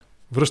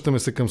Връщаме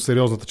се към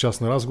сериозната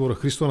част на разговора.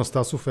 Христо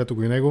Анастасов, ето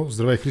го и него.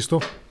 Здравей, Христо.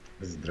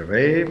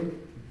 Здравей,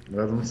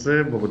 радвам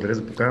се, благодаря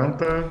за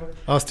поканата.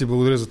 Аз ти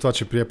благодаря за това,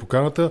 че прие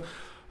поканата.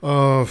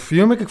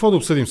 Имаме какво да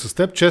обсъдим с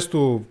теб.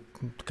 Често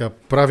така,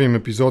 правим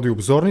епизоди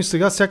обзорни.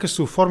 Сега сякаш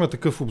се оформя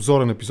такъв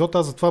обзорен епизод.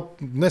 Аз затова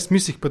днес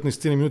мислих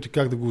 15 минути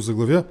как да го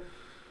заглавя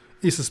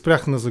и се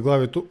спрях на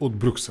заглавието от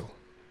Брюксел.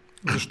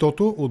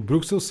 Защото от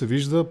Брюксел се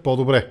вижда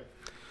по-добре.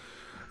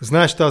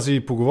 Знаеш тази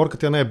поговорка,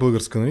 тя не е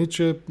българска, нали,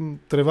 че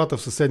тревата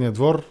в съседния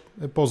двор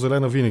е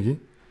по-зелена винаги.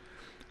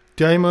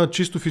 Тя има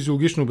чисто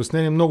физиологично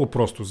обяснение, много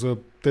просто. За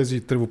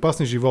тези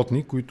тревопасни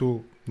животни,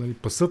 които нали,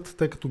 пасат,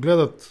 те като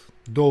гледат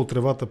долу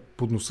тревата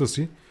под носа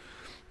си,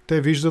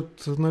 те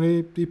виждат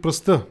нали, и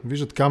пръста,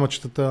 виждат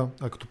камъчетата,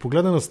 а като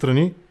погледна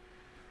настрани,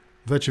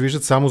 вече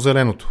виждат само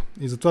зеленото.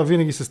 И затова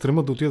винаги се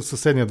стремат да отидат в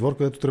съседния двор,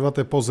 където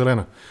тревата е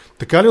по-зелена.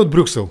 Така ли от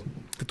Брюксел,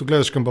 като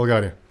гледаш към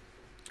България?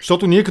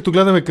 Защото ние като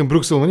гледаме към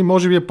Брюксел, нали,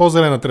 може би е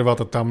по-зелена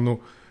тревата там, но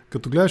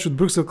като гледаш от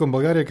Брюксел към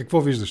България,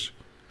 какво виждаш?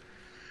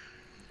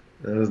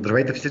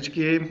 Здравейте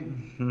всички!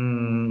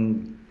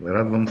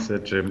 Радвам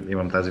се, че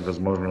имам тази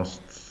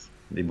възможност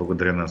и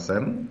благодаря на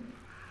Сен.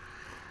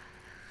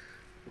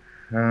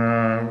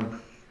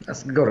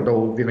 Аз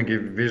горе-долу винаги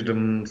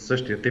виждам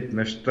същия тип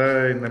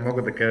неща и не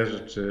мога да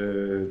кажа,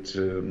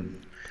 че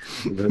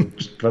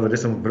това дали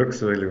съм в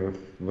Брюксел или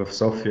в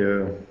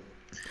София.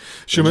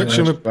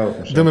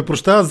 Да ме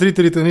прощават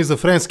зрителите ни за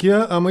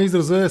френския, ама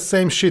израза е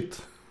same shit.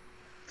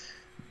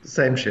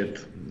 Same shit.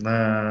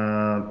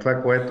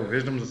 Това, което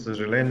виждам, за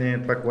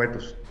съжаление, това, което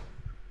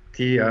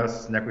ти,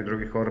 аз, някои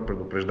други хора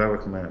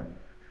предупреждавахме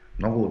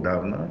много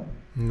отдавна.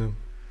 No.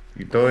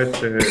 И то е,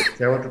 че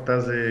цялата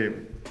тази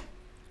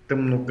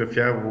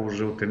тъмно-кафяво,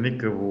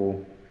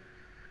 жълтеникаво,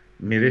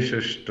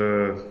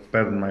 миришеща,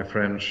 pardon my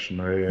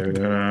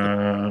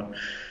French,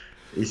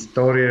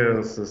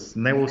 история с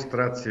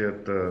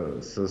неилустрацията,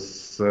 с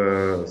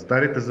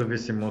старите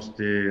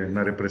зависимости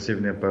на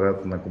репресивния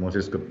апарат на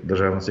комунистическата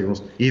държавна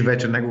сигурност и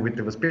вече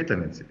неговите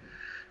възпитаници.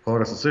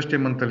 Хора със същия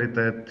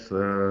менталитет,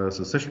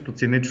 със същото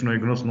цинично и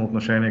гнусно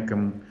отношение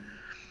към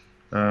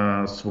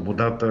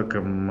свободата,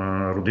 към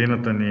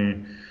родината ни,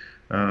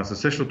 със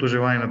същото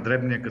желание на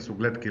дребния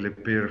късоглед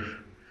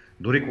килепир,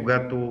 дори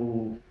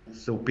когато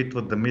се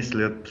опитват да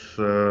мислят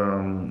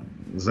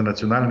за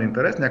национален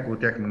интерес, някои от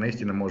тях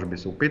наистина може би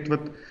се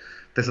опитват,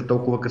 те са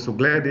толкова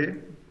късогледи,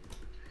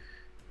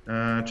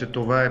 че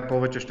това е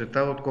повече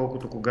щета,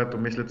 отколкото когато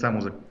мислят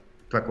само за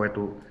това,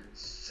 което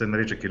се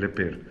нарича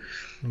килепир.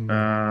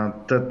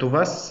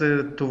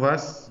 Това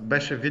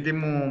беше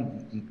видимо,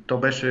 то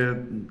беше,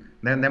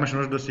 нямаше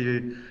нужда да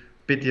си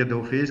пития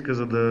делфийска,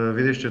 за да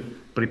видиш, че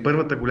при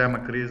първата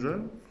голяма криза,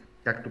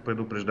 както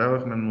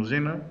предупреждавахме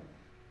мнозина,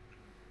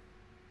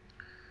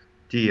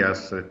 ти и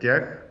аз сред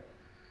тях,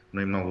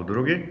 но и много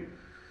други.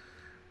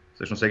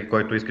 Всъщност всеки,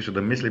 който искаше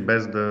да мисли,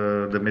 без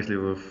да мисли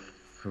в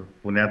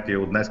понятие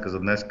от днеска за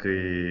днеска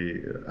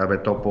и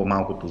то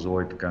по-малкото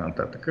зло и така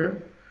нататък.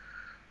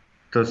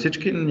 Та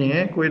всички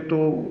ние,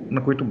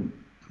 на които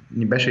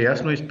ни беше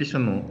ясно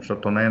изписано,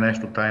 защото не е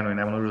нещо тайно и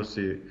няма нужда да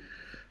си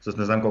с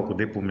не знам колко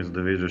дипломи, за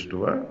да виждаш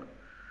това,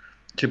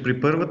 че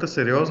при първата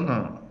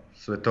сериозна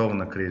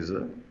световна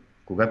криза,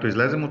 когато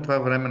излезем от това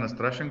време на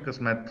страшен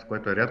късмет,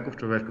 което е рядко в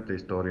човешката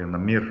история, на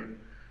мир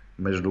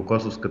между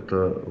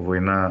Косовската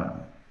война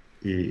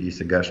и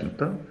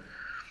сегашната,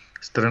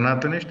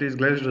 страната ни ще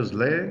изглежда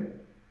зле,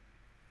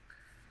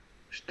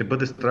 ще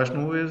бъде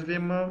страшно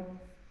уязвима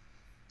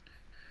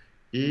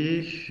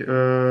и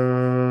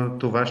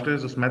това ще е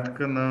за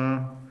сметка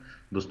на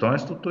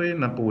достоинството и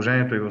на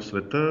положението и в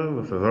света,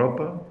 в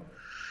Европа.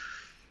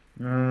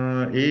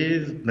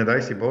 И не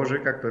дай си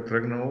Боже, както е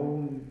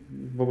тръгнало,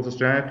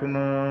 благосъстоянието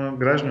на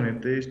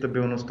гражданите и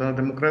стабилността на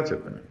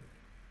демокрацията ни.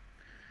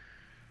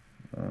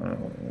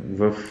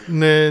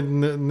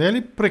 Не е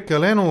ли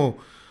прекалено?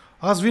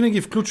 Аз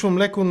винаги включвам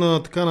леко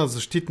на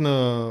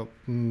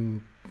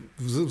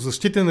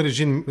защитен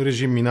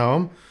режим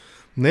минавам.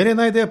 Не е ли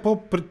една идея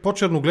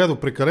по-черногледо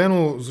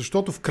прекалено,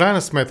 защото в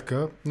крайна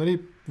сметка,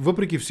 нали,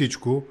 въпреки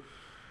всичко,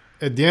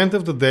 at the end of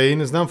the day,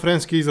 не знам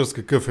френски израз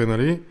какъв е,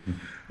 нали?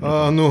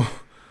 Но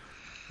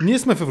ние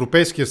сме в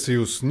Европейския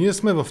съюз, ние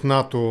сме в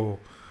НАТО,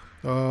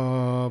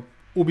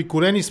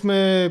 обиколени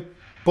сме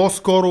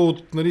по-скоро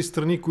от нали,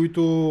 страни,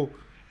 които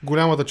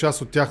голямата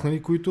част от тях,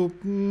 нали, които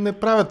не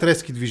правят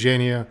резки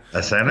движения.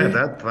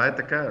 Да, това е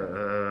така.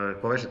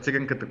 Какво беше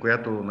циганката,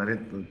 която... Нали,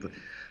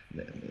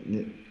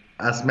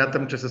 аз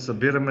смятам, че се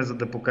събираме, за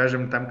да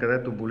покажем там,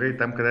 където боли и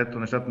там, където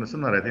нещата не са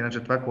наред. Иначе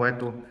това,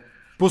 което...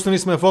 Пуснали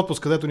сме в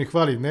отпуск, където ни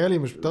хвали, не е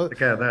ли?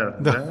 Така,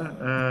 да.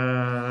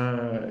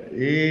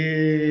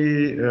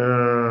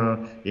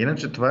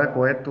 Иначе това,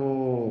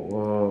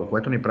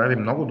 което ни прави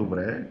много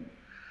добре,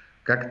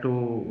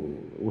 както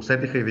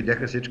усетиха и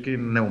видяха всички,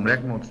 не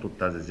умряхме от студ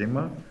тази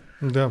зима.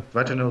 Да.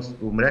 Това, че не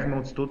умряхме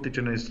от студ и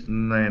че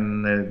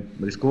не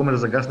рискуваме да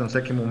загаснем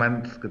всеки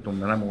момент, като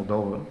една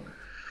Молдова,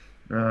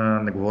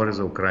 не говоря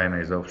за Украйна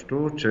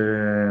изобщо, че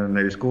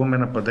не рискуваме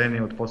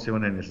нападение от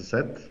по-силния ни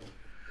съсед,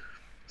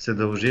 се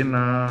дължи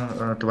на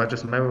това, че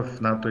сме в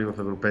НАТО и в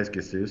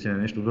Европейския съюз и на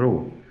нищо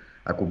друго.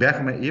 Ако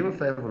бяхме и в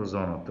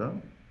еврозоната,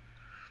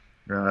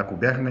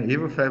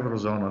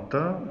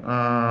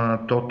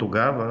 то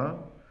тогава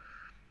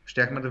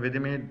щяхме да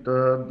видим и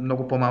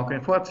много по-малка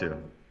инфлация.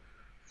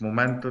 В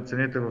момента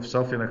цените в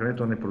София на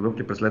хранителни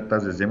продукти през след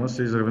тази зима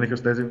се изравниха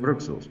с тези в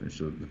Брюксел.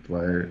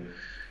 Това е,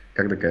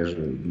 как да кажа,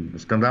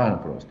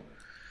 скандално просто.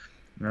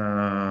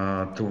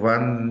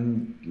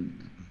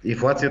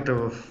 Инфлацията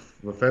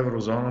в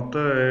еврозоната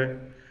е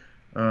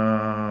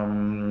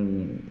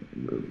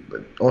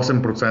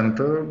 8%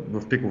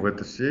 в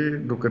пиковете си,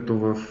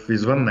 докато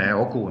извън нея,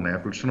 около нея,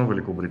 включително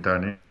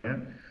Великобритания,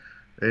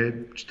 е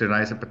 14,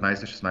 15,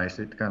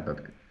 16 и така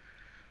нататък.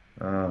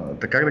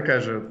 Така да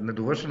кажа,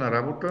 недовършена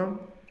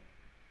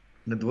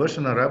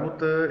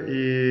работа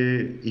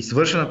и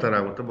свършената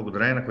работа,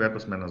 благодарение на която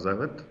сме на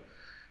завет,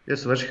 я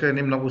свършиха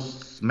едни много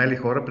смели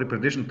хора при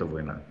предишната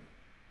война.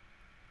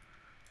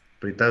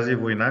 При тази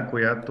война,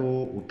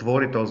 която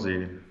отвори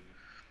този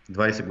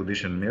 20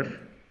 годишен мир.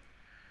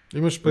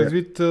 Имаш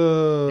предвид...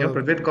 Имам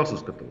предвид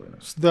Косовската война.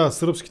 Да,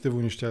 сръбските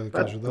войни, ще да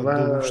кажа.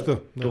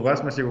 Това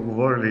сме си го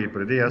говорили и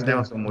преди. Аз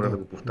няма само да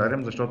го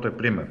повтарям, защото е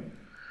пример.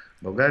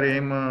 България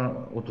има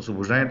от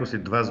освобождението си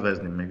 2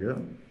 звездни мига.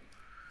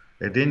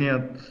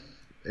 Единият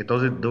е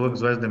този дълъг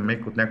звезден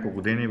миг от няколко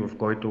години, в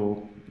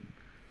който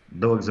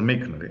дълъг за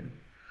миг, нали?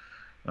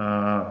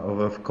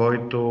 В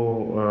който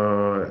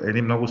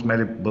едни много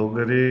смели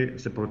българи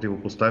се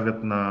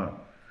противопоставят на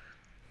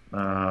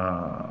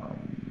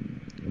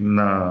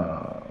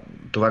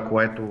това,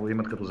 което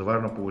имат като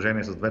заварено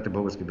положение с двете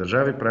български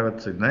държави,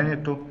 правят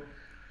съединението.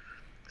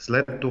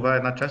 След това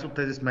една част от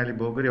тези смели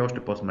българи, още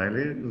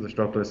по-смели,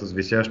 защото е с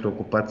висяща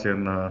окупация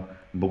на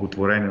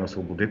боготворения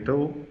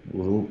освободител,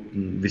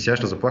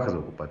 висяща заплаха за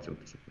окупация,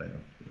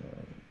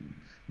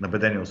 на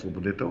бедения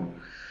освободител,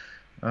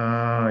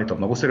 и то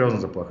много сериозна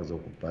заплаха за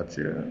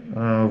окупация,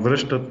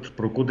 връщат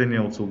прокудени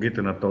от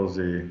слугите на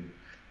този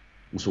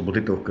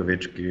освободител в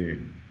кавички,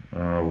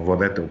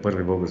 владетел,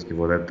 първи български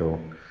владетел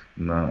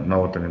на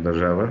новата ни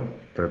държава,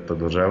 третата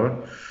държава,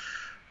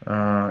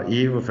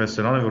 и в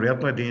едно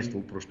невероятно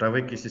единство,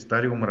 прощавайки си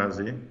стари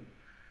омрази,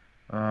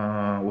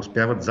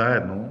 успяват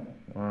заедно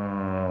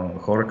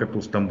хора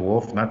като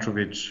Стамболов,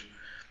 Начович,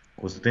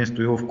 Константин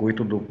Стоилов,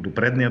 които до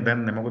предния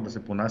ден не могат да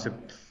се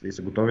понасят и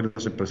са готови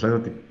да се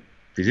преследват и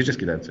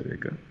физически, деца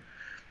вика,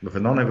 в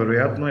едно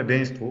невероятно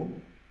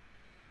единство,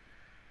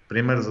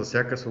 пример за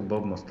всяка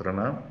свободна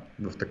страна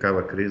в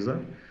такава криза,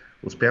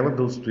 успяват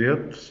да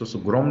отстоят с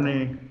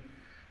огромни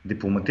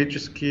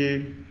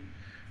дипломатически,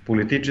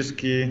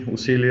 политически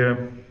усилия,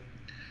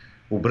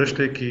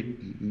 обръщайки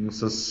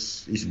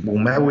с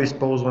умело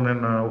използване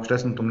на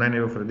общественото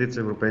мнение в редица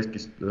европейски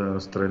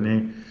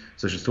страни,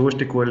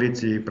 съществуващи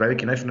коалиции,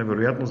 правейки нещо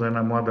невероятно за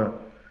една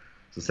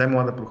съвсем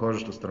млада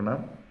прохождаща страна,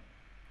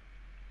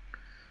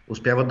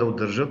 успяват да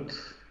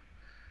удържат,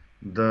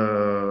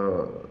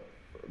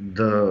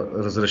 да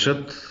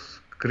разрешат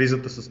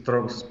кризата с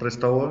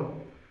престола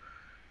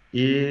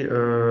и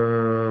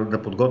да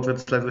подготвят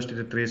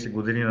следващите 30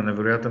 години на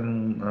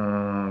невероятен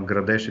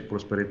градеж и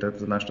просперитет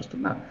за нашата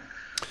страна.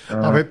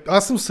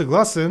 Аз съм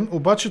съгласен,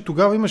 обаче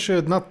тогава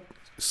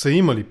са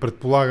имали,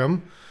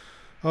 предполагам,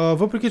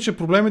 въпреки че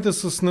проблемите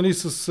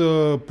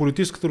с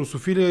политическата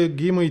русофилия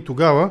ги има и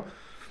тогава.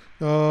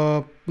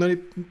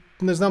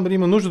 Не знам дали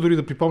има нужда дори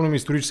да припомням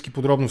исторически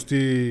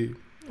подробности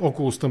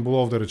около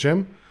Стамболов, да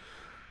речем.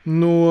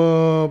 Но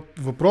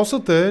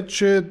въпросът е,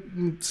 че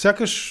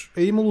сякаш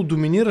е имало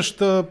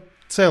доминираща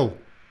цел,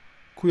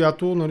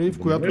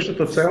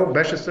 Доминиращата цел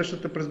беше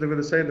същата през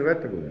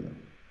 99-та година.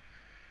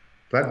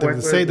 Това,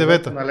 което е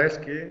на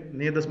Левски,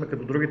 ние да сме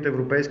като другите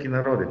европейски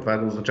народи. Това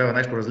да означава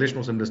нещо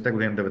различно 80-те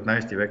години на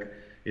 19 век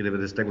и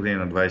 90-те години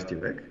на 20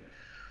 век.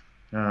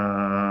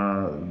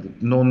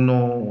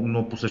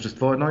 Но по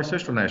същество едно и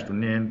също нещо.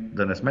 Ние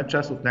да не сме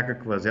част от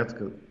някаква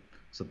азиатска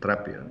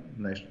сатрапия.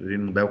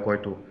 Един модел,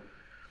 който...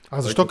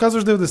 защо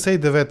казваш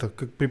 99-та?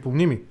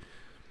 Припомни ми.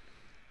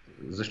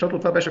 Защото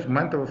това беше в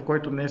момента, в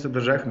който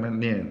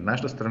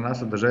нашата страна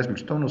се държа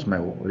изключително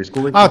смело,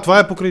 рискувайки... това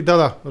е покрай...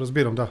 Да,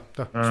 разбирам, да.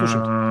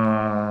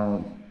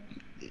 Слушам.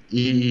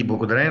 И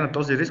благодарение на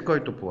този риск,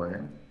 който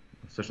пое,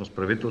 всъщност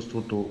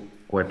правителството,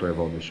 което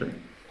водеше,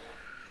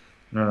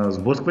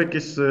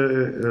 сблъсквайки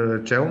се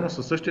челно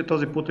със същия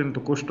този Путин,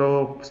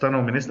 току-що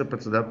станал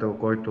министър-председател,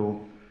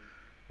 който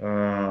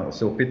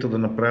се опита да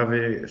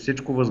направи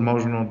всичко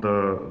възможно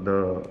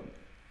да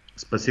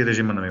спаси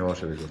режима на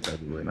Милошевич в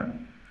тази война.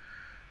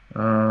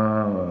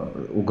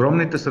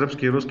 Огромните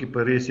сръбски и руски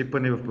пари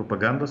изсипани в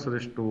пропаганда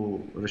срещу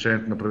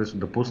решението на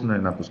правителството да пусне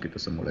натовските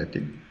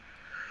самолети.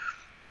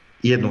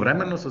 И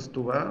едновременно с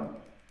това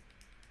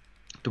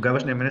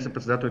тогавашният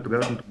министър-председател и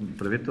тогавашното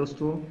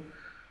правителство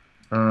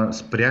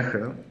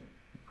спряха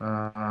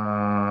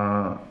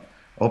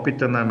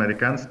опита на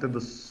американците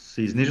да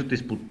се изнижат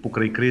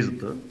покрай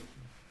кризата.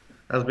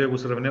 Аз бях го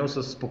сравнил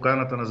с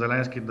поканата на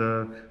Зеленски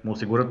да му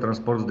осигурят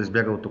транспорт, за да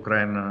избяга от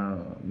Украйна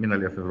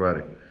миналия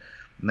февруари.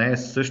 Не е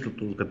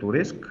същото като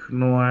риск,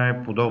 но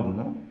е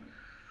подобно.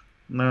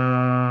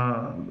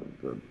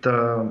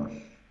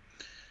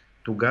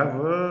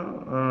 Тогава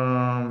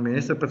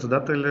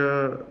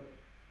министър-председателя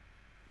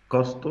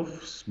Костов,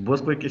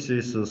 сблъсквайки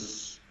се с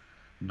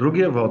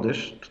другия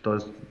водещ, т.е.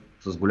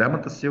 с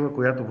голямата сила,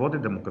 която води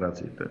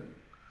демокрациите,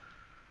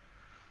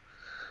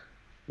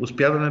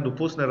 успя да не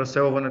допусне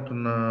разселването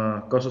на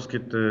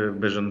косовските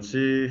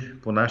бежанци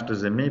по нашите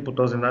земи и по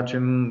този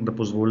начин да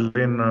позволи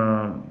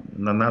на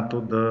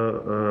НАТО да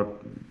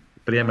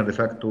приеме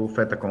де-факто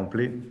фет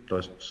акомпли, т.е.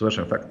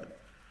 свършен факт,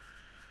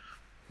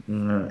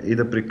 и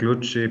да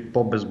приключи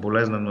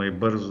по-безболезнено и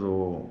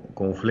бързо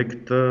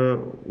конфликта,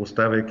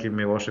 оставяйки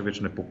Милошевич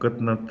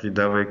непокътнат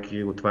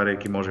и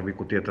отваряйки, може би,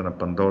 кутията на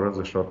Пандора,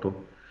 защото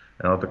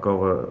едно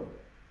такова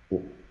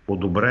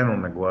одобрено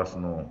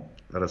негласно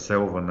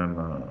разселване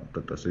на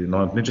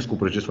едно етническо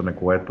пречистване,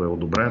 което е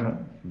одобрено,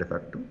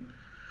 де-факто,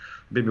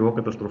 би било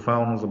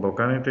катастрофално за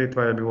Балканите и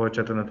това е било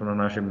четенето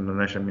на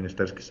нашия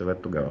Министерски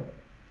съвет тогава.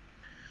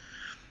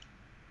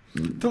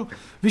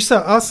 Виж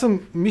сега,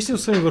 мислил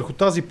съм и върху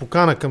тази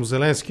покана към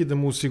Зеленски да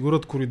му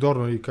осигурят коридор,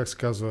 нали, как се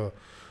казва,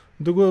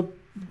 да го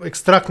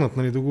екстрактнат,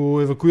 нали, да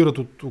го евакуират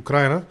от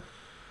Украйна.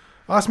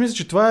 Аз мисля,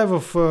 че това е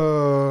в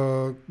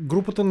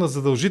групата на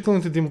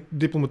задължителните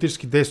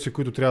дипломатически действия,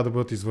 които трябва да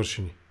бъдат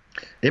извършени.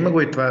 Има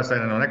го и това,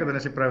 но нека да не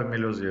си правим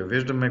илюзия.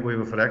 Виждаме го и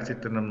в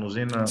реакциите на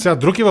мнозина. Сега,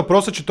 други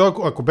въпрос е, че той,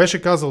 ако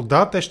беше казал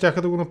да, те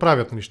щяха да го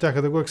направят, нали?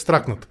 Щяха да го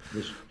екстракнат.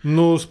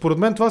 Но според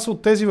мен това са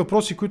от тези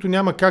въпроси, които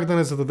няма как да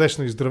не зададеш,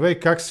 нали? Здравей,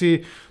 как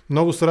си,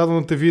 много се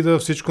радвам да те видя,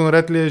 всичко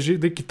наред ли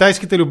е,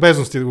 китайските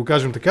любезности, да го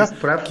кажем така.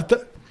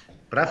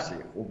 Прав си,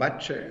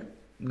 обаче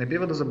не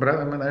бива да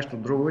забравяме нещо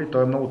друго и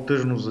то е много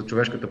тъжно за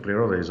човешката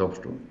природа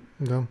изобщо.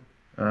 Да.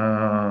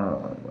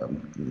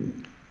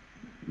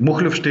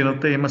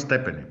 Мухлювщината има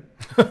степени.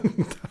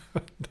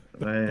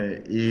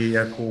 И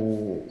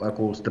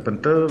ако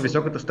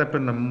високата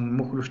степен на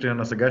мухлювщина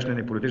на сегашния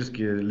ни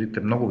политически елит е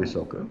много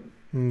висока,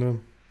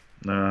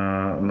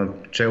 на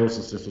чело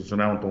с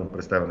институционалното му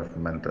представяне в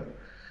момента,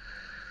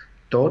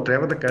 то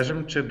трябва да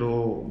кажем, че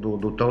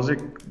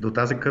до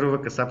тази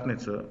кървава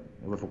касапница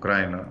в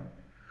Украйна,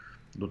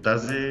 до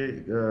тази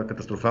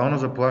катастрофална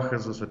заплаха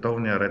за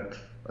световния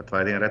ред, а това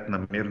е един ред на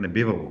мир, не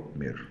бивал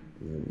мир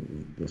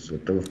в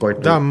света, в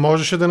който... Да,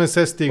 можеше да не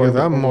се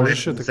стига,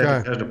 можеше, така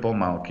е. Кажа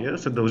по-малкия,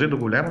 се дължи до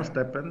голяма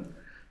степен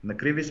на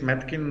криви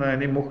сметки на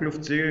едни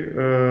мухлювци,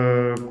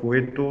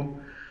 които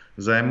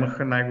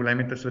заемаха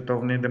най-големите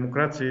световни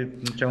демокрации,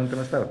 началните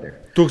места в тях.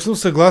 Тук съм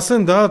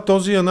съгласен, да,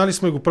 този анализ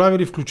сме го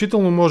правили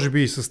включително, може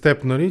би и с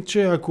теб, нали,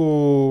 че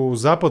ако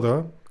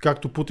Запада,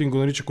 както Путин го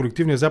нарича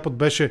колективния Запад,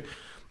 беше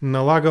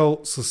налагал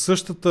със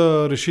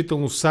същата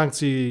решителност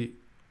санкции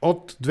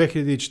от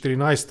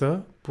 2014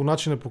 по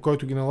начина, по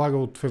който ги налага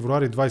от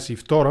февруари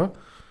 22,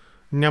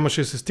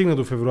 нямаше да се стигне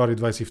до февруари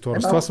 22.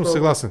 С това съм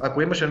съгласен.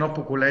 Ако имаш едно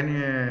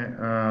поколение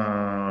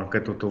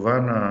като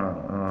това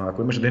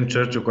ако имаш един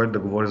Чърчил, който да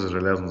говори за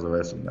желязна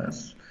завеса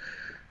днес,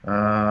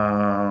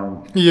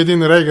 и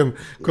един Рейган,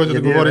 който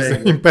да говори за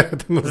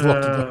империята на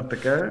злото.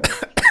 Така,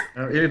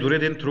 или дори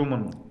един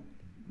Труман,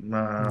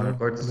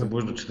 който се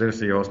събужда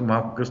 48,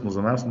 малко късно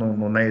за нас,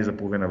 но не и за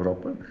половина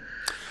Европа.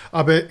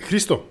 Абе,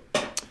 Христо,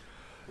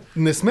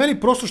 не сме ли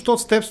просто,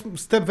 защото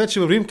с теб вече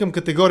вървим към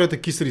категорията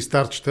кисели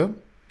старчета?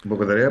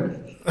 Благодаря.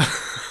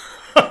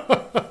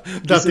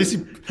 Да, ти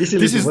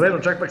си добре, но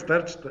чак пак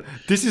старчета.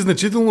 Ти си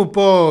значително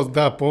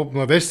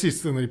по-младеж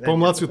си, нали,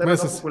 по-млад си от мен.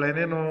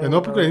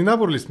 Едно поколение,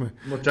 набор ли сме?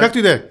 Както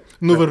и да е.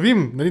 Но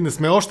вървим, нали,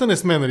 още не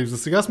сме, нали, за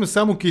сега сме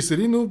само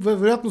кисели, но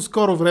вероятно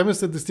скоро време,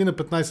 след 10 на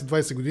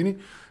 15-20 години,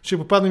 ще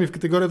попаднем и в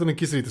категорията на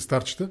киселите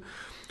старчета.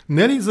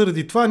 Не ли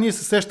заради това ние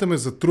се сещаме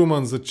за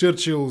Труман, за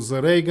Чърчил,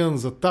 за Рейган,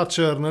 за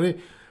Тачър, нали?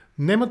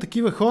 Нема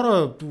такива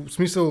хора, в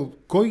смисъл,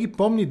 кой ги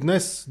помни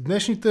днес?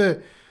 Днешните...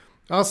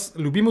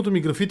 любимото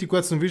ми графити,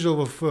 което съм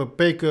виждал в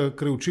пейка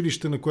край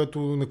училище,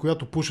 на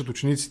която пушат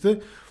учениците,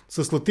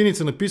 с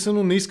латиница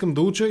написано: не искам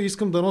да уча,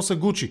 искам да нося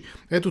Гучи.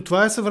 Ето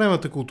това е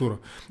съвременната култура.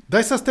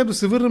 Дай сега с теб да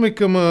се върнем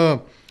към...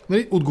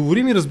 нали,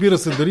 отговори ми, разбира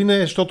се, дали не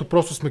е, защото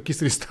просто сме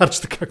кисели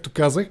старчета, както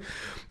казах,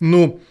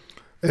 но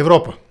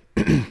Европа.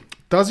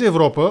 Тази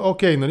Европа,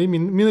 окей, нали,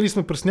 минали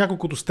сме през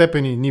няколкото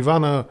степени нива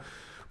на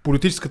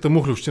политическата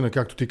мухлювщина,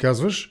 както ти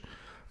казваш,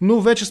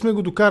 но вече сме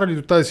го докарали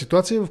до тази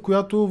ситуация, в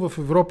която в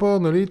Европа,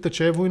 нали,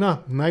 тече война.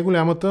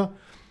 Най-голямата,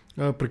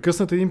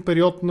 прекъснат един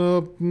период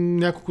на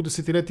няколко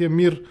десетилетия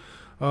мир,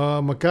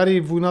 макар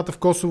и войната в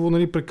Косово,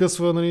 нали,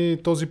 прекъсва, нали,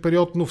 този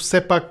период, но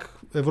все пак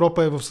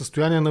Европа е в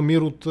състояние на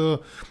мир от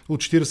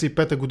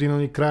 45-та година,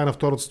 нали, края на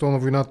Втората световна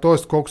война.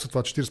 Тоест, колко са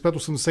това?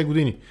 45-80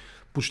 години.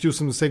 Почти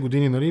 80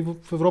 години, нали,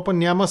 в Европа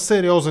няма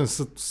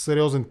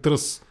сериозен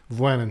тръс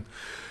военен.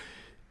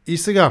 И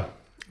сега,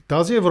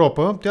 тази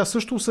Европа, тя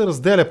също се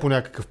разделя по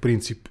някакъв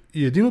принцип.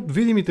 И един от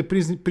видимите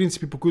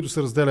принципи, по които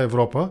се разделя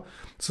Европа,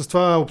 с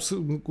това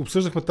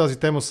обсъждахме тази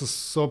тема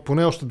с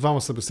поне още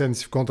двама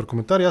събеседници в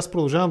Контракоментар, и аз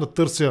продължавам да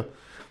търся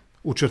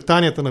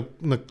очертанията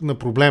на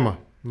проблема.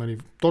 Нали,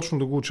 точно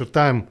да го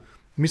очертаем.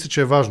 Мисля,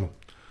 че е важно.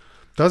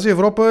 Тази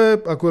Европа е,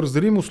 ако я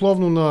разделим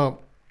условно на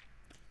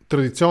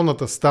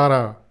традиционната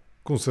стара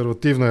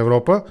консервативна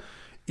Европа,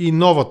 и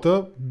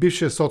новата,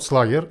 бившия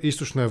соцлагер,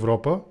 Източна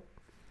Европа.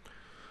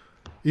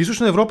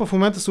 Източна Европа в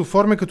момента се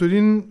оформя като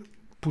един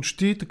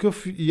почти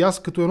такъв,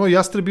 като едно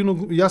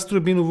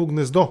ястребиново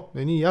гнездо.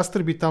 Едни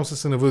ястреби там са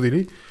се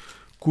навъдили,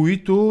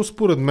 които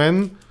според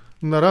мен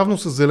наравно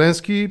с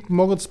Зеленски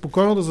могат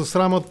спокойно да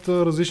засрамат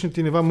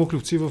различните нива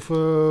мухлевци в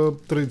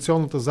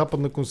традиционната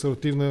западна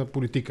консервативна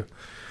политика.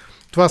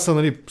 Това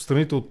са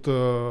страните от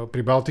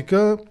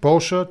Прибалтика,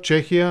 Полша,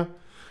 Чехия,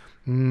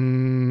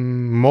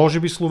 може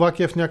би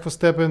Словакия в някаква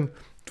степен.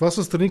 Това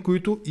са страни,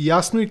 които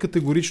ясно и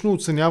категорично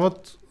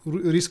оценяват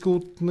риска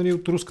от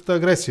руската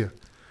агресия.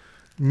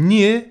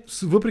 Ние,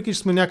 въпреки че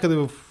сме някъде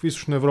в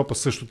Източна Европа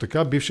също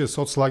така, бившия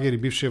соцлагер и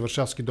бившия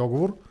Варшавски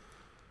договор,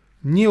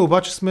 ние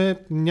обаче сме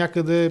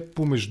някъде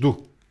помежду.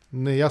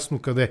 Неясно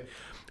къде.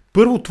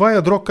 Първо това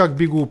ядро как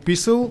би го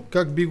описал,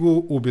 как би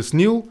го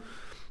обяснил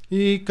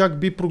и как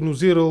би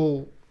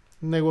прогнозирал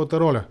неговата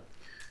роля.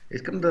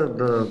 Искам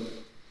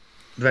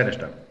две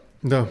неща.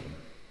 Да.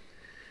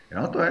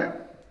 Едното е,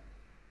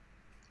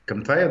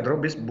 към това ядро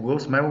би могъл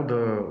смело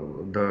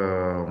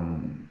да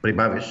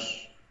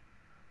прибавиш,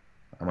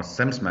 ама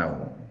съвсем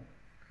смело,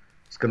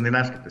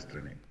 скандинавските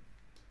страни.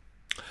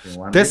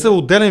 Финландия, те са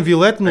отделен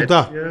вилет, но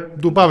Швеция,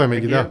 добавяме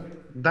ги, да.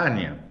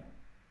 Дания.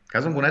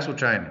 Казвам го не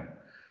случайно.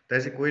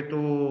 Тези, които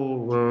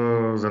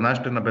за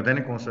нашите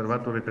набедени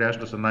консерватори трябваше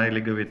да са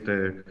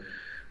най-лигавите,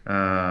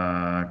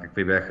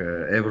 какви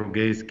бяха,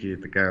 еврогейски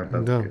и така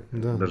нататък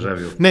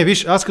държави. Не,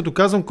 виж, аз като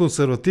казвам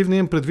консервативни,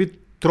 имам предвид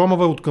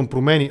тромава от към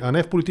промени, а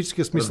не в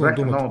политическия смисъл на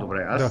думата. Много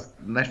добре. Аз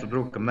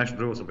към нещо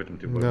друго се опитам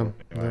ти бъда.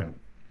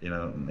 И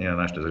на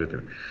нашите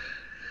зрители.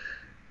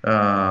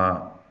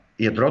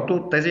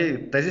 Ядрото,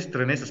 тези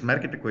страни с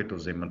мерките, които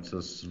взимат,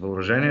 с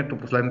въоръжението,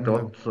 последните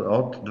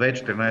от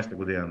 2014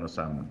 година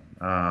насам,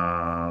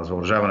 с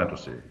въоръжаването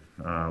си,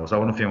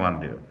 особено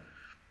Финландия,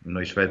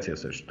 но и Швеция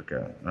също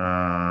така,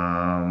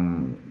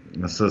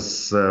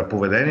 с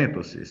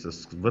поведението си,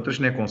 с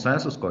вътрешния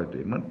консенсус, който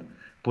имат,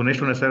 по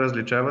нищо не се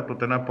различават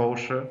от една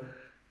Полша,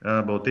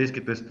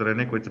 балтийските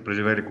страни, които са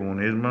преживели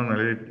комунизма,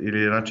 нали,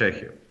 или една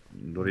Чехия.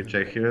 Дори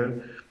Чехия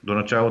до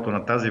началото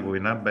на тази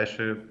война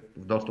беше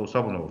доста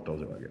особено в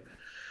този лагер.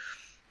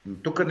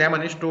 Тук няма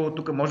нищо,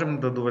 тук можем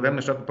да доведем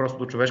нещата просто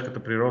до човешката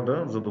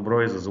природа, за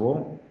добро и за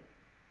зло.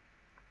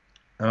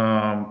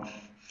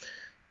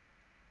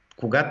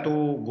 Когато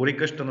гори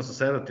къщата на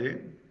съседа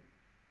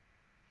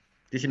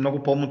ти си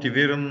много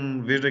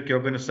по-мотивиран, виждайки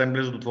огъня съвсем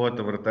близо до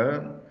твоята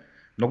врата,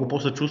 много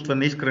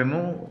по-съчувствен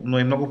искрено, но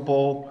и много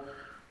по-желаеш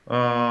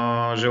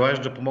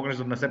да помогнеш,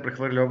 за да не се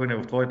прехвърли огъня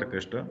в твоята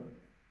къща,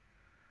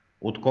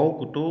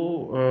 отколкото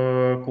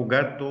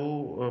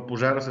когато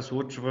пожара се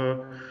случва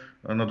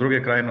на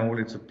другия край на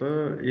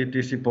улицата и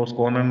ти си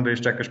по-склонен да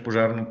изчакаш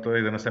пожарната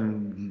и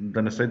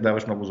да не се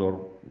даваш много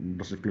зор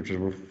да се включваш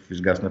в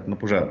изгаснето на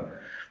пожара.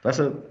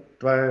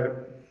 Това е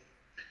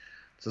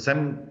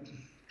съвсем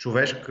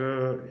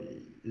човешка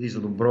и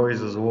за добро и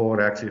за зло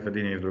реакция в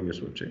един и в другия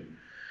случай.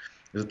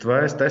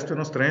 Затова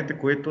естествено страните,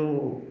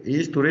 които и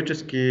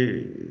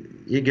исторически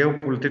и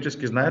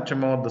геополитически знаят, че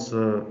могат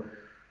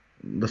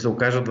да се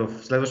окажат в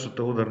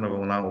следващата ударна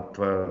вълна от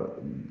това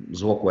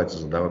зло, което се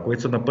задава,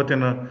 които са на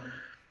пътя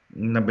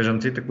на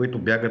бежанците, които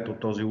бягат от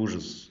този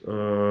ужас,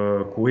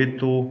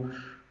 които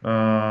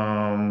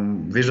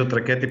виждат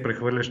ракети,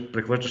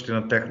 прехвърчащи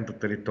на тяхната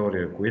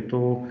територия,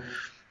 които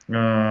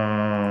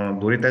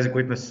дори тези,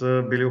 които не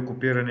са били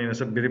окупирани, не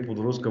са били под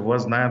руска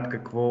власт, знаят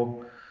какво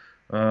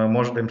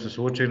може да им се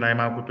случи,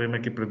 най-малкото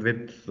имайки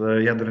предвид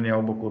ядрения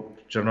облак от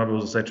Чернобил,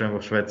 засечен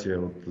в Швеция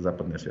от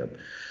западния свят.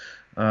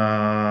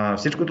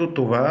 Всичкото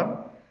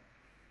това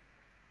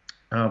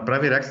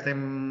прави реакцията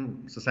им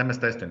съвсем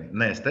естествени.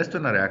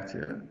 Неестествена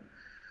реакция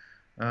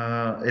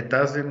е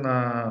тази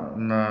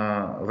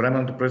на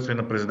временното правителство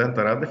и на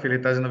президента Радев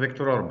или тази на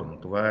Виктор Орбан.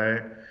 Това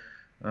е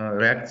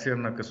реакция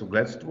на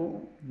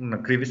късогледство,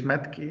 на криви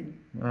сметки,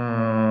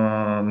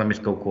 на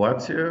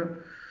мискалкулация,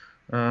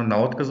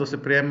 на отказ да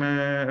се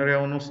приеме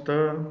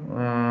реалността,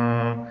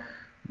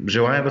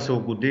 желание да се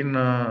угоди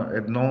на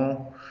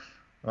едно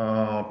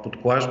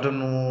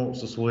подклаждано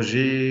с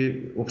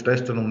лъжи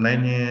обществено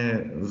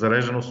мнение,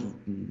 зареждано,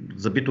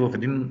 забито в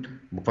един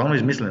буквално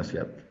измислен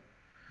свят,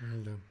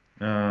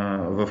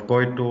 в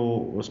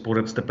който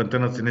според степента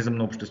на цинизъм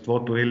на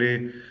обществото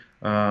или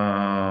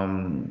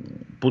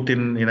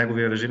Путин и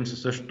неговия режим са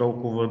също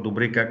толкова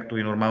добри, както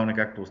и нормални,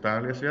 както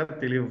останалия свят,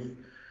 или в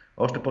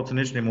още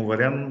по-циничния му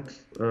вариант,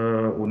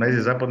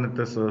 онези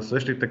западните са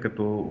същите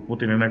като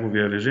Путин и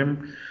неговия режим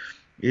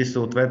и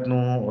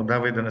съответно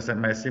давай да не се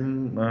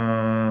месим,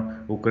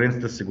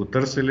 украинците са си го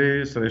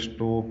търсили,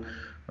 срещу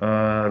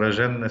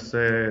ръжен не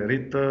се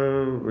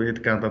рита и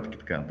така нататък и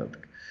така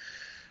нататък.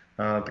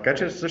 Така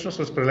че всъщност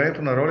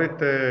разпределението на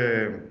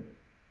ролите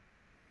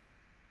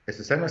е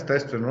съвсем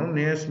естествено.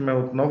 Ние сме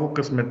отново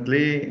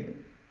късметли,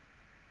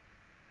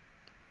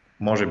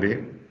 може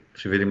би,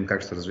 ще видим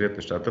как ще се развият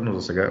нещата, но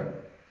за сега,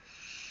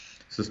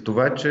 с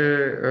това,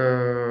 че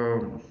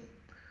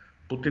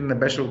Путин не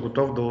беше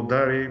готов да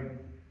удари,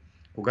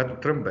 когато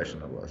Тръмп беше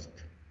на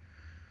власт.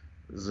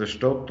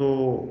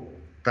 защото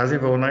тази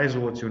вълна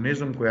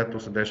изолационизъм, която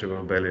седеше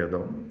в Белия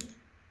дом,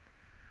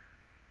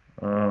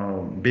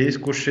 би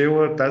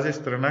изкушила тази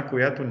страна,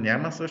 която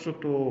няма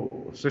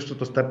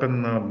същата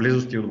степен на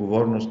близост и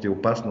отговорност и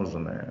опасност за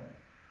нея.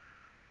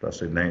 Това са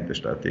Съединените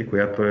щати,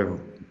 която е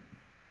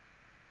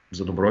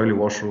за добро или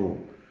лошо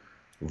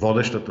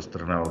водещата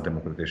страна в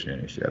демократичния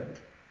ни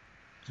свят.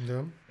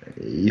 Да.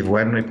 И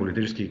военно, и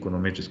политически, и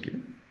икономически.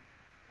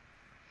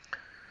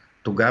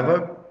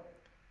 Тогава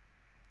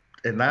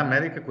една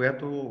Америка,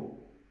 която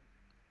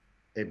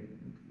е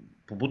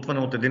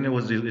побутвана от един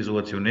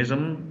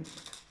изолационизъм,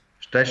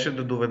 щеше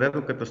да доведе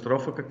до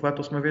катастрофа,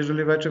 каквато сме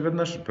виждали вече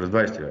веднъж през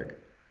 20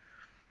 век.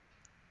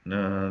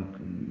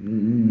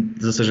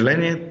 За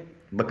съжаление,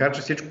 макар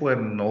че всичко е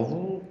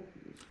ново...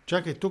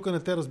 Чакай, тук не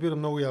те разбира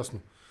много ясно.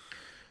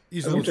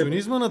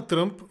 Изолационизма на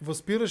Тръмп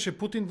възпираше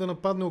Путин да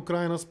нападне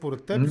Украйна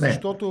според теб,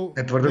 защото...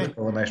 Не твърде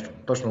такова нещо.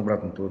 Точно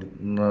обратното.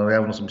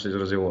 Явно съм се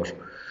изразил лошо.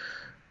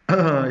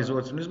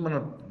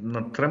 Изолационизма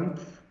на Тръмп,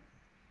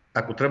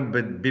 ако Тръмп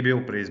би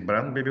бил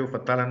преизбран, би бил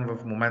фатален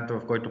в момента,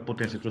 в който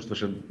Путин се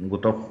чувстваше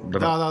готов да...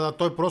 Да,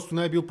 той просто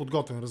не е бил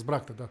подготвен,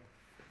 разбрахте, да.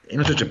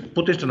 Иначе, че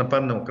Путин ще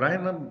нападне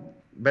Украйна,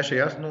 беше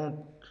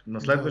ясно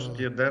на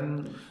следващия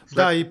ден...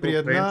 Да, и при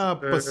една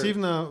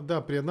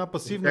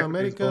пасивна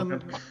Америка...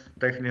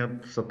 Техният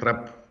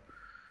сатрап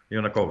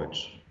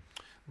Юнакович.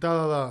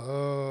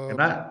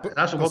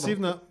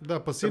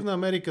 Пасивна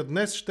Америка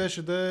днес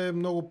щеше да е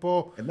много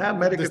по... Една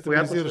Америка,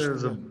 която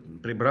се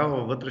прибрала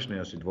във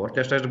вътрешния си двор,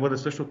 тя щеше да бъде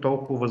също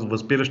толкова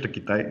възпираща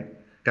Китай,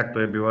 както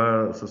е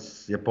била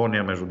с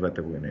Япония между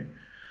двете войни.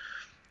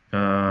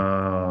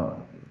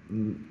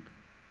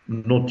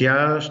 Но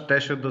тя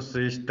щеше да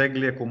се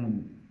изтегли,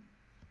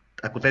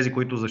 ако тези,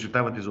 които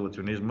защитават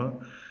изолационизма,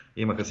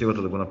 имаха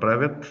силата да го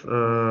направят,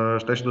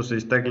 щеше да се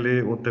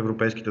изтегли от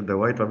европейските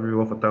дела и това би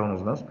било фатално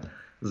за нас,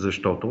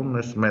 защото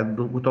не сме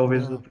готови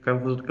за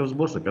такъв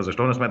сблъсък. А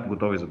защо не сме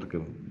готови за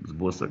такъв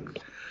сблъсък?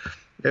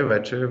 Е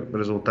вече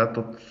резултат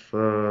от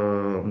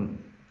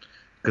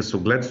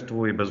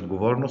късогледство и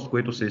безотговорност,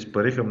 които се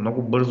изпариха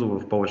много бързо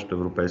в повечето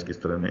европейски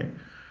страни.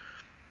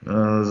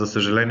 За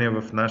съжаление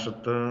в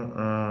нашата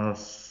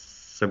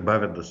се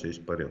бавят да се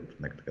изпарят,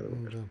 нека така да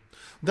го кажа.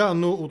 Да,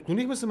 но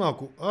отклонихме се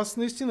малко. Аз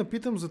наистина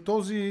питам за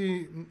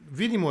този...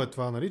 Видимо е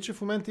това, нали, че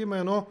в момента има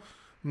едно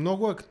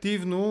много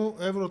активно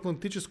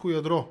евроатлантическо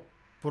ядро.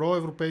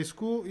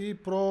 Проевропейско и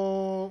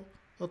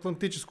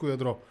проатлантическо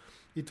ядро.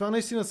 И това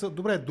наистина са...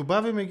 Добре,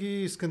 добавяме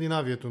ги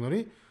Скандинавието,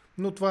 нали?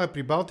 Но това е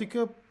при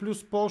Балтика,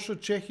 плюс Полша,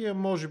 Чехия,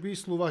 може би и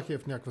Словакия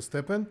в някаква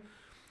степен.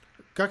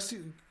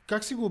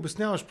 Как си го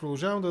обясняваш?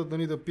 Продължавам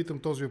да питам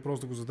този въпрос,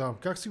 да го задавам.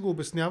 Как си го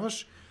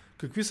обясняваш?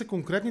 Какви са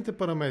конкретните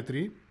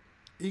параметри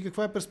и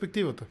каква е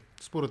перспективата,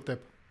 според теб?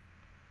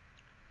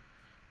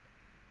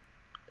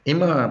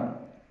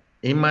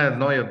 Има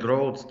едно ядро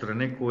от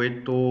страни,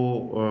 които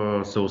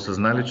са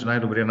осъзнали, че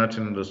най-добрият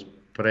начин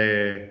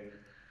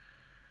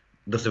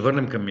да се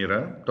върнем към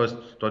мира, т.е.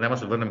 то няма да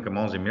се върнем към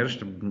онзи мир,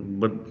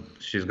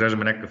 ще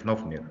изграждаме някакъв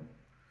нов мир.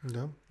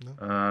 Да.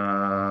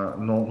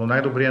 Но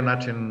най-добрият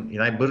начин и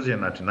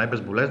най-бързият начин,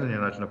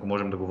 най-безболезненият начин, ако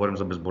можем да говорим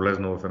за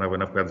безболезнено в една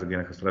война, в която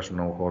загинаха страшно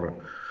много хора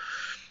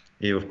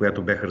и в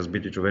която бяха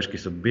разбити човешки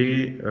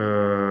съдби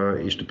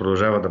и ще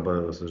продължава да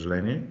бъде, за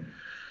съжаление,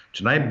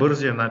 че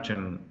най-бързият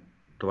начин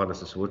това да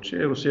се случи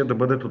е Русия да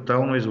бъде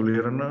тотално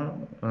изолирана,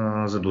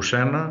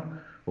 задушена,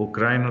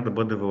 Украйна да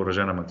бъде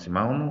въоръжена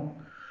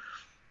максимално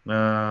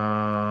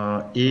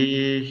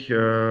и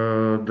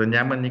да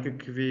няма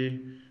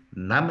никакви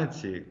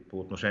намеци по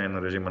отношение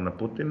на режима на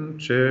Путин,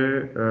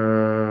 че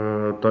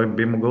той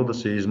би могъл да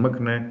се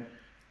измъкне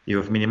и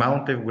в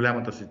минималната и в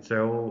голямата си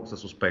цел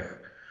с успех.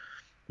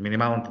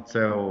 Минималната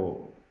цел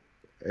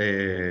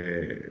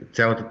е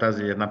цялата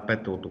тази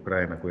 1/5 от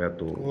Украйна,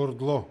 която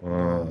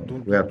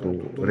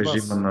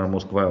режима на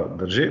Москва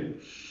държи.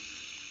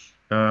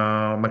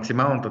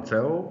 Максималната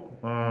цел,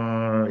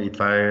 и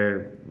това е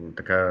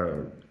така,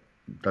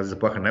 тази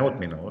заплаха не е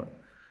отминала,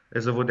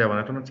 е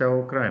завладяването на цяла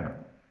Украйна.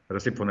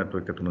 Разсипването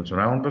е като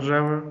национална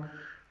държава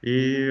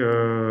и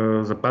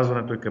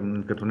запазването е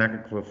като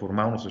някаква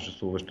формално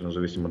съществуваща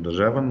независима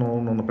държава,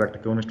 но на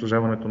практика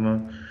унищожаването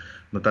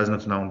на тази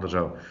национална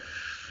държава.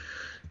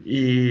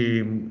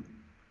 И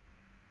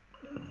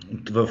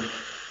в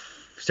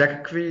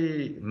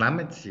всякакви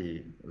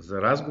намеци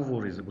за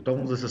разговори, за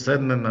готовност да се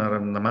седне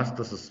на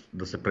масата,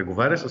 да се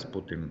преговаря с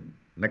Путин.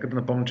 Нека да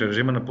напомня, че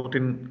режима на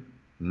Путин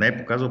не е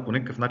показал по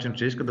никакъв начин,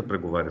 че иска да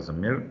преговаря за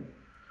мир.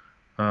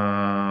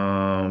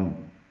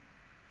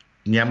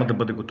 Няма да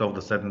бъде готов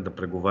да седне да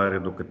преговаря,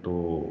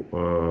 докато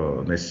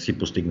не си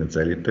постигне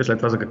целите. След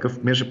това за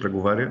какъв мир ще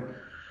преговаря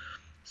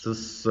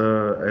с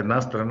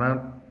една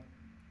страна,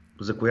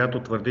 за която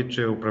твърди,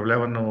 че е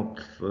управлявана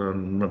от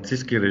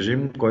нацистски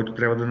режим, който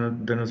трябва да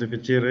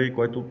деназифицира и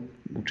който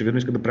очевидно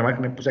иска да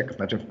премахне по всякакъв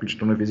начин,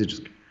 включително и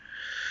физически.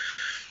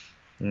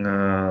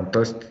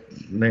 Тоест,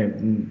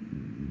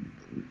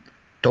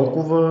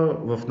 толкова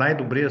в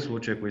най-добрия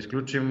случай, ако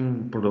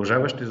изключим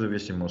продължаващи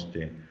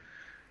зависимости,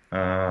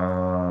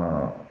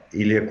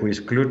 или ако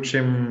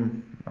изключим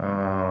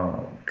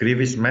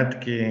криви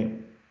сметки,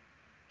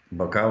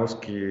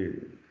 бакалски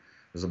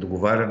за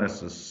договаряне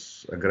с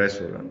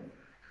агресора.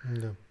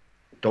 Да.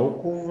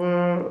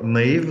 Толкова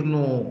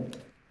наивно,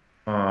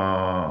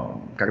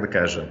 как да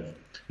кажа,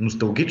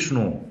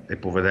 носталгично е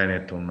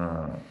поведението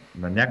на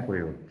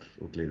някои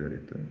от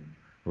лидерите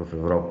в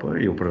Европа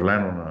и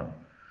определено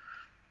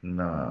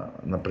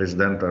на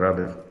президента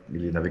Радев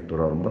или на Виктор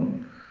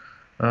Орбан,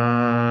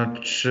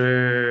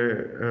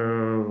 че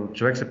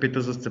човек се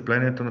пита за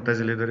сцеплението на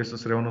тези лидери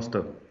с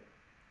реалността.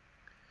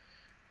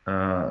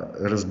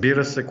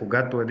 Разбира се,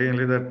 когато един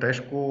лидер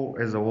тежко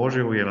е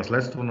заложил и е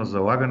наследство на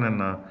залагане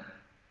на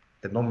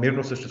едно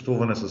мирно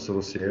съществуване с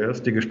Русия,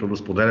 стигащо до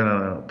споделяне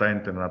на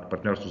тайните на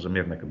партньорство за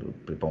мир, нека да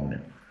припомня.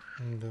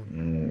 Да.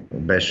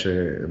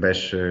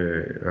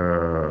 Беше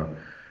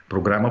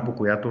програма, по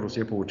която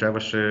Русия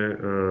получаваше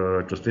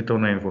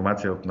чувствителна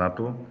информация от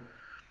НАТО,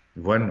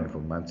 военна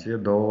информация,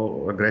 до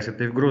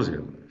агресията и в Грузия.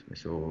 В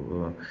смисъл,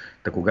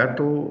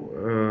 когато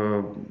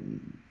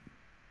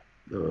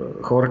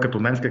хора като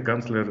немския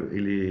канцлер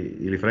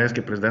или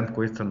френския президент,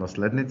 които са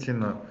наследници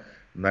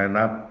на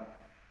една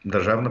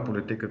държавна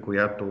политика,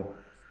 която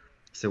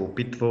се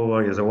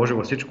опитвала и е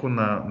заложила всичко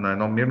на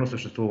едно мирно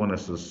съществуване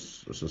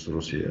с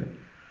Русия,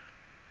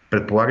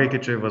 предполагайки,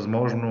 че е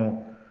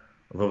възможно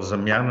в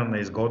замяна на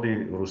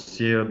изгоди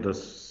Русия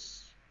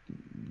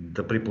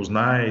да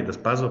припознае и да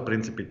спазва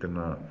принципите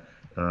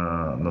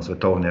на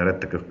световния ред,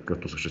 такъв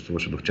какъвто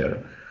съществуваше до вчера.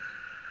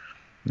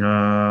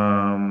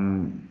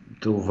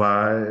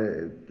 Това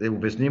е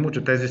обяснимо,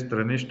 че тези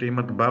страни ще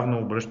имат бавно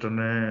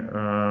обръщане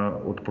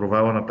от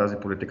провала на тази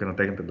политика на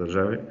техните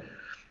държави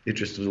и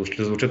че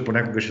ще звучат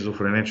понякога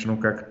шизофренично,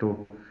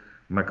 както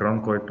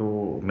Макрон,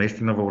 който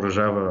наистина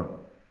въоръжава,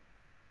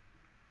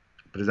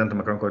 президента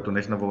Макрон, който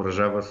наистина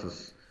въоръжава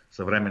с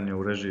съвременни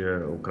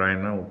оръжия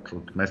Украйна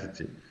от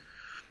месеци,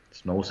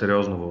 с много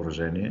сериозно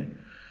въоръжение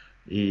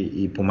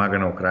и помага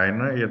на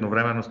Украйна, и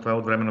едновременно с това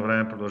от време на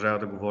време продължава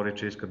да говори,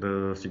 че иска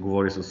да си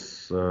говори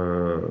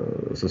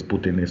с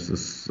Путин и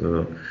с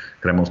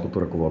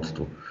кремълското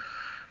ръководство.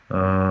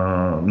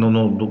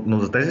 Но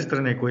за тези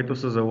страни, които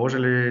са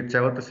заложили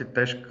цялата си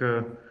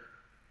тежка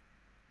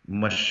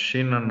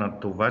машина на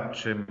това,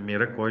 че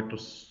мира, който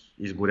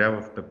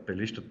изгорява в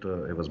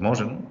пепелищата, е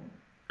възможен,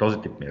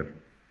 този тип мир,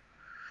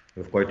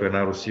 в който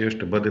една Русия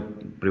ще бъде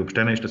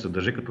приобщена и ще се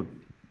държи като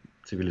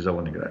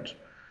цивилизован играч.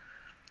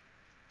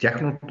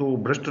 Тяхното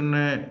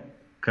обръщане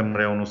към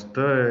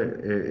реалността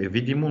е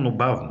видимо, но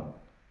бавно.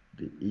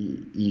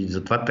 И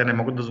затова те не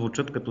могат да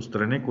звучат като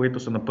страни, които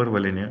са на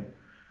първа линия,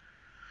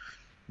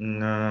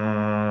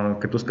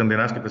 като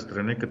скандинавските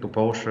страни, като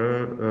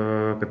Полша,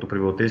 като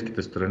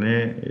прибалтийските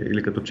страни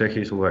или като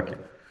Чехия и Словакия.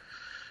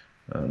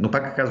 Но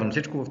пак казвам,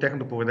 всичко в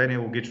тяхното поведение е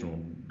логично.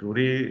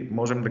 Дори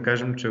можем да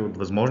кажем, че от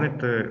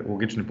възможните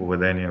логични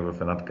поведения в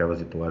една такава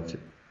ситуация,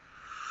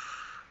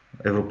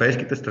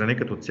 европейските страни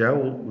като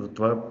цяло,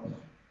 затова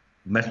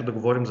вместо да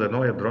говорим за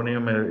едно ядро, ние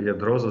имаме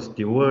ядро за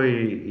стила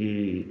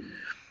и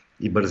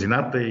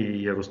бързината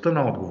и яростта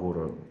на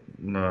отговора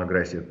на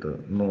агресията.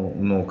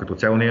 Но като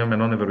цяло ние имаме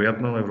едно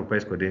невероятно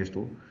европейско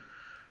единство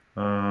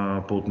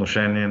по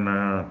отношение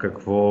на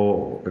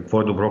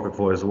какво е добро,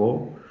 какво е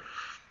зло,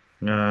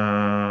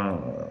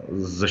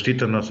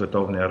 защита на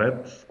световния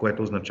ред,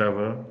 което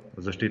означава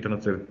защита на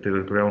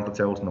териториалната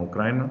цялост на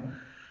Украйна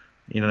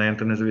и на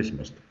нейната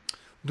независимост.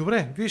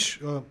 Добре,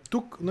 виж,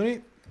 тук,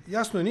 нали,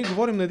 ясно е, ние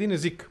говорим на един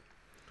език.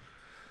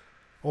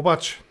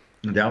 Обаче,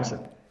 надявам се,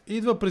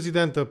 идва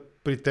президента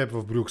при теб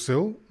в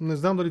Брюксел, не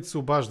знам дали ти се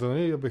обажда,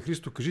 нали, бе,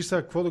 Христо, кажи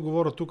сега какво да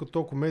говоря тук,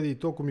 толкова медии,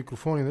 толкова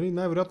микрофони, нали,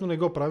 най-вероятно не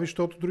го прави,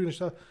 защото други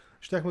неща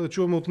щяхме да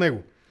чуваме от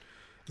него.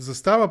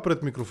 Застава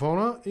пред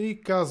микрофона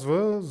и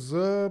казва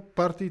за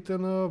партиите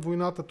на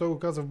войната, той го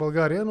казва в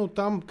България, но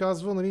там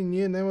казва, нали,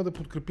 ние няма да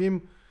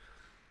подкрепим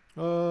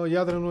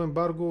ядрено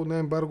ембарго, не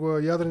ембарго,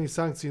 а ядрени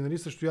санкции, нали,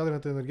 срещу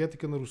ядрената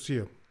енергетика на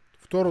Русия.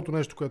 Второто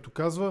нещо, което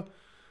казва,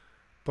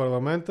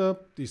 парламента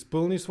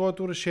изпълни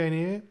своето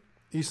решение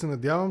и се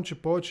надявам,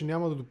 че повече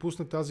няма да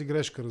допусне тази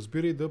грешка.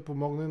 Разбира и да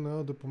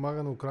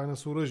помага на Украйна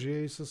с оръжие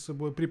и с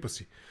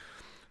боеприпаси.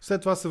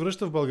 След това се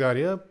връща в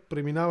България,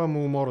 преминава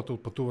му умората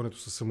от пътуването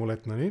с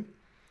самолет, нали?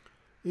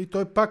 И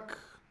той пак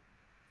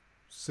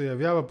се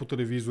явява по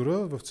телевизора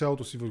в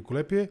цялото си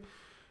великолепие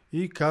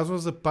и казва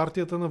за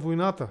партията на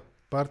войната.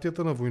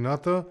 Партията на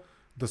войната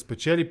да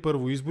спечели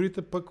първо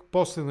изборите, пък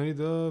после, нали,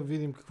 да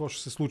видим какво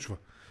ще се случва.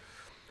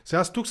 Сега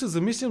аз тук се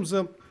замислям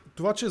за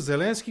това, че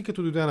Зеленски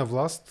като дойде на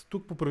власт,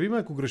 тук поправиме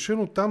ако греша,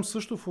 но там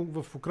също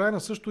в Украйна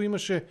също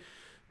имаше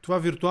това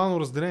виртуално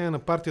разделение на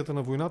партията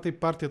на войната и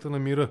партията на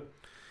мира.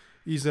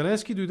 И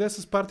Зеленски дойде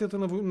с партията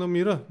на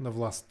мира на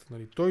власт.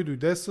 Нали, той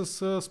дойде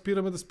с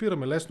спираме да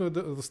спираме, лесно е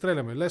да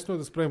стреляме, лесно е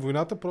да спрем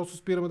войната, просто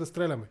спираме да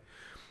стреляме.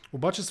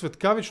 Обаче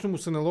светкавично му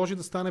се наложи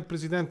да стане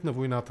президент на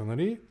войната,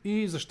 нали,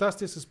 и за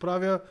щастие се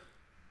справя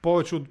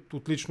повече от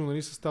отлично,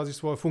 нали, с тази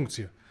своя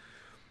функция.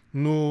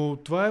 Но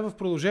това е в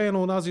продължение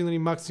на онази, нали,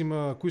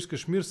 максима, ако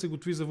искаш мир, се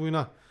готви за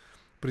война.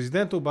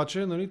 Президентът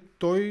обаче, нали,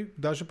 той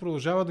даже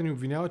продължава да ни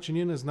обвинява, че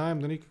ние не знаем,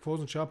 нали, какво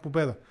означава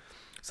победа.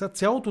 Сега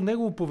цялото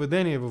негово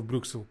поведение в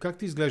Брюксел, как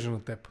ти изглежда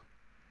на теб?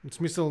 В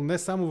смисъл, не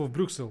само в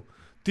Брюксел.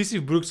 Ти си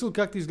в Брюксел,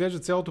 как ти изглежда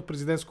цялото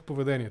президентско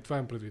поведение? Това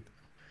им предвид.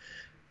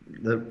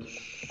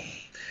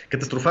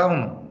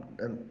 Катастрофално,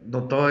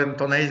 но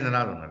то не е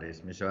изненада, нали?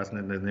 Смисъл, аз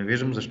не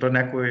виждам защо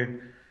някой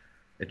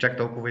е чак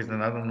толкова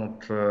изненадан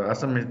от...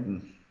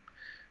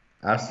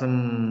 Аз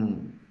съм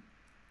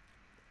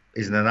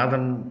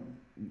изненадан,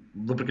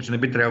 въпреки че не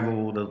би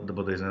трябвало да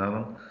бъда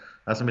изненадан.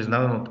 Аз съм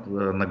изненадан от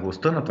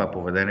наглостта на това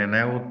поведение,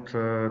 не от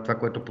това,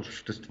 което по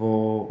същество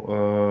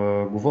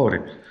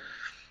говори.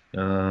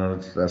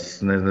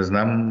 Аз не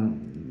знам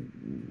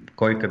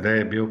кой къде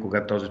е бил,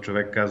 когато този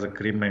човек каза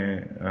Крим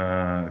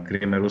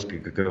е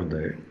руски, какъв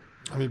да е.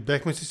 Ами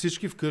бехме си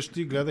всички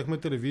вкъщи, гледахме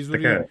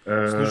телевизори,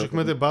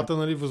 слушахме дебата,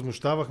 нали,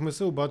 възмущавахме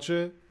се,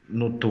 обаче...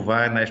 Но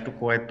това е нещо,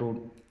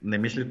 което не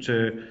мисля,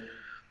 че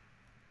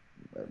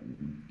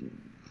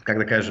как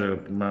да кажа,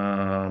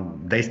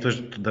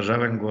 действащ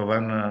държавен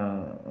глава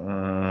на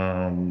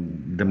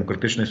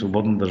демократична и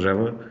свободна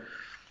държава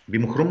би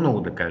му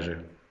хрумнало да каже.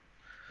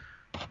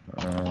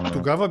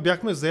 Тогава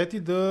бяхме заети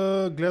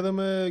да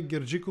гледаме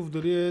Герджиков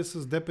дали е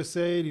с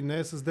ДПС или не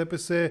е с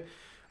ДПС,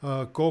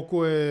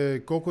 колко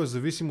е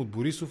зависим от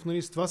Борисов,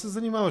 нали? С това се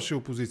занимаваше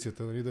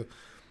опозицията, нали?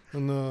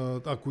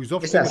 Ако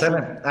изобщо...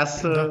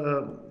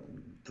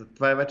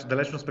 Това е вече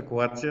далечна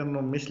спекулация,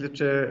 но мисля,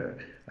 че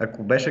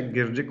ако беше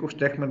Герджиков,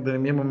 щяхме да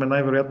имаме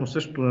най-вероятно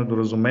същото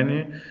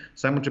недоразумение,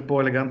 само че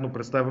по-елегантно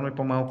представено и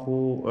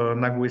по-малко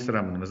нагло и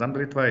срамно. Не знам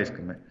дали това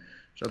искаме.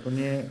 Защото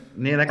ние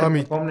нека да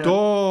напомня...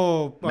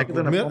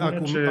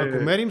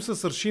 Ако мерим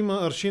с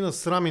аршина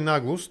срам и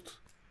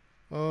наглост,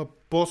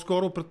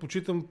 по-скоро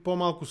предпочитам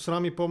по-малко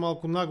срам и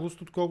по-малко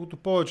наглост, отколкото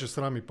повече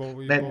срам и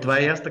повече... Това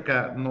е и аз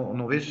така,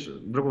 но виж,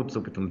 другото се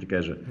опитам да ти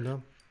кажа. Да.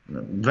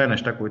 Две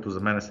неща, които за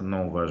мен са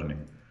много важни.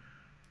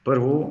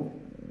 Първо,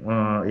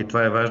 и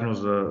това е важно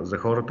за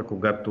хората,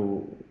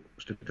 когато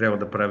ще трябва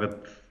да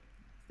правят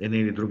едни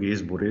или други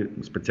избори,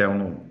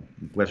 специално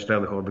когато ще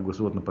трябва да ходят да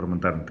гласуват на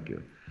парламентарни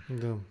такива.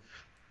 Да.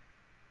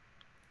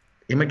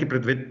 Имайки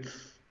предвид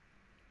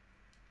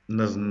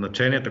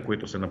назначенията,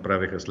 които се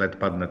направиха след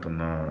падането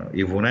на...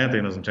 и уволненията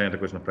и назначенията,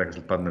 които се направиха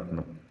след падането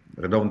на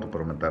редовното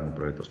парламентарно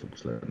правителство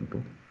последното,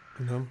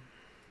 да.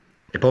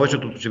 е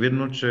повечето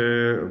очевидно,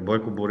 че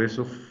Бойко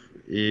Борисов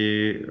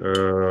и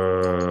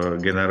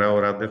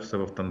генерал Радев са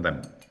в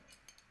тандем.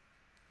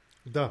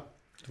 Да,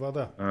 това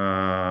да.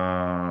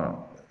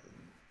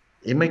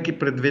 Имайки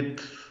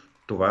предвид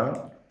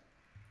това,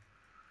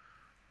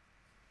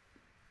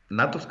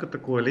 натовската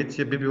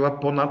коалиция би била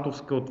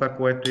по-натовска от това,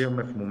 което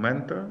имаме в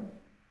момента,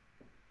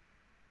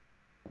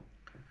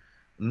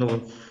 но в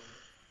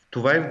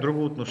това и в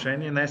друго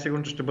отношение не е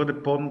сигурно, че ще бъде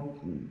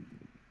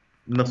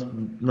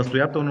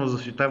настоятелно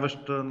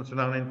защитаваща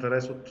националния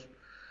интерес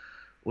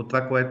от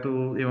това,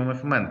 което имаме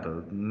в момента.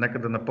 Нека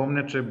да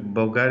напомня, че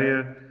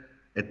България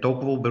е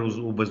толкова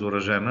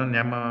обезоръжена,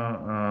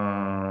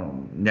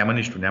 няма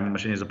нищо, няма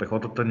машини за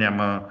пехотата,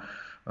 няма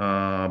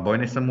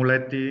бойни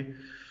самолети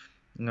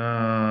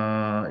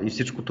и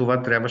всичко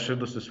това трябваше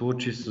да се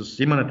случи с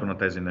имането на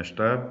тези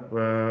неща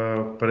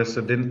през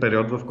един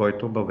период, в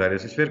който България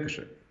се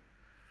свиркаше.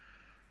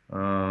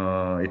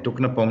 И тук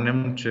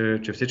напомням,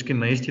 че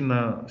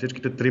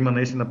всичките трима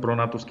наистина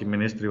пронатовски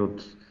министри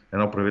от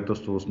едно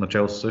правителство с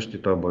начало с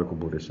същи, той Бойко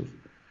Борисов,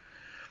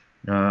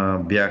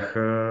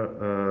 бяха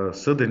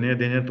съдени,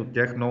 единият от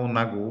тях много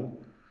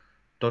нагло,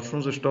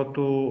 точно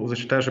защото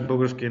защитаваше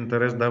българския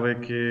интерес,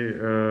 давайки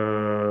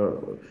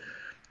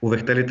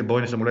увехтелите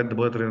бойни самолети да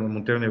бъдат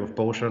ремонтирани в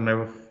Полша, а не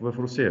в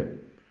Русия.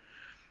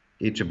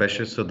 И че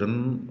беше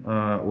съден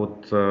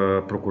от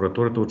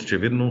прокуратурата,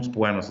 очевидно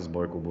споена с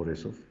Бойко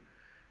Борисов,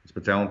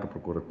 специалната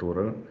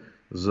прокуратура,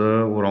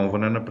 за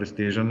уронване на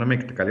престижа на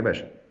МИГ. Така ли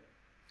беше?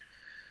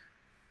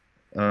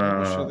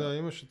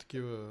 Имаше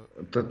такива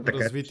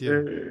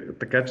развития.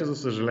 Така че, за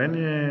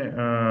съжаление,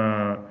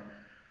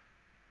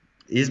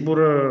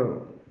 избора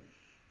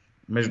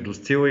между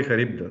Сцила и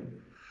Харибда,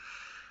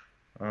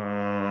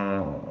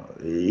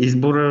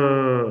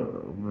 избора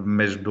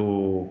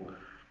между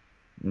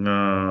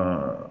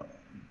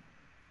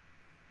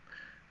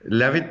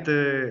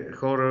лявите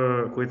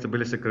хора, които са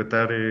били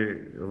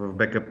секретари в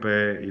БКП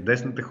и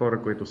десните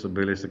хора, които са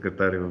били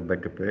секретари в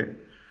БКП,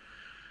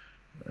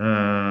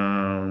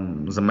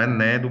 за мен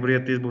не е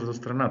добрият избор за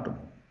страната.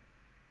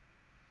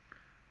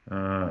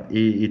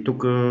 И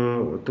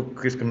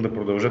тук искам да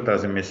продължа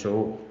тази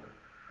мисъл.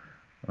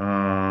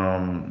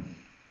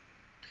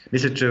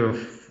 Мисля, че в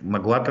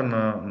мъглата,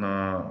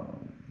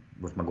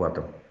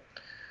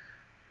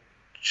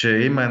 че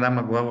има една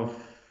мъгла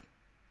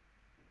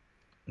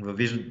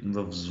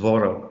в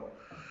звора,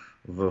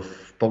 в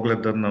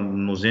погледа на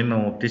мнозина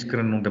от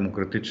искрено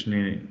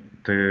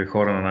демократичните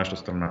хора на нашата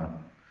страна,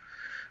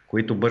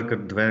 които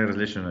бъркат две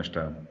различни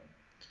неща.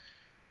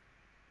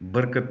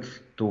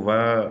 Бъркат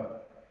това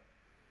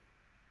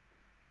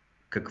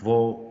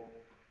какво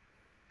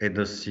е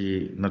да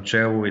си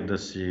начало и да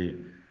си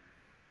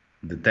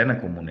дете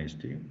на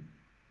комунисти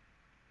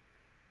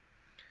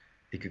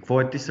И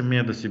какво е ти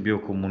самия да си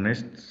бил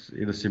комунист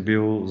и да си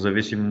бил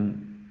зависим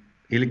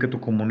или като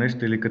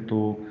комунист, или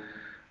като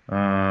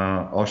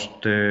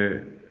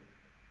още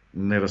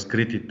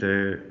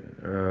неразкритите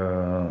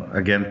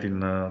агенти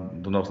на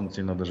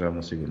доносници на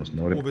държавна сигурност.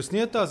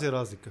 Обясни тази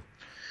разлика.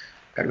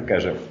 Как да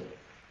кажа?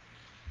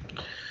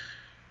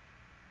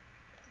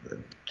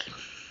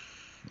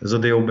 За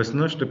да я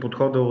обясня, ще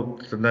подходя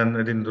от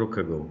един друг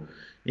ъгъл.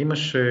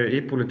 Имаше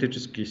и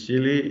политически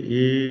сили,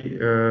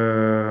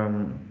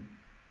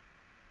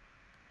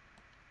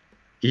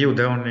 и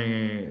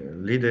отделни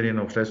лидери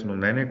на обществено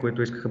мнение,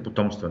 които искаха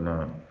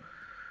потомствена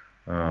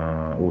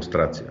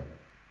лустрация.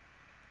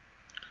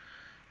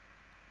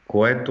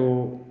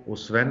 Което,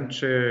 освен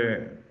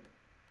че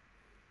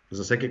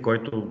за всеки,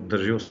 който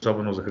държи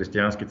особено за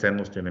християнски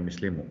ценности, е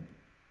немислимо.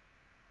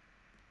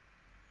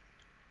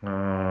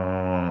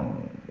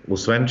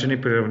 Освен че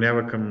ни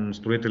приравнява към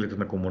строителите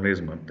на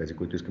комунизма, тези,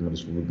 които искаме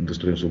да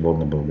строим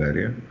свободна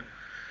България,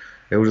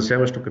 е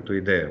ужасяващо като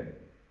идея.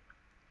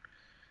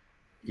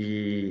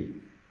 И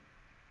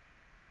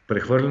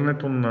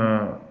прехвърлянето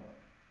на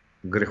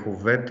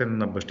греховете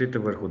на бащите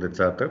върху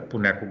децата,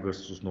 понякога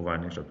с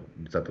основание, защото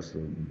децата са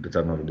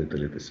деца на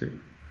родителите си,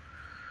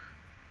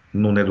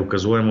 но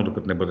недоказуемо,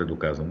 докато не бъде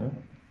доказано,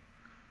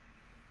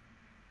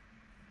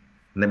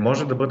 не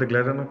може да бъде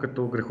гледано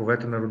като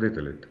греховете на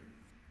родителите.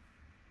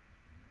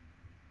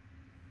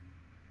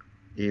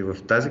 И в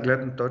тази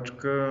гледна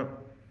точка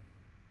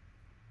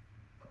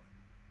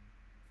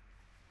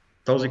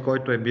този,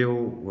 който е бил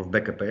в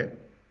БКП,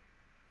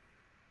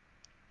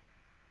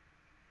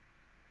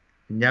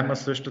 няма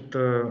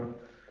същата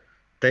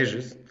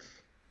тежест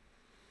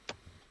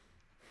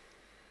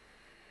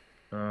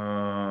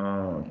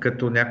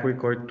като някой,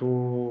 който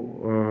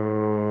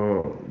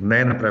не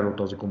е направил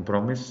този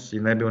компромис и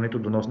не е бил нито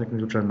доносник,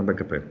 нито член на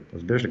БКП.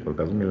 Разбираш ли какво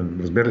казвам?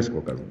 Или разбира ли си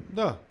какво казвам?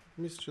 Да,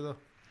 мисля, че да.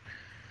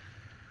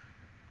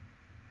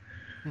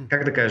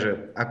 Как да кажа?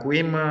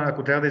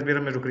 Ако трябва да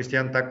избира между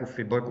Християн Таков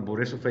и Бойко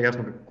Борисов, е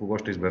ясно кого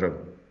ще избера.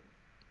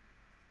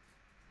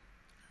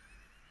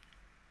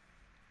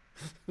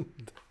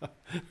 Да.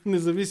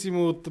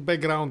 Независимо от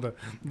бекграунда,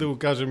 да го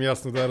кажем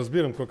ясно. Да,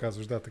 разбирам какво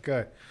казваш. Да, така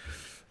е.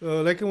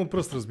 Лека му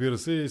пръст, разбира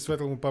се, и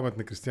светла му памет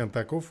на Християн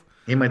Таков.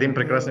 Има един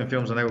прекрасен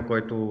филм за него,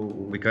 който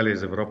обикаля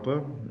из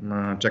Европа.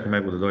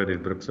 Чакаме го да дойде из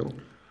Брюксел.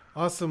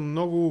 Аз съм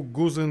много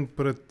гузен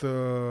пред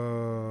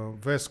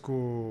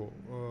Веско,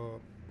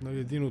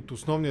 един от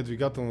основния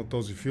двигател на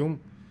този филм.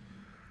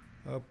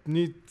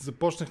 Ние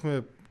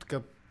започнахме така.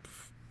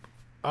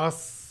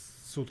 Аз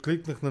се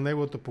откликнах на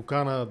неговата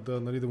покана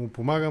да му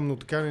помагам, но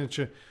така или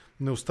иначе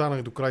не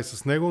останах до край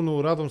с него,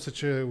 но радвам се,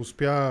 че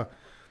успя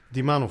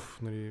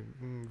Диманов,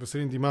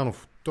 Веселин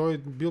Диманов. Той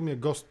бил ми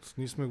гост,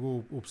 ние сме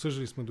го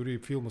обсъждали, сме дори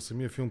филма,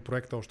 самия филм,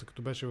 проекта, още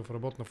като беше в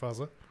работна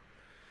фаза.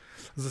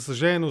 За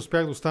съжаление не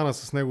успях да остана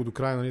с него до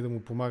края, да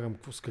му помагам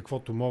с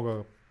каквото мога,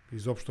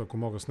 изобщо ако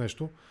мога с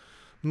нещо.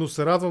 Но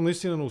се радвам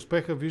наистина на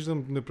успеха,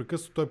 виждам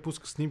непрекъснато той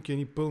пуска снимки,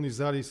 едни пълни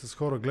зали с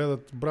хора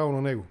гледат. Браво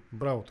на него,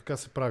 браво, така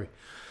се прави.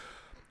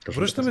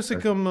 Връщаме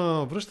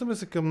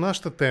се към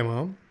нашата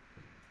тема.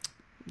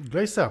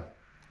 Гледай сега,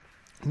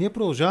 ние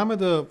продължаваме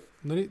да...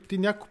 ти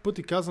няколко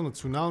пъти каза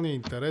националния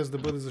интерес да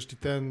бъде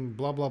защитен,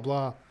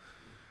 бла-бла-бла.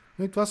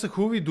 Това са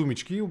хубави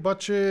думички,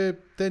 обаче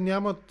те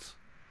нямат...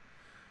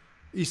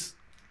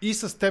 И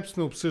с теб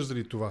сме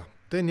обсъждали това.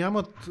 Те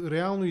нямат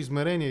реално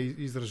измерение,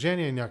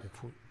 изражение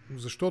някакво.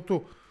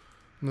 Защото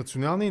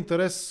националният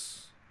интерес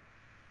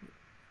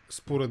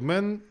според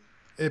мен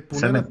е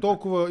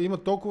има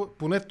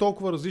поне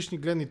толкова различни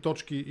гледни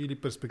точки или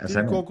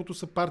перспективи, колкото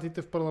са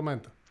партиите в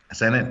парламента.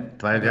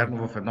 Това е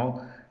вярно в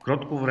едно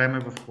кротко време,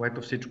 в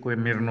което всичко е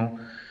мирно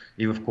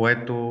и в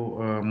което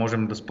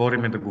можем да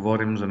спорим и да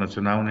говорим за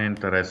националния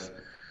интерес.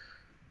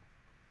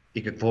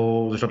 И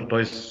какво, защото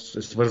той е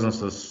свързан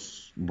с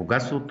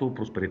богатството,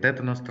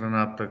 просперитета на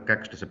страната,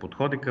 как ще се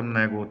подходи към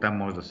него. Там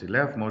може да си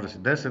ляв, може да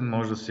си десен,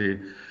 може да си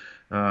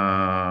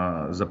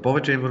за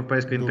повече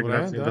европейска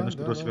интеграция, веднъж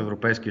като си в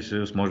Европейския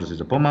съюз, може да си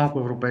за по-малко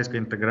европейска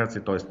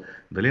интеграция, т.е.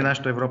 дали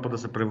нашата Европа да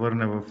се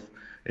превърне в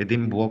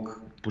един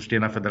блок, почти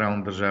една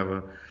федерална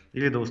държава,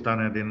 или да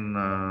остане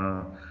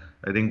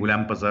един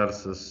голям пазар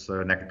с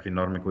някакви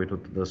норми, които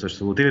да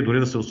съществуват, или дори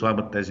да се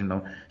ослабят тези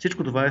норми.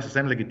 Всичко това е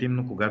съвсем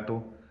легитимно,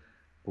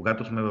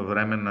 когато сме във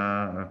време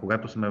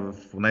когато сме в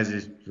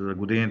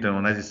годините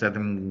на тези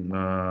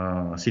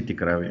 7 сити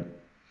крави.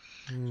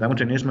 Само,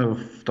 че ние сме в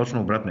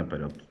точно обратния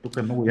период. Тук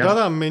е много ясно.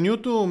 Да,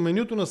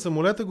 менюто на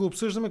самолета го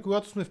обсъждаме,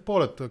 когато сме в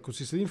полет. Ако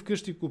си седим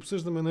вкъщи, го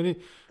обсъждаме,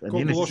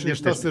 колко лоши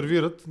неща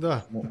сервират.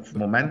 Да.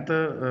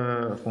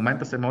 В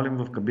момента се молим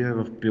в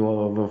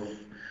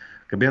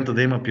кабината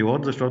да има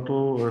пилот,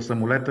 защото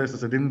самолета е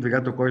с един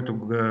двигател,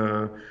 който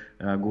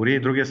гори и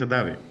другия се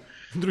дави.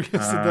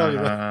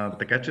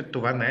 Така че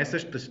това не е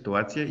същата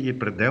ситуация и е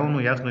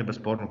пределно ясно и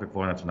безспорно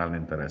какво е национален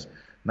интерес.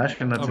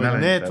 Нашия национален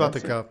не е това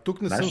така.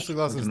 Тук не съм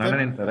съгласен с теб.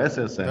 Национален интерес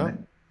е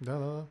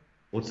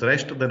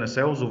отсреща да не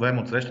се озовем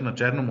отсреща на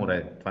Черно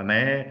море. Това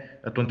не е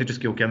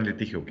Атлантически океан или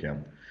Тихи океан.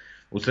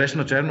 Отсреща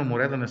на Черно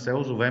море да не се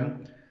озовем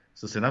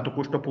с една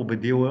току-що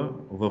победила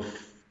в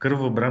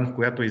кръвва бран, в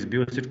която е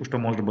избила всичко, що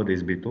може да бъде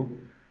избито,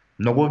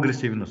 много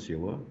агресивна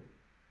сила,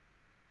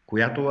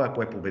 която,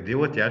 ако е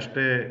победила, тя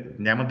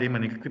няма да има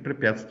никакви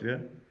препятствия,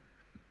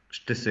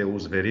 ще се е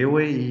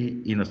озверила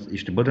и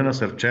ще бъде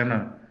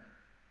насърчена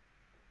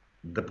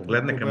да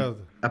погледне към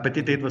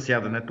апетита идва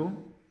сядането,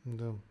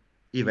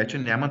 и вече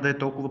няма да е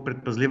толкова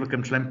предпазлива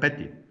към член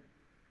 5.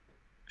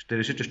 Ще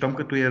реши, че щом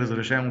като е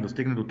разрешено да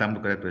стигне до там,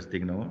 докъдето е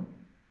стигнала,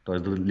 т.е.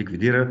 да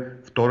ликвидира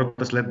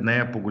втората след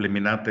нея по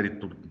големина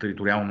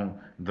териториално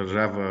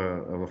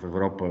държава в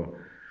Европа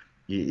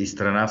и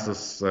страна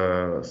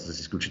с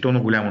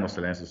изключително голямо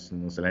население, с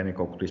население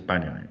колкото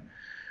Испания.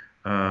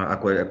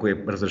 Ако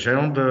е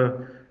разрешено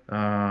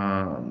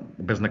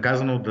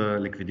безнаказано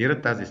да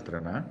ликвидира тази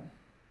страна,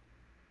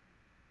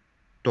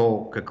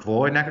 то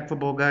какво е някаква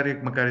България,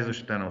 макар и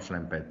защитена от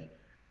член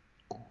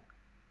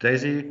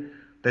 5?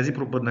 Тези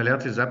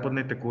пропадналяци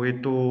западните,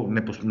 които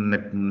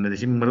не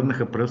си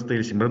мръднаха пръста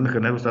или си мръднаха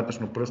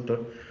недостатъчно пръста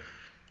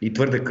и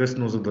твърде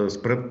късно, за да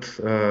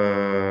спрат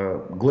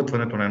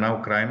глътването на една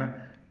Украйна,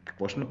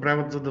 какво ще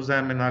направят, за да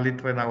вземем една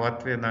Литва, една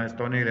Латвия, една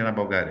Естония или една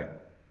България?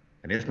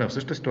 Ние сме в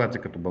същата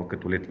ситуация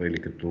като Литва или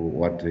като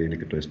Латвия или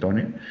като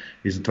Естония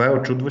и затова е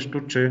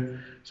очудващо, че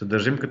се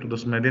държим като да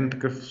сме един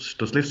такъв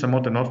щастлив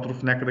самотен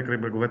остров някъде край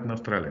бреговете на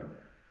Австралия.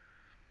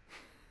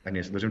 А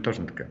ние се държим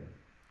точно така.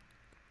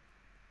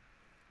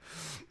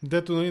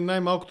 Дето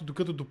най-малкото,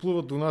 докато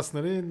доплуват до нас,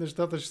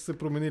 нещата ще се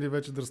променили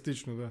вече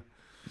драстично.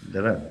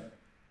 Да.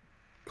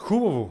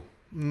 Хубаво.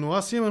 Но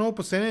аз имам едно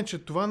опасение,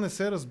 че това не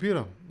се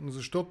разбира,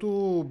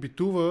 защото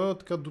битува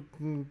така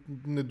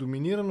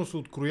недоминирано се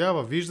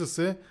откроява. Вижда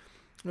се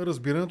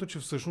разбирането, че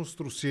всъщност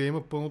Русия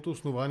има пълното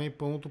основание и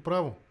пълното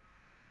право.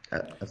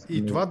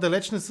 И това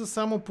далеч не са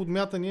само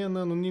подмятания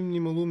на анонимни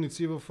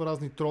малумници в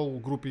разни трол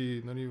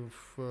групи,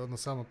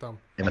 насам там.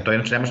 Той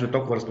иначе нямаше да е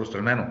толкова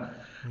разпространено.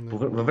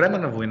 Във време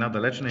на война,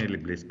 далечна или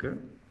близка,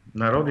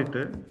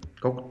 народите,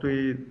 колкото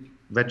и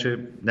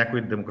вече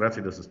някои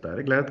демокрации да са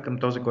стари, гледат към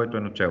този, който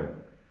е начело.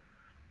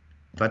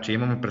 Това, че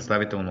имаме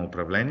представително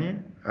управление,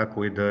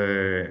 ако и да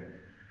е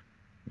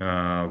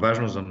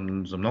важно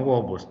за много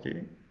области,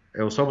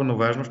 е особено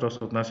важно, що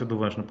се отнася до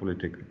външна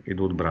политика и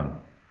до отбрана.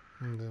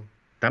 Да.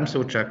 Там се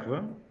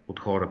очаква от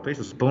хората и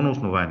с пълно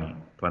основание.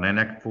 Това не е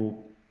някакво...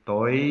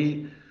 Той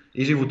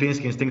и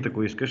животински инстинкт,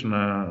 ако искаш,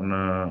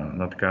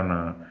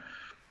 на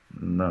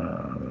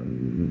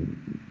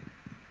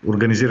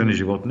организирани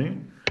животни.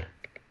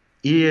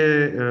 И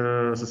е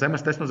съвсем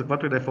естествено за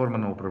каквато и да е форма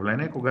на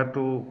управление,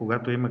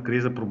 когато има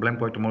криза, проблем,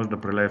 който може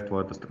да прелее в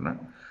твоята страна,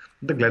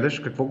 да гледаш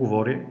какво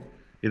говори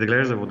и да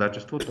гледаш за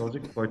водачество този,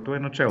 който е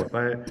начало.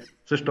 Това е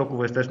също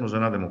толкова естествено за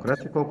една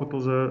демокрация, колкото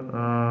за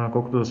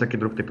всеки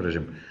друг тип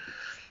режим.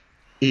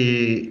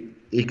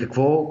 И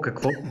какво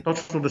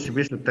точно да си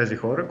мислят тези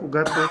хора,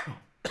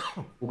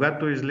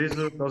 когато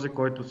излиза този,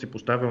 който си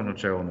поставил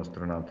начало на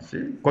страната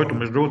си, който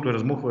между другото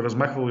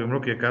размахвал им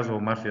руки и е казвал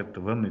мафията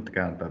вън и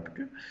така нататък.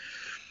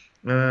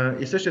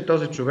 И същия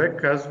този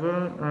човек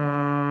казва,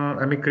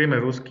 Крим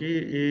е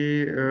руски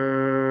и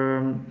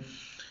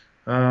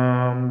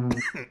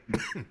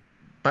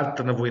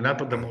партията на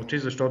войната да мълчи,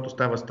 защото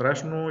става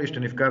страшно и ще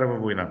ни вкара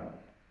във война.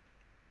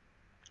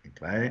 И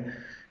това е,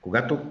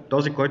 когато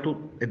този,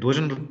 който е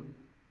длъжен да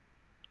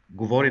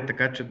говори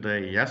така, че да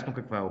е ясно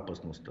каква е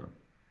опасността,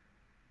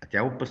 а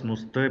тя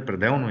опасността е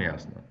пределно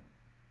ясна.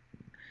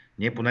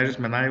 Ние, понеже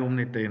сме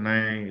най-умните и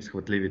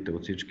най-схватливите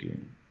от всички,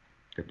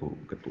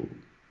 като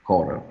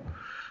хора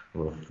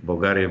в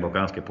България и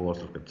Балканския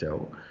полуостров като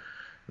цяло,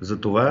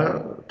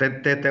 затова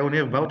те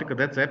уния в Балтика,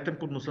 където са ептен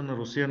под носа на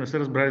Русия, не са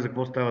разбрали за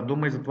какво става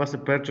дума и затова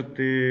се перчат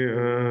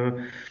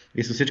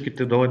и с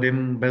всичките до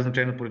един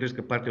беззначайна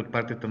политическа партия от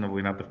партията на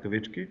войната в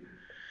кавички.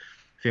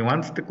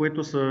 Финландците,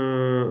 които са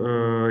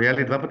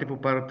яли два пъти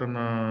по парата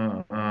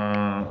на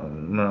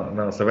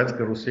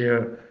съветска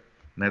Русия,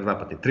 не два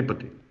пъти, три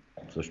пъти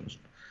всъщност.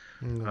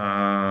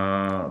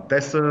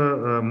 Те са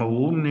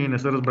малоумни и не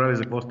са разбрали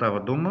за какво става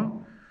дума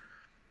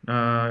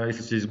и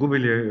са си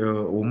изгубили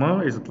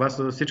ума и затова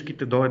са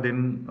всичките до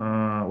един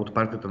от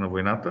партията на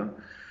войната.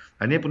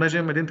 А ние, понеже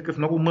имаме един такъв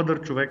много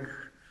мъдър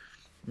човек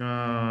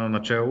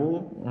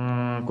начело,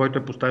 който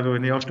е поставил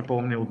едни още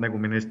по-умни от него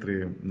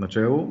министри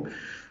начело,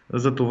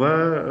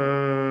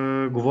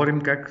 затова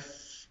говорим как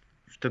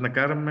ще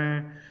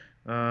накараме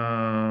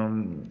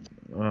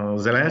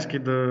Зеленски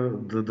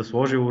да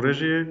сложи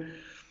оръжие,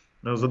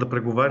 за да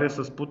преговаря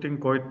с Путин,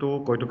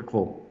 който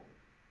какво?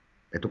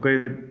 Тук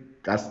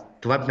аз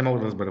това не мога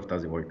да разбера в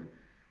тази логика.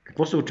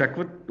 Какво се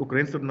очаква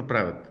украинците да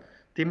направят?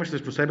 Ти имаш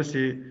срещу себе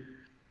си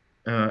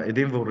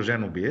един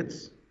въоръжен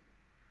убиец,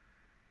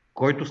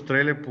 който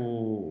стреля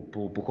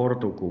по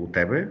хората около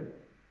тебе,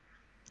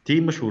 ти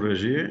имаш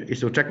оръжие и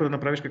се очаква да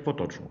направиш какво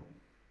точно?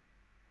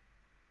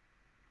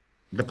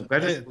 Да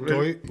покажеш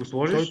оръжие, го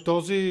сложиш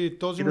този и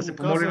да се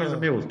помоли за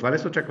милост. Това ли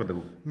се очаква да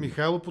го...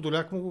 Михайло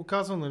Подоляк му го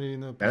казва, нали?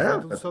 На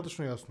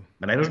достатъчно ясно.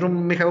 Не е нужно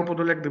Михайло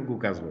Подоляк да го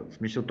казва. В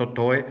смисъл,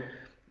 то е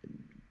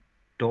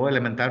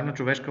елементарна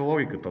човешка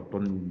логика.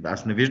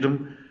 Аз не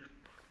виждам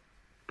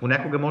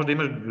понякога може да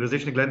имаш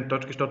различни гледни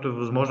точки, защото е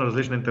възможна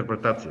различна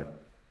интерпретация.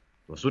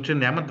 В случая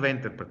няма две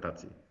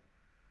интерпретации.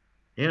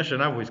 Имаш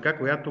една войска,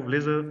 която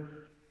влиза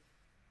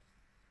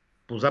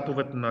по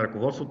заповед на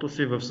ръководството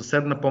си в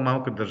съседна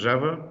по-малка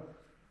държава,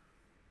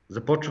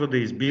 започва да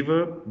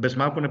избива, без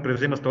малко не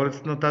превзима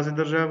столицата на тази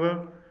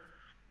държава,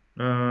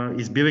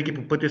 избивайки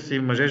по пътя си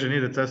мъже, жени,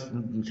 деца,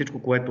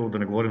 всичко, което, да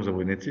не говорим за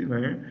войници,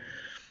 нали?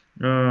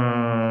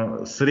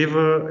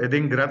 Срива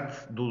един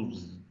град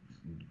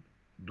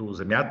до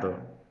земята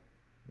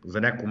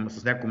с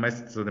няколко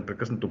месеца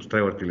непрекъснат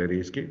обстрел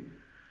артилерийски,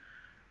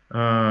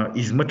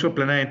 измъчва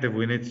пленените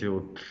войници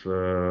от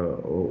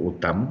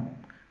там,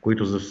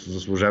 които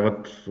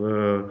заслужават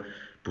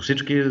по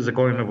всички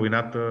закони на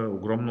войната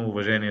огромно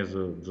уважение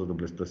за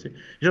доблестта си.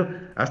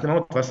 Аз не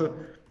мога,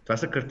 това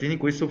са картини,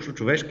 които са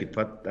общочовешки.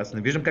 Аз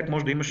не виждам как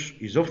може да имаш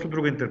изобщо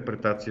друга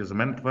интерпретация. За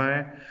мен това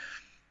е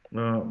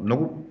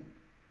много...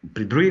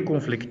 При други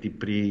конфликти,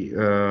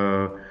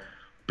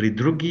 при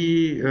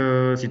други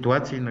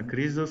ситуации на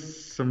криза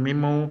съм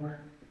имал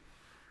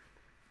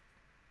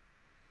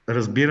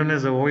разбиране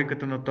за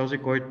логиката на този,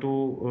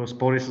 който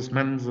спори с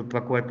мен за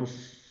това, което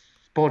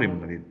спорим.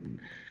 Нали?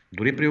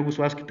 Дори при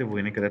югославските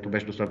войни, където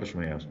беше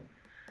достатъчно ясно.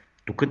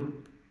 Тук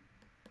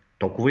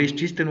толкова е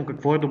изчистено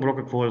какво е добро,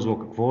 какво е зло,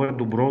 какво е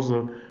добро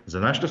за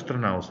нашата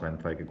страна, освен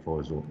това и какво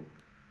е зло.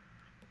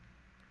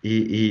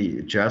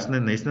 И че аз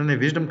наистина не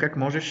виждам как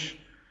можеш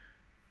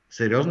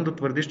сериозно да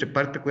твърдиш, че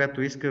партията,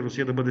 която иска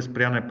Русия да бъде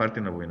спряна, е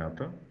партия на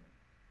войната.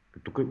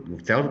 Тук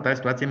в цялата тази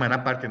ситуация има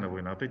една партия на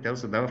войната и тя да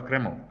се дава в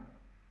Кремъл.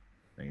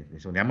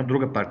 Няма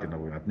друга партия на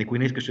войната.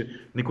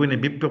 Никой не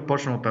би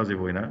почнал тази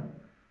война.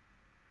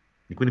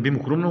 Никой не би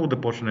му хрумнало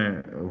да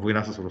почне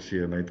война с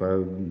Русия.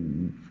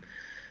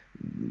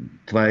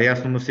 Това е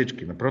ясно на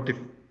всички. Напротив,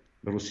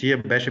 Русия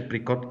беше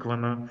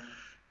прикотквана,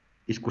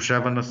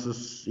 изкушавана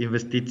с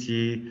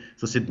инвестиции,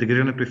 с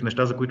интегрирането и в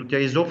неща, за които тя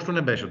изобщо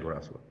не беше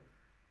дорасла.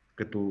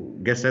 Като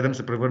Г7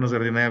 се превърна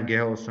заради нея в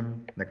Г8,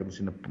 нека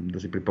да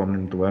си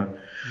припомним това.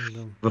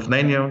 В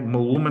нейния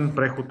малумен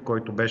преход,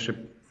 който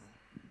беше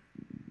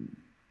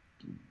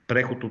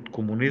преход от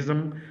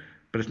комунизъм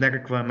през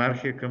някаква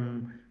анархия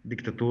към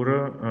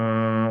диктатура,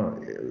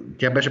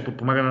 тя беше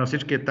подпомагана на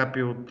всички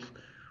етапи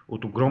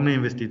от огромни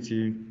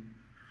инвестиции.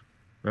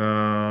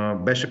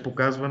 Беше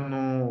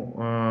показвано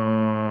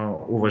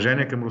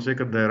уважение към Русия,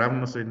 като да е равна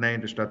на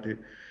Съединените щати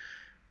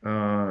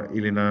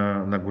или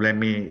на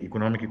големи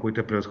икономики, които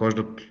я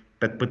превъзхождат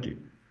 5 пъти.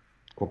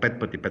 5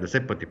 пъти,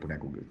 50 пъти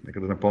понякога.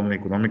 Нека да напомня,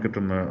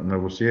 икономиката на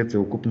Русия е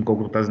целокупно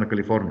колкото тази на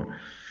Калифорния.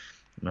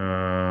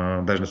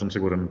 Даже не съм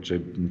сигурен,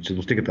 че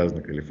достига тази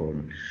на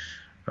Калифорния.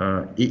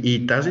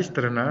 И тази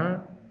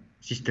страна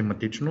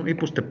систематично и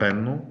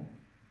постепенно,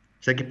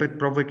 всеки път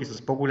пробвайки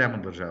с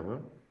по-голяма държава,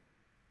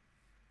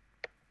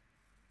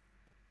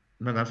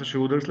 нанасяше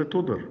удар след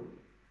удар.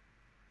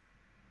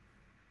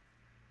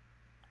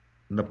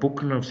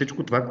 Напукна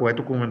всичко това,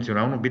 което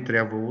конвенционално би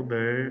трябвало да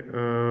е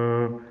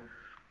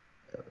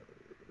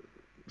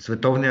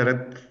световния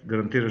ред,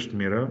 гарантиращ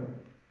мира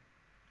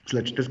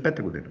след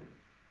 45-та година.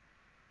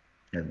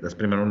 Аз,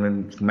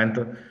 примерно, в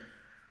момента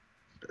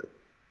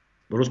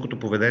руското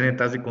поведение,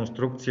 тази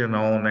конструкция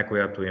на ООН,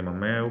 която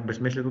имаме,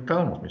 обезмисля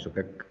тотално. В смисъл,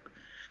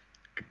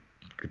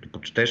 като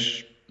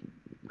почетеш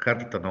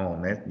хартата на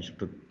ООН,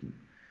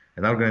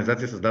 една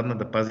организация създадена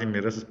да пази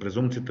мира с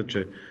презумцията,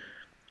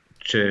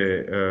 че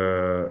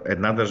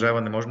една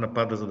държава не може да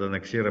напада, за да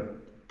анексира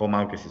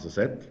по-малки си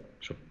съсед,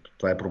 защото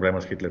това е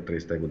проблема с Хитлер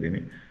 30-те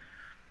години.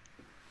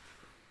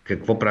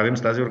 Какво правим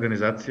с тази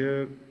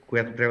организация,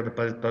 която трябва да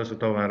пази този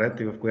световен ред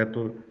и в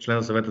която член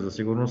на съвета за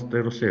сигурност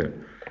е Русия?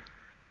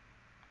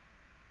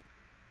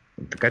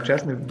 Така че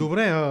аз не...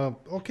 Добре,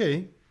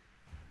 окей.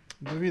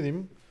 Да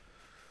видим.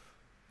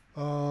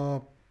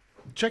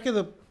 Чакай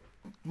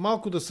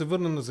малко да се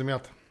върнем на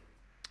земята.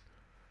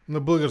 На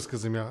българска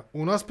земя.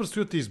 У нас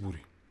предстоят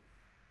избори.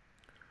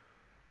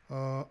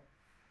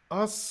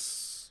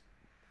 Аз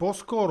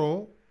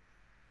по-скоро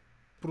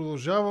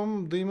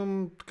продължавам да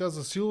имам така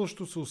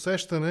засилващо се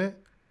усещане,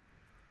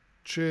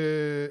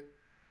 че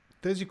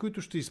тези,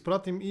 които ще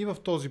изпратим и в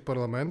този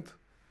парламент,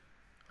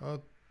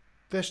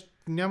 те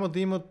няма да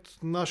имат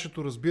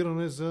нашето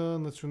разбиране за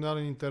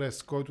национален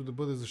интерес, който да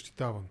бъде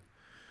защитаван.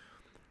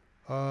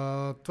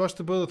 Това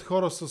ще бъдат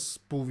хора с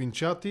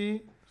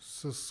половинчати,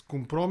 с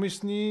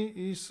компромисни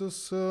и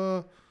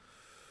с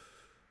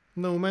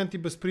на моменти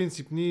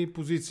безпринципни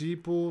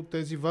позиции по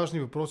тези важни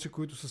въпроси,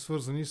 които са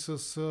свързани с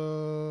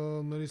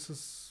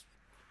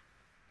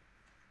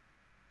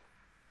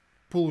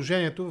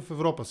положението в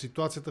Европа,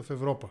 ситуацията в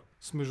Европа,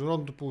 с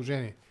международното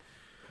положение.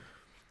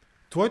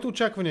 Твоите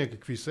очаквания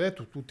какви са?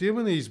 Ето,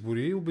 отиваме на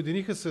избори,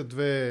 обединиха се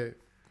две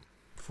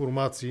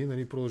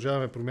формации,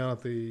 Продължаваме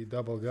промяната и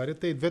Да, България.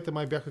 Те и двете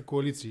май бяха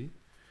коалиции.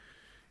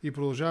 И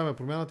Продължаваме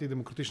промяната и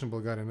Демократична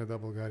България, не Да,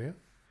 България.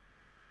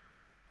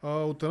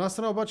 От една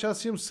страна обаче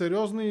аз имам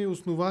сериозни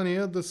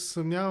основания да се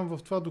съмнявам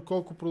в това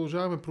доколко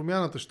Продължаваме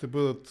промяната ще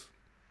бъдат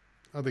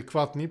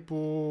адекватни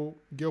по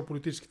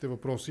геополитическите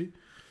въпроси.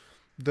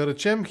 Да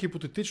речем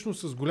хипотетично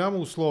с голямо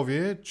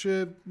условие,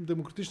 че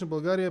Демократична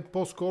България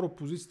по-скоро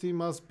позициите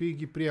им аз бих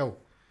ги приел.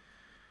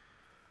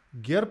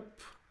 ГЕРБ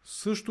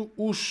също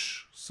уж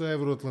са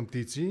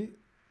евроатлантици,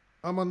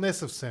 ама не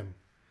съвсем.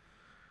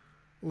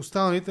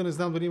 Останалите не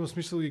знам дали има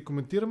смисъл да ги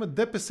коментираме.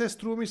 ДПС,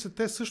 струва ми се,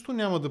 те също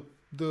няма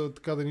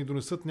да ни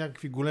донесат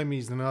някакви големи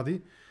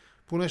изненади,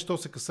 поне що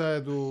се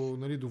касае до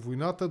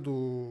войната,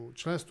 до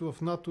членство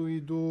в НАТО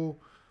и до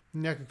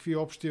някакви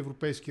общи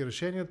европейски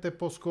решения. Те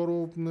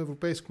по-скоро на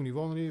европейско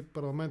ниво,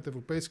 парламент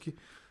европейски,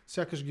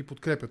 сякаш ги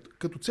подкрепят.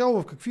 Като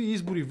цяло в какви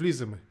избори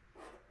влизаме?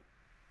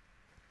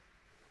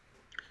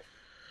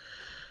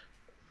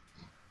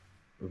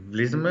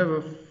 Влизаме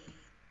в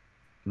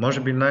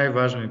може би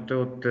най-важните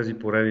от тези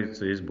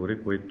поредица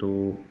избори,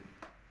 които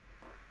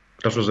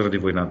точно заради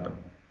войната.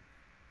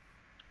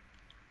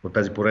 От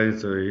тези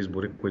поредица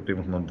избори, които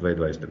имахме от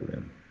 2020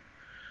 година.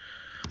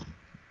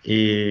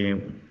 И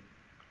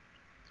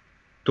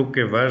тук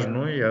е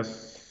важно и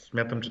аз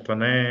смятам, че това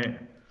не е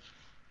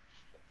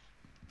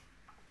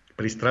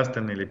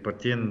пристрастен или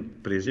партиен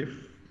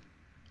призив,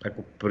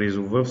 ако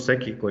призова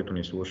всеки, който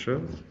ни слуша,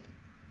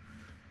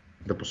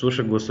 да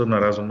послуша гласа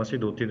на разума си и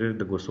да отиде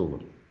да гласува.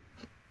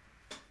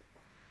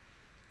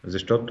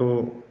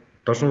 Защото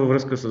точно във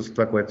връзка с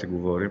това, което си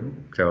говорим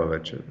цяла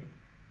вечер,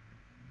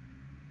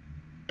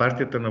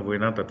 партията на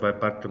войната, това е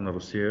партията на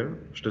Русия,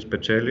 ще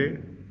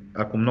спечели,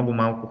 ако много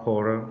малко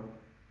хора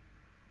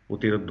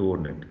отидат до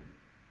урните.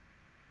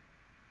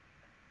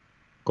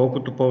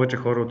 Колкото повече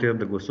хора отидат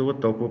да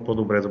гласуват, толкова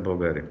по-добре за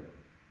България.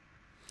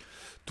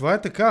 Това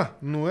е така,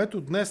 но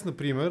ето днес,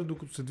 например,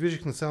 докато се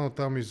движих насам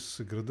там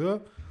из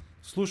града,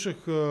 слушах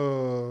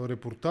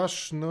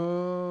репортаж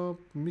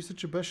мисля,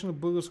 че беше на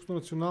Българското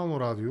национално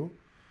радио,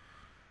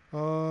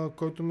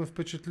 който ме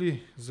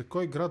впечатли. За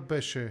кой град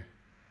беше?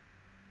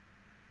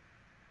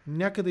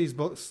 Някъде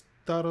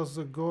Стара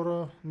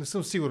Загора, не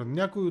съм сигурен.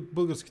 Някой от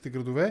българските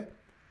градове.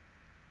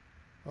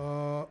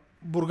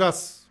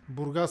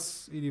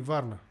 Бургас или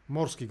Варна.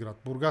 Морски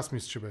град. Бургас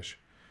мисля, че беше.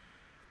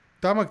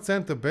 Там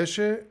акцента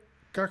беше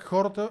как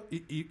хората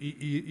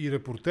и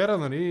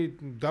репортера,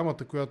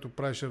 дамата, която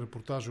правеше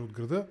репортажа от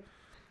града,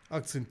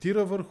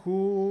 акцентира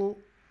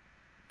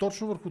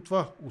точно върху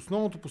това.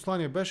 Основното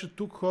послание беше,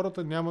 тук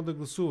хората няма да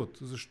гласуват,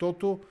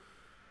 защото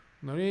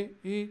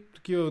и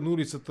такива на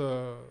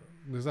улицата,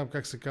 не знам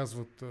как се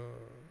казват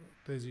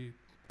тези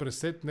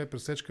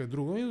пресечка е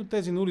друго, но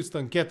тези на улицата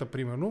анкета,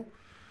 примерно,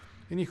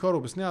 едни хора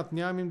обясняват,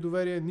 нямам им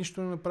доверие,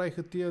 нищо не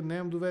направиха тия,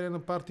 нямам доверие на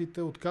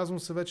партиите, отказвам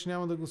се, вече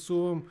няма да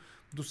гласувам,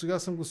 до сега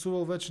съм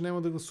гласувал, вече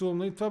няма да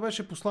гласувам. Това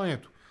беше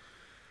посланието.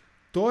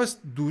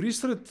 Тоест, дори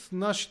сред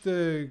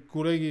нашите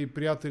колеги,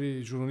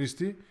 приятели,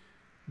 журналисти,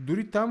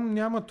 дори там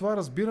няма това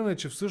разбиране,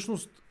 че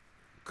всъщност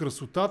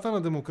красотата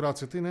на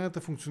демокрацията и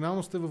нейната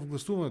функционалност е в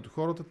гласуването.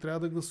 Хората трябва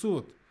да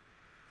гласуват.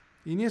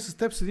 И ние с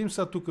теб седим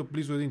сега тук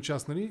близо един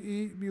час,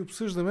 и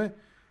обсъждаме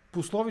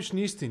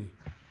пословични истини.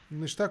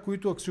 Неща,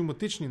 които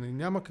аксиоматични.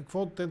 Няма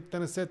какво,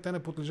 те не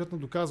подлежат на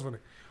доказване.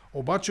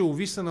 Обаче,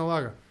 уви се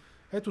налага.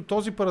 Ето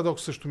този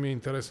парадокс също ми е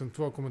интересен.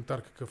 Твоя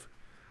коментар какъв е?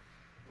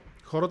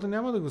 Хората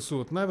няма да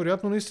гласуват.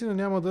 Най-вероятно наистина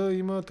няма да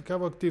има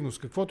такава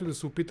активност. Каквото и да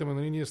се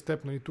опитаме, ние с теб,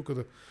 тук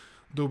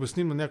да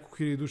обясним на няколко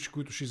хиляди души,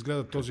 които ще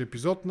изгледат този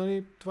епизод,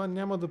 това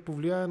няма да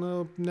повлияе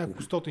на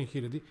няколко стотин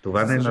хиляди.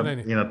 Това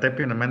и на теб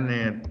и на мен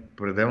не е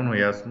пределно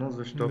ясно,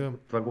 защото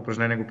това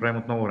упражнение го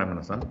правим от много време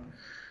насам.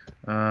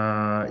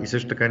 И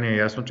също така ни е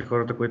ясно, че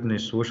хората, които ни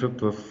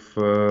слушат в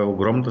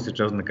огромната си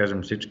част, да не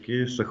кажем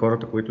всички, са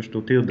хората, които ще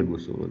отидат да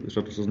гласуват,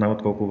 защото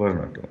съзнават колко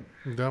важно е това.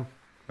 Да.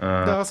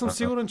 Аз съм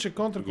сигурен, че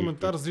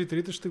контракоментар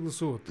зрителите ще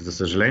гласуват. За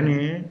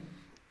съжаление,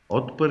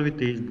 от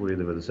първите избори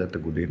 90-та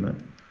година,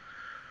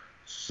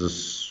 с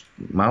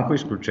малко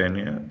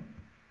изключение,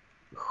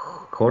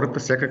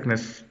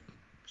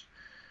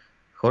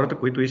 хората,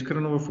 които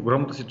искрено в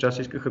огромната си част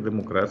искаха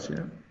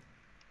демокрация,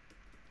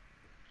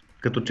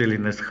 като че ли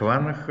не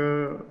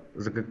схванаха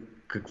за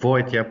какво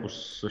е тя по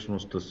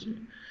същността си.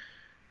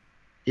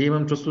 И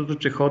имам чувството,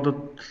 че ходят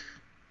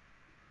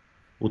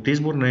от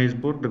избор на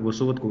избор да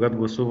гласуват, когато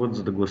гласуват,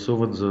 за да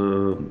гласуват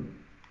за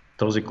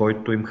този,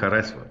 който им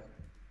харесва.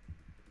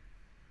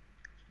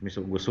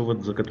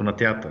 Гласуват за като на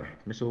театър.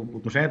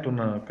 Отношението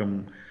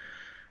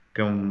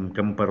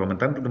към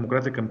парламентарната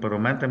демокрация, към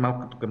парламента е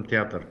малко като към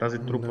театър. Тази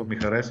трупа ми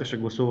хареса, ще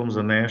гласувам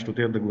за нея, ще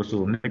отида да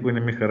гласувам. Никой не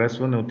ми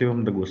харесва, не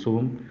отивам да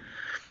гласувам,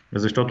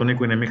 защото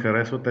никой не ми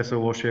харесва, те са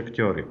лоши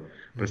актьори.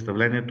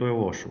 Представлението е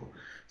лошо.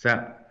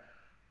 Сега,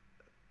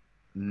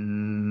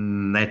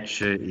 не,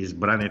 че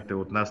избраните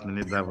от нас не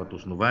ни дават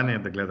основание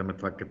да гледаме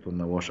това като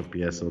на лоша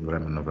пиеса от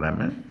време на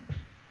време,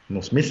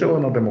 но смисъла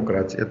на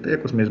демокрацията,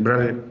 ако сме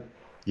избрали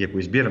и ако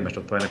избираме,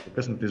 защото това е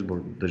непрекъснат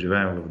избор да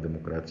живеем в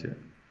демокрация,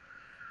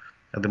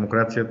 а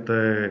демокрацията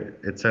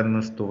е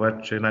ценна с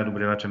това, че е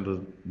най-добрият начин да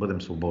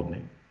бъдем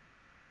свободни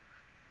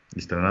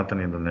и страната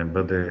ни да не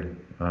бъде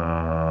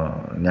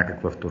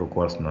някаква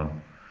второкласна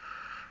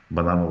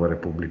бананова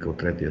република от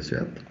третия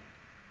свят.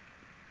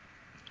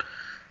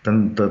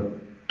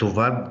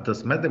 Това да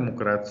сме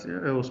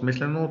демокрация е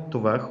осмислено от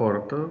това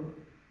хората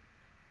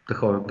да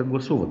ходят да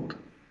гласуват.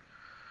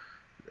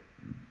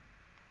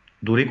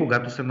 Дори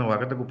когато се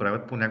налага да го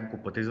правят по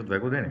няколко пъти за 2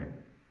 години.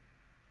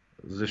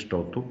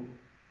 Защото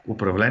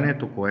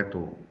управлението,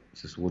 което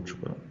се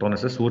случва, то не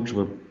се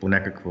случва по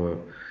някаква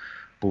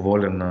по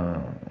воля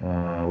на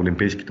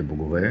олимпийските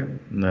богове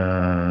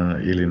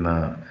или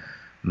на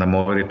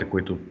морите,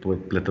 които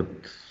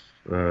плетат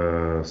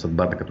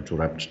съдбата като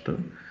чорапчета,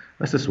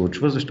 а се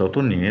случва,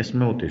 защото ние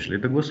сме отишли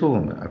да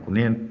гласуваме. Ако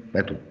ние,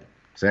 ето,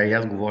 сега и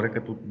аз говоря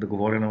като да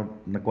говоря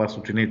на клас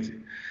ученици.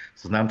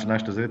 Съзнавам, че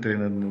нашите зрители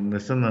не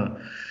са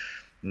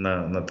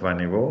на това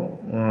ниво,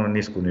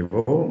 ниско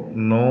ниво,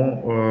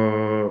 но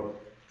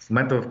в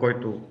момента, в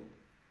който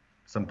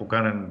съм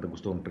поканен да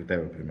гостувам при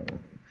теб, примерно,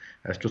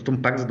 аз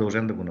чувствам пак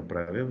задължен да го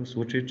направя, в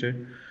случай, че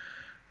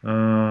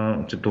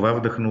това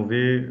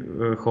вдъхнови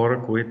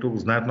хора, които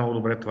знаят много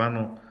добре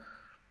това,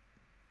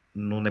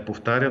 но не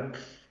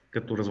повтарят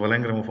като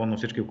развален грамофон на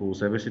всички около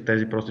себе си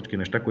тези простички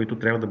неща, които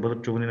трябва да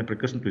бъдат чувани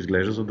непрекъснато,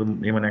 изглежда, за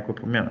да има някаква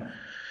промяна.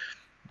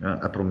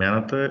 А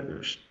промяната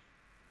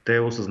ще е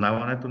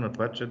осъзнаването на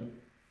това, че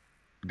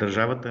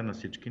държавата е на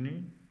всички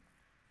ни.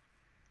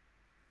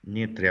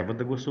 Ние трябва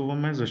да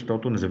гласуваме,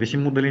 защото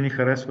независимо дали ни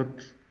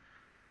харесват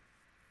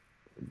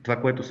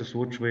това, което се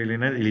случва или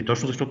не, или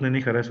точно защото не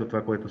ни харесва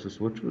това, което се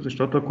случва,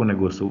 защото ако не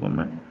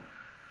гласуваме,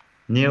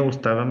 ние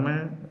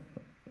оставяме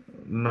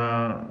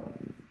на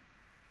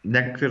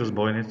някакви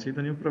разбойници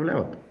да ни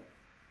управляват.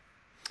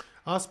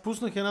 Аз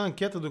пуснах една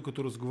анкета,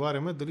 докато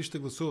разговаряме, дали ще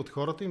гласуват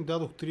хората. Им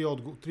дадох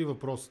 3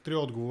 въпроса,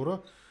 3 отговора.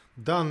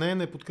 Да,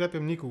 не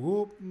подкрепям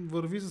никого.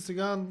 Върви за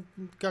сега,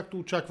 както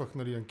очаквах,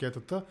 нали,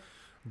 анкетата.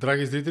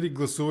 Драги зрители,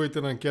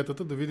 гласувайте на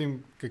анкетата, да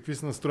видим какви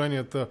са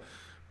настроенията.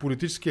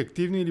 Политически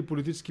активни или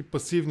политически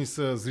пасивни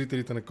са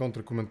зрителите на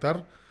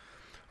Контракоментар.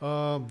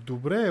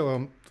 Добре,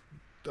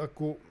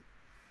 ако...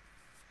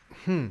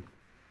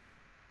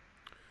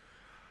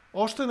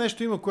 Още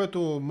нещо има,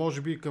 което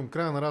може би към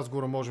края на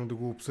разговора можем да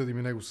го обсъдим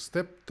и него с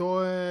теб.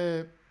 То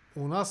е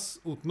у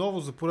нас отново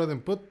за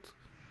пореден път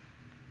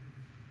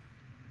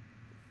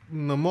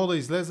на мода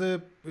излезе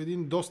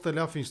един доста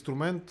ляв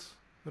инструмент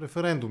 —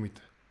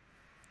 референдумите.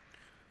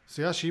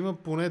 Сега ще има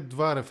поне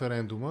 2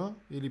 референдума,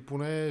 или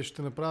поне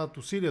ще направят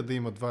усилия да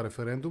има 2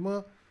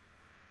 референдума.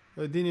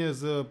 Един е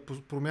за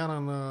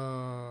промяна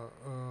на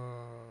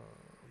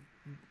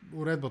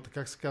уредбата,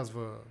 как се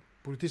казва,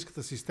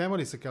 политическата система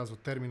ли се казва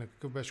термина,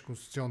 какъв беше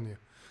конституционния?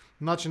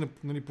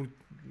 Начинът, нали,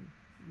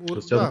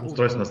 Конституционното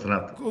устройство на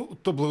страната.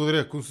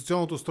 Благодаря.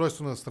 Конституционното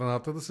устройство на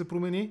страната да се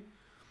промени.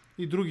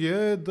 И другия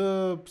е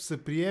да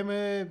се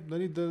приеме,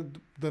 нали, да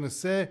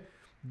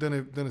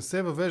не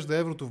се въвежда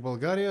еврото в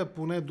България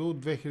поне до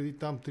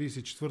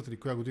 2034 или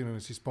коя година, не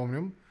си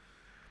спомням.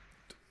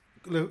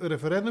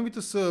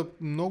 Референдумите са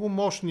много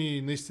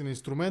мощни наистина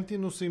инструменти,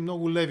 но са и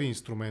много леви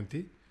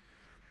инструменти.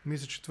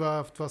 Мисля, че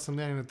в това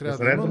съмнение не трябва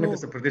да има. Референдумите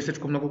са преди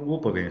всичко много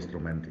глупави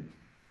инструменти.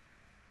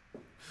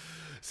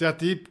 Сега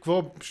ти,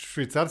 какво,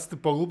 швейцарците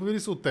по-глупави ли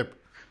са от теб?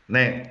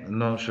 Не,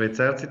 но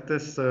швейцарците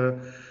са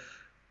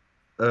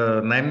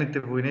наемните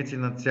войници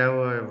на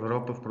цяла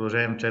Европа в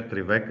продължение на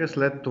 4 века.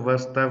 След това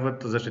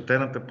стават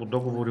защитената по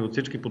договори от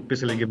всички,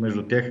 подписали ги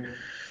между тях,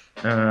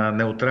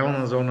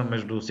 неутрална зона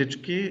между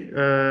всички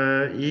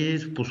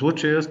и по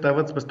случая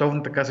стават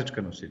спестовната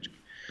касичка на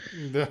всички.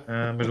 Да.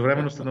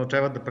 Междувременно се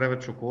научават да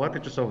правят шоколад и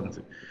часовници.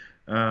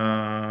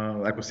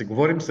 Ако си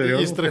говорим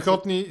сериозно...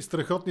 И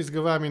страхотни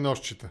изгъваеми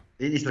нощчета.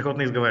 И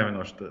страхотни изгъваеми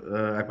нощчета.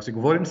 Ако си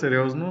говорим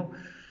сериозно,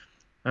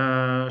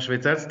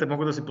 швейцарците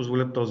могат да си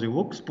позволят този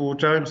лукс.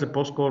 Получава им се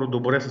по-скоро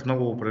добре с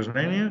много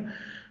упражнения.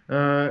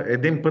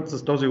 Един път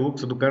с този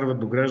лукс се докарват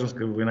до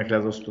гражданска война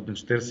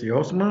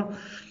 1848.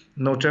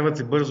 Научават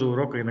си бързо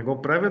урока и не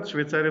го правят.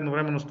 Швейцария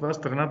едновременно с това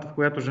страната, в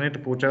която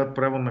жените получават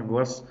право на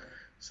глас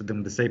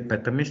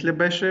 75-та, мисля,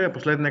 беше, а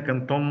последният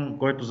кантон,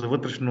 който за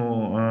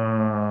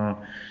вътрешно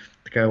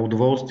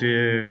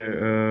удоволствие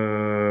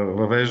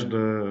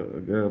въвежда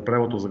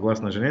правото за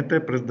глас на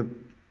жените през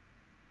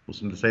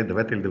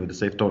 89-та или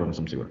 92-та, не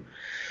съм сигурен.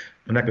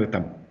 Но някъде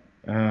там.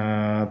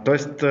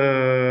 Тоест,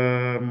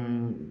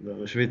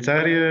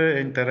 Швейцария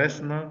е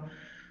интересна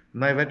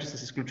най-вече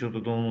с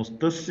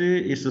изключителността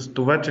си и с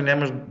това, че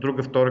нямаш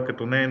друга втора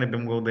като нея и не би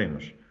могъл да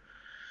имаш.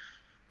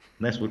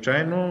 Не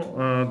случайно,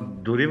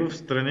 дори в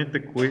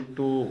страните,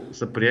 които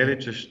са приели,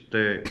 че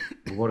ще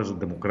говоря за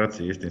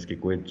демокрация истински,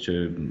 които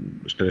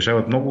ще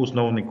решават много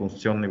основни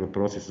конституционни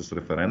въпроси с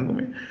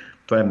референдуми,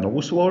 това е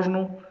много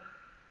сложно.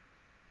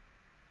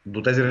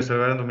 До тези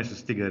референдуми се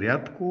стига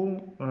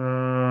рядко,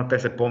 те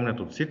се помнят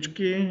от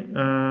всички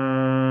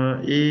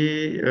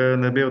и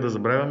не бива да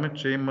забравяме,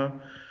 че има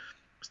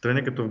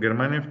страни като в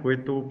Германия, в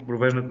които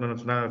провеждането на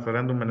национален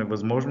референдум е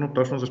невъзможно,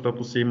 точно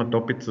защото си имат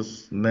опит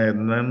с не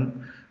един,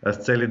 а с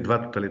цели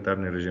 2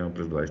 тоталитарни режима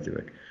през 20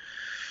 век.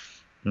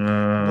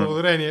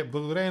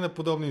 Благодарение на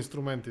подобни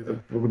инструменти. Да.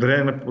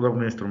 Благодарение на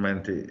подобни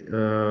инструменти.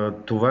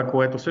 Това,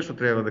 което също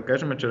трябва да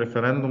кажем, е, че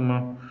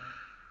референдума,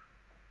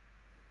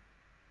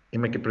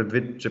 имайки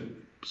предвид, че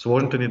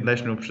сложните ни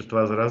днешни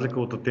общества, за разлика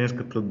от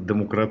атинската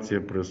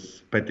демокрация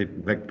през 5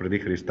 век преди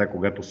Христа,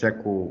 когато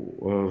всяко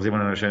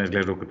взимане на решение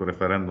изглеждало като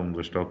референдум,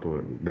 защото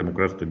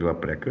демокрацията е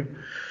била пряка.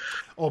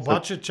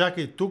 Обаче,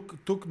 чакай,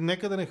 тук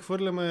нека да не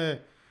хвърляме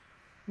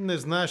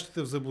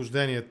незнаещите в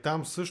заблуждение.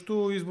 Там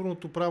също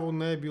изборното право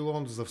не е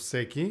било за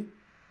всеки.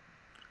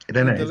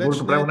 Не,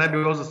 изборното право не е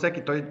било за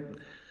всеки.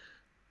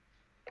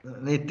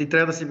 Ти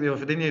трябва да си в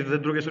един и в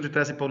другия случай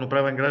трябва да си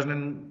пълноправен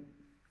гражданин.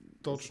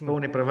 Точно. С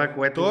пълни права,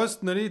 което...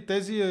 Тоест, нали,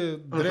 тези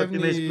древни...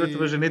 Не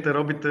изключва жените,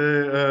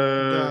 робите,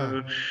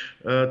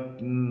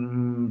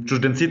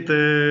 чужденците,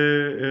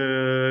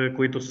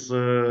 които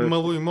са...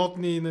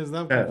 малоимотни, не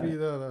знам какви,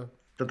 да.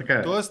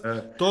 Така, тоест,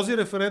 този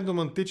референдум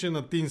античен,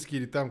 атински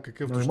или там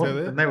какъвто ще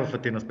да е... Не в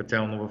Атина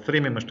специално, в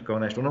Рим имаш такова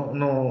нещо,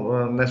 но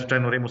не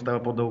случайно Рим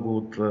остава по-дълго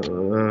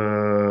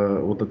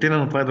от Атина,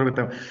 но това е друга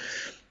тема.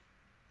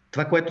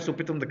 Това, което се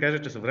опитвам да кажа,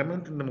 че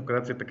съвременната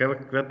демокрация, такава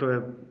каквато е,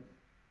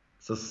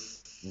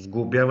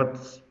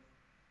 сглобяват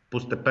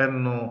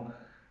постепенно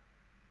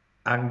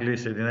Англия и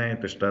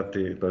Съединените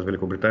щати, т.е.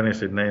 Великобритания и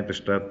Съединените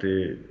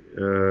щати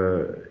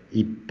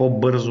и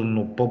по-бързо,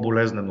 но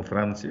по-болезнено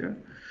Франция,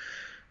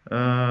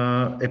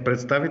 е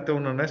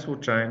представителна не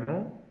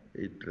случайно,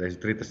 и тези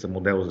трите са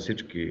модел за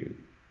всички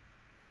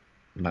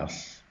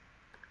нас,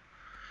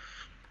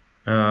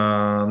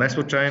 не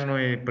случайно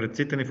и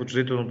предците в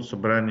учредителното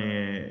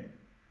събрание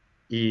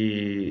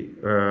и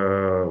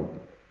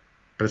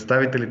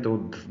представителите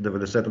от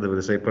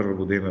 90-91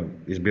 година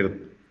избират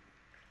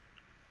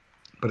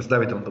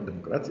представителната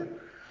демокрация,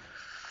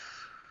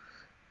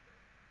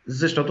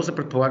 защото се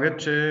предполага,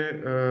 че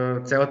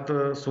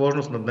цялата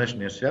сложност на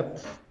днешния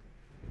свят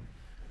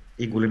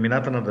и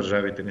големината на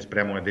държавите ни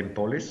спрямо един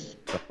полис,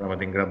 спрямо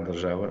един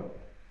град-държава,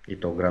 и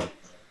то град,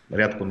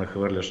 рядко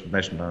нахвърляш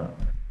днешна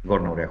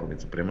Горна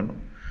Оряховица, примерно,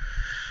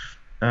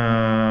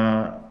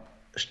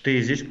 ще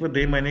изисква да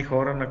има едни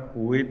хора, на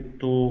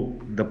които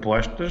да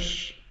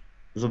плащаш,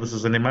 за да се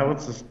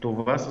занимават с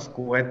това, с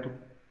което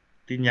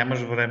ти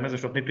нямаш време,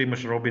 защото нито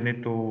имаш роби,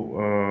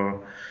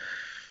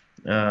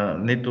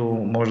 нито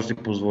можеш да си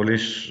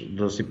позволиш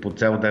да си по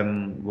цял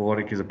ден,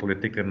 говорейки за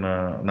политика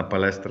на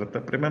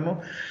палестрата,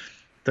 примерно.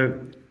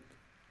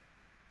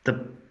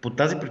 По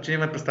тази причина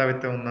има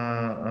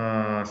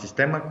представителна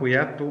система,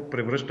 която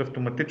превръща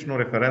автоматично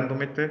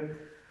референдумите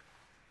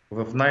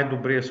в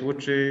най-добрия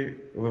случай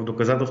в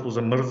доказателство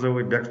за мързел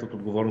и бягство от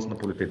отговорност на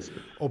политиците.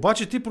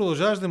 Обаче ти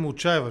продължаваш да ме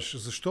отчаиваш,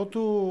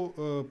 защото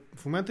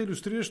в момента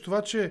илюстрираш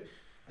това, че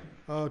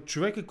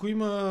човек, ако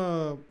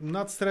има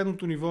над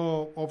средното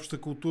ниво обща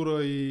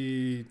култура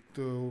и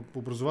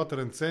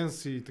образователен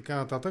ценз и така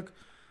нататък,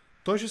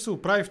 той ще се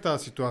оправи в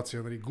тази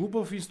ситуация. Нали?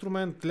 Глупав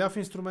инструмент, ляв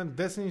инструмент,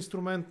 десен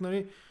инструмент.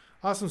 Нали?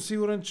 Аз съм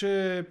сигурен,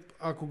 че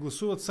ако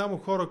гласуват само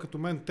хора като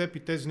мен, теб и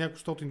тези няколко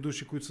стотин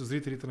души, които са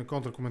зрителите на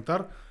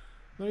Контракоментар,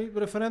 нали,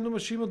 референдума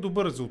ще има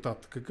добър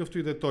резултат, какъвто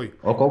и да е той.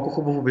 Колко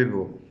хубаво би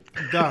било.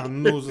 Да,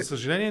 но за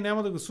съжаление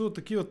няма да гласуват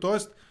такива.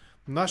 Тоест,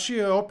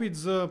 нашия опит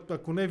за,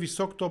 ако не е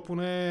висок, то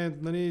поне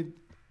нали,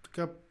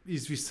 така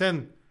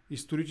извисен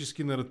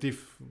исторически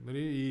наратив, нали,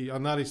 и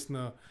анализ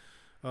на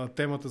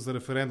темата за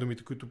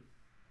референдумите, които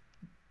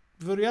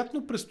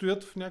вероятно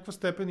предстоят в някаква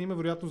степен, има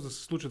вероятност да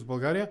се случат в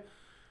България.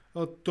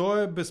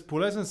 Той е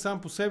безполезен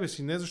сам по себе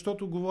си. Не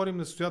защото говорим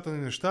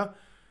несъстоятелни неща,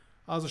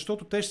 а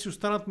защото те ще си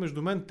останат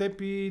между мен,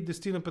 теб и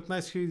 10 на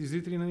 15 хиляди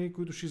зрители, нали,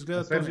 които ще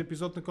изгледат този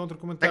епизод на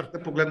Контракоментар. Нека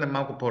да погледнем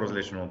малко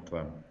по-различно от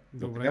това.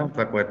 Добре. От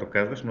това, което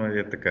казваш, но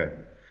е така.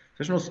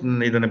 Всъщност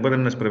и да не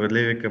бъдем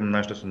несправедливи към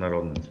нашите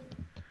сънародници.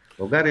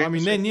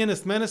 Ние не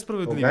сме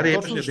несправедливи.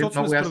 Точно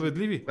защото сме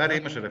справедливи. България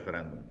имаше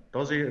референдум.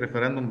 Този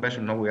референдум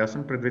беше много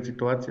ясен предвид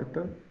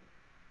ситуацията.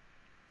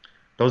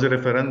 Този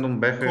референдум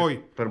бяха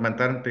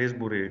парламентарните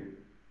избори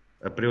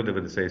април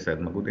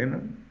 1997 година,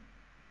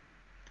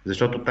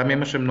 защото там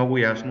имаше много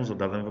ясно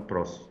зададен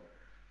въпрос.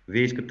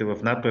 Вие искате в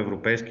НАТО,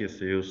 Европейския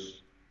съюз,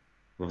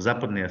 в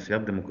западния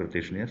свят,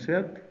 демократичния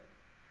свят,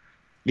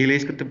 или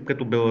искате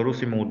като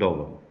Беларус и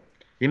Молдова?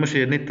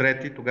 Имаше едни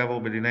трети, тогава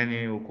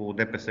обединени около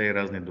ДПС и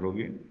разни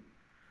други,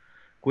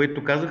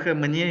 които казаха,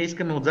 ние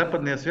искаме от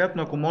западния свят,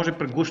 но ако може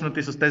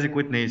прегушнати с тези,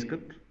 които не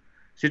искат,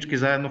 всички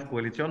заедно в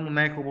коалиционно,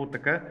 не е хубаво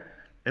така.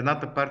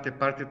 Едната партия,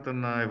 партията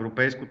на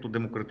европейското,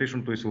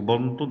 демократичното и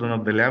свободното, да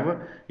надделява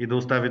и да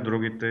остави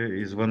другите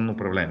извън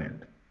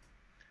управлението.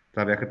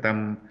 Това бяха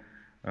там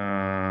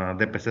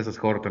ДПС с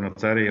хората на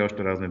царя и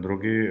още разни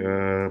други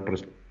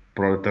през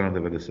пролета на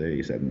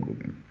 1997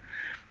 година.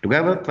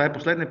 Тогава, това е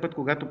последният път,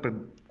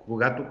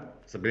 когато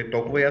са били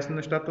толкова ясни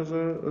нещата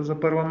за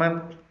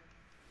парламент,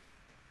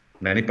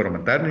 не ни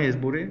парламентарни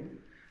избори,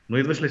 но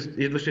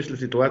идваше след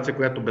ситуация,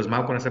 която без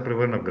малко не се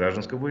превърна в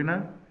гражданска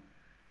война,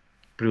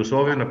 при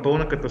условие на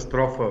пълна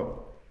катастрофа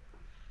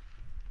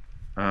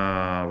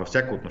във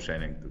всяко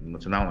отношение,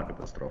 национална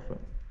катастрофа,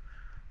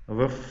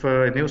 в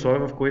едни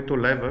условия, в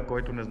които лева,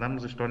 който не знам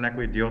защо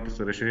някои идиоти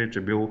са решили,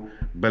 че бил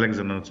белег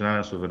за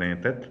национален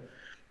суверенитет,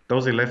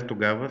 този лев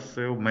тогава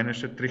се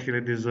обменяше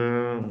 3000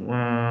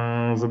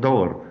 за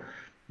долар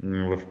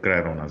в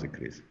края на онази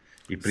криза.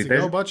 И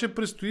сега обаче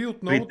предстои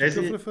отново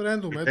такъв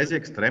референдум. При тези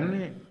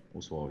екстремни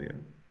условия,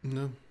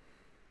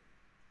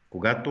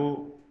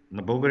 когато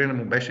на българина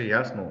му беше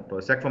ясно,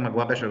 т.е. всякаква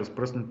мъгла беше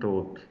разпръсната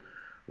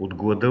от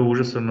глада,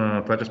 ужаса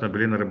на това, че сме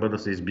били на ръба да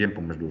се избием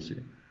помежду си.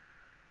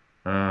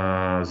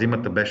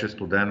 Зимата беше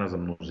студена за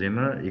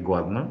мнозина и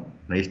гладна,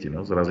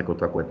 наистина, за разлика от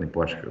това, което ни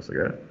плашиха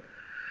сега.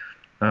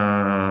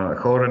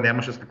 Хора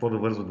нямаше с какво да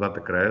вързват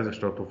двата края,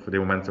 защото в един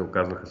момент се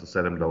оказваха с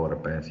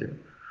 $7 пенсия,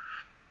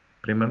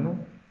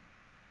 примерно,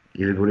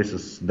 или дори с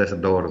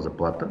 $10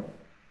 заплата.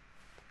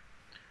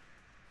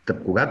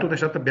 Когато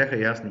нещата бяха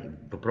ясни,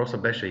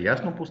 въпросът беше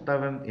ясно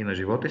поставен и на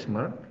живот и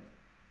смърт,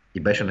 и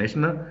беше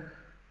наистина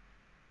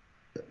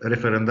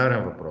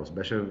референдарен въпрос,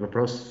 беше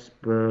въпрос,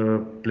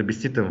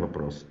 плебисцитен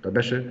въпрос. Това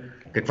беше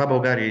каква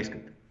България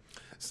искате.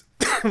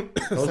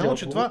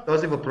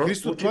 Този въпрос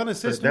Христо, това не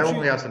се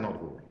случи ясен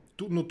отговор.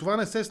 Но това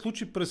не се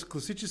случи през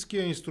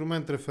класическия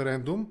инструмент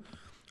референдум,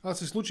 а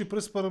се случи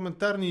през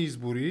парламентарни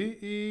избори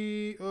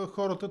и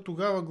хората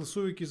тогава,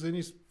 гласувайки за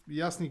едни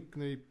ясни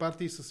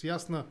партии с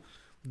ясна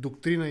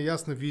доктрина и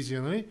ясна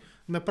визия,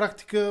 на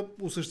практика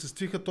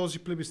осъществиха този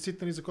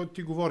плебисцит, за който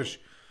ти говориш.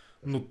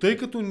 Но тъй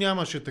като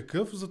нямаше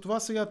такъв, затова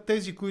сега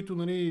тези,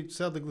 които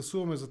сега да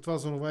гласуваме за това,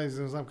 за това и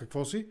за не знам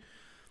какво си,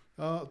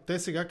 те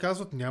сега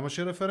казват,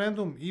 нямаше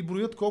референдум и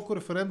броят колко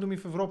референдуми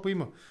в Европа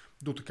има.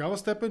 До такава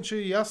степен, че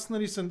и аз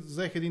се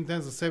взех един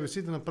ден за себе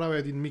си да направя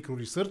един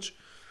микроресърч,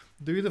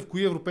 да видя в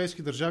кои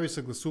европейски държави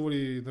са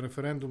гласували на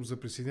референдум за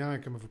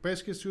присъединяване към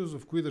Европейския съюз,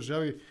 в кои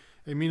държави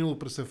е минало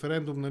през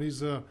референдум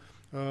за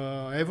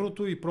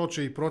еврото и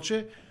прочее и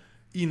прочее.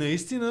 И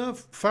наистина,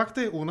 факт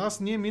е, у нас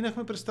ние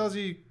минахме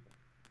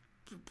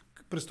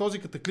през този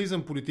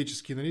катаклизъм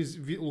политически,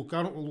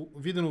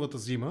 Виденовата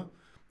зима,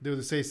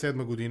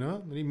 1997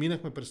 година,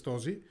 минахме през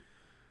този,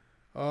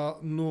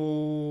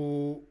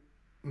 но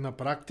на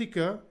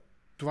практика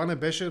това не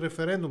беше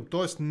референдум.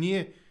 Тоест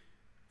ние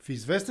в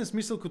известен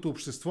смисъл като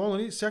общество,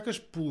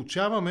 сякаш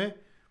получаваме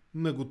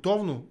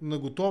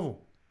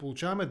наготово.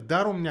 Получаваме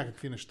даром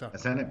някакви неща.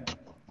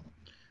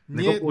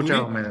 Не го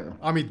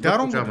получаваме.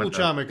 Даром го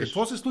получаваме.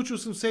 Какво се случи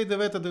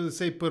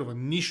 89-91?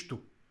 Нищо.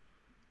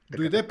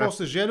 Дойде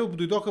после Желев,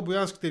 дойдоха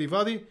боянските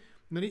ливади,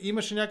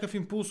 имаше някакъв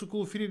импулс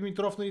около Филип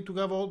Димитров,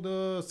 тогава от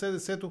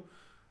СДС-то.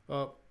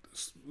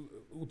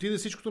 Отиде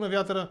всичкото на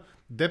вятъра.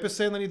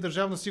 ДПС,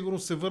 държавна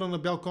сигурност, се върна на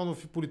бял кон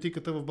в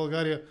политиката в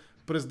България.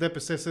 През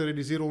ДПС се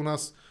реализира у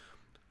нас.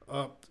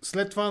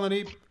 След това,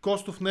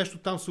 Костов нещо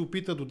там се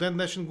опита. До ден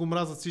днешен го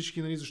мразят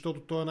всички, защото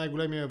той е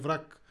най-големия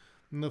враг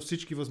на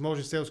всички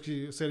възможни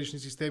селищни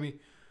системи.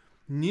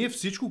 Ние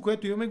всичко,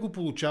 което имаме, го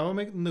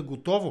получаваме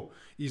наготово.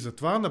 И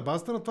затова, на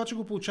базата на това, че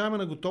го получаваме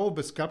наготово,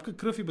 без капка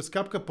кръв и без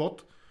капка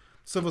пот,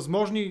 са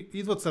възможни,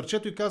 идват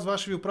сърчето и казва,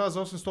 аз ще ви оправя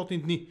за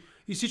 800 дни.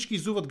 И всички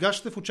изуват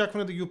гащите в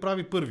очакване да ги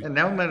оправи първи.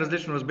 Нямаме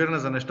различно разбиране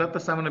за нещата,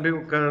 само не би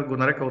го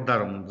нарекал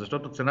даром,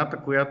 защото цената,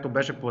 която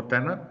беше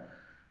платена,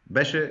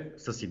 беше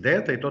с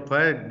идеята, и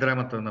това е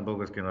драмата на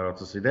българския народ,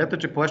 с идеята,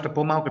 че плаща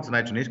по-малка цена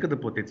и че не иска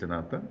да плати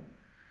цената.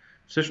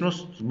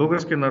 Всъщност,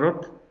 българския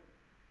народ,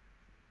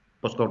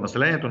 по-скоро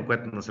населението, на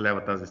което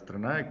населява тази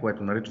страна и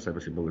което нарича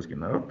себе си български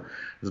народ,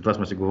 за това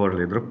сме си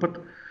говорили и друг път,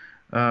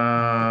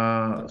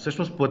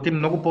 всъщност плати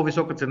много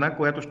по-висока цена,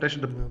 която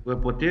щеше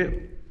да плати,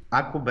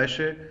 ако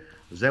беше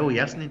взел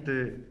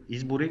ясните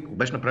избори, ако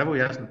беше направил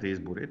ясните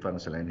избори, това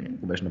население,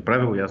 ако беше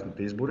направил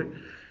ясните избори,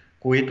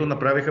 които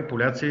направиха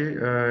поляци,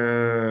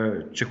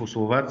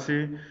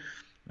 чехословаци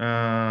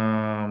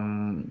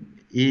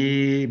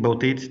и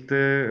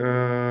балтийците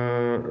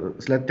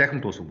след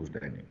тяхното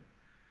освобождение.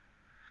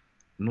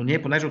 Но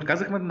ние, понеже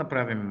отказахме да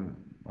направим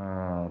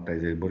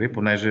тези избори,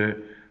 понеже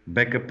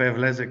БКП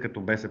влезе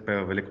като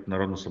БСП в Великото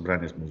народно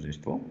събрание с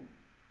мнозинство,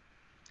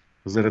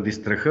 заради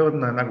страха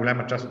на една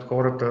голяма част от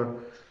хората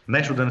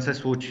нещо да не се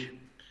случи.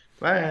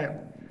 Това е...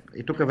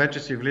 И тук вече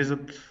си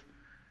влизат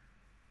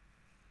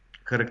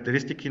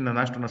характеристики на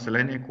нашето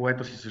население,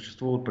 което си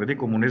съществува от преди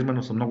комунизма,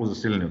 но са много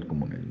засилени от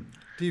комунизма.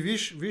 Ти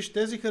виж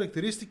тези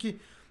характеристики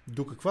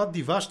до каква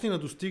диващина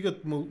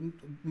достигат,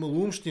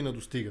 малоумщина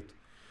достигат.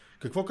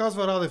 Какво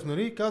казва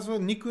Радев? Казва,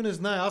 никой не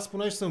знае, аз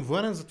понеже съм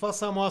военен, затова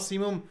само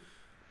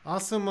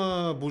аз съм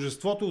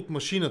божеството от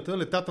машината,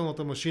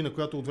 летателната машина,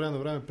 която от време на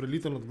време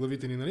прелита над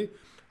главите ни,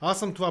 Аз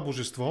съм това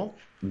божество.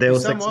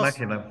 Деус екс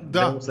махина.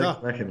 Да,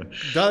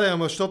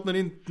 ама защото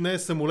не е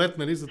самолет,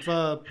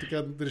 затова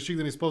така реших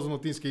да не използвам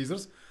латинския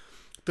израз.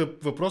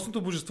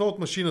 Въпросното божество от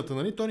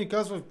машината, той ни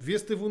казва, вие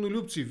сте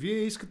войнолюбци,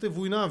 вие искате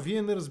война,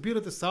 вие не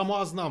разбирате, само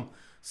аз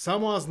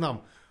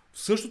знам. В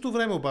същото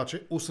време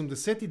обаче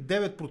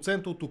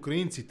 89% от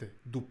украинците,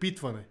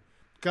 допитване,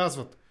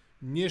 казват,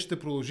 ние ще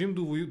продължим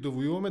да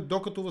воюваме,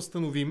 докато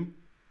възстановим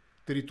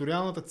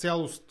териториалната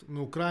цялост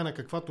на Украйна,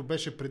 каквато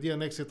беше преди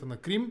анексията на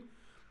Крим,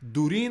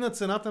 дори и на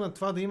цената на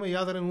това да има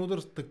ядерен удар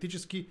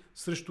тактически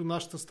срещу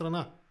нашата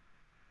страна.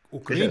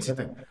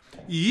 Украинците.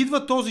 И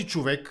идва този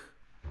човек,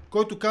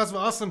 който казва,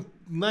 аз съм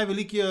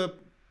най-великия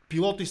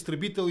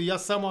пилот-изтребител и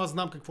само аз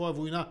знам какво е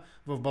война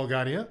в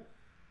България,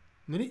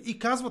 и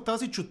казва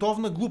тази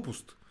чутовна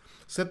глупост.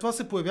 След това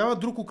се появява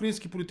друг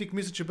украински политик,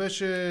 мисля, че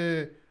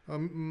беше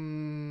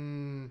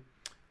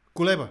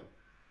Колеба.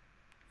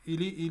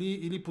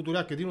 Или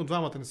Подоляк, един от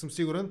двамата, не съм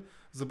сигурен,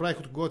 забравих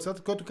от кого е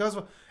цитата, който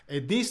казва: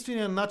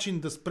 единственият начин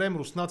да спрем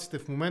руснаците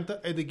в момента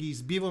е да ги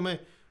избиваме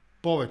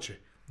повече.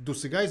 До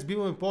сега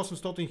избиваме по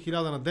 800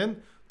 000 на ден,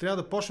 трябва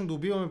да почнем да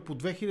убиваме по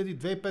 2000,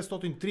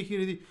 2500,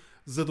 3000,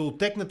 за да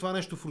отекне това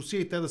нещо в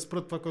Русия и те да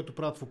спрат това, което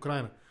правят в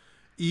Украйна.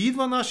 И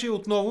идва нашия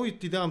отново, и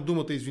ти давам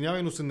думата,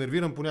 извинявай, но се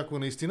нервирам понякога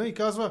наистина, и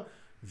казва: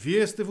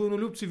 вие сте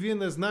войнолюбци, вие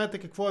не знаете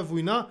какво е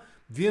война,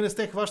 вие не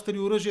сте хващали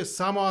оръжие,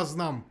 само аз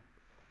знам.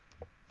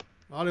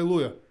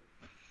 Алелуя!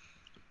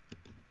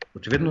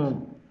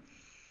 Очевидно...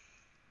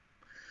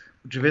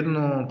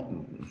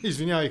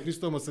 Извинявай,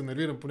 Христо, ама се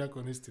нервирам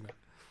понякога наистина.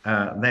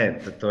 Не,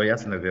 то и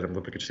аз се нервирам,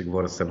 въпреки че си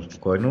говоря съвсем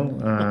спокойно,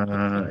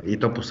 и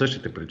то по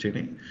същите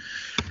причини.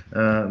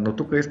 Но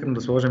тук искам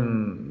да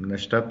сложим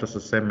нещата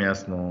съвсем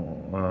ясно.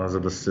 За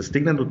да се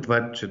стигне до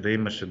това, че да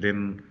имаш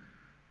един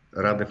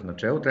Радев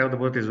начало, трябва да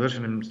бъдат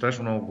извършени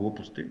страшно много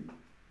глупости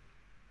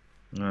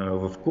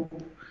в куп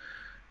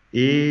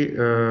и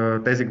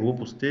тези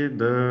глупости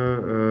да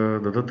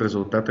дадат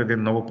резултата един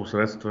много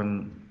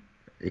посредствен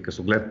и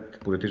късоглед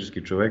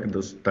политически човек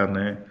да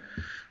стане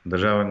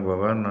държавен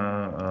глава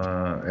на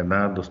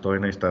една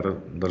достойна и стара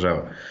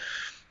държава.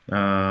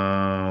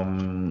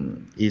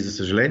 И за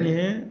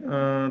съжаление,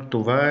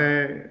 това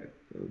е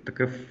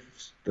такъв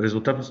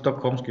резултат от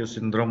стокхолмския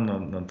синдром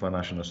на това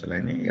наше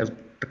население. И аз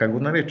така го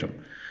наричам.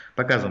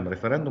 Пак казвам,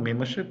 референдум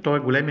имаше, той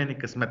е големия ни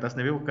късмет. Аз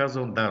не ви го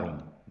казал даром.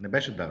 Не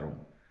беше даром.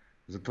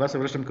 Затова се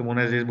връщам към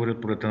онези избори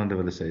от пролета на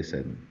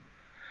 97.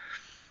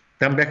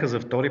 Там бяха за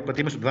втори път.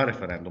 Имаше два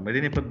референдума.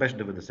 Един път беше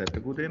 90-та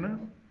година.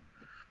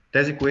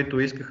 Тези, които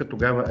искаха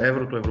тогава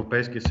еврото,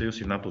 Европейския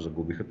съюз и НАТО,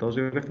 загубиха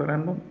този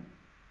референдум.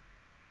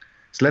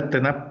 След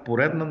една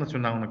поредна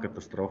национална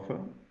катастрофа,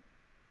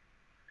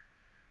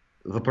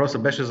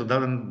 въпросът беше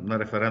зададен на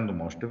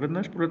референдум още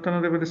веднъж, пролета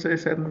на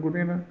 1997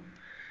 година.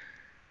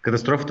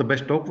 Катастрофата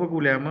беше толкова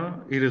голяма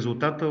и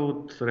резултата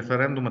от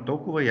референдума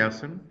толкова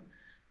ясен,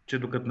 че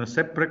докато не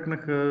се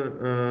пръкнаха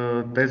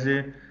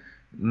тези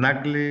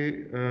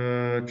нагли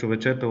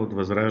човечета от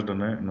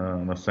възраждане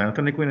на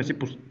сцената, никой не си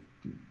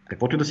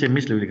каквото и да си е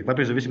мислил или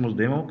каквато и зависимост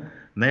да е имал,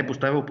 не е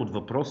поставил под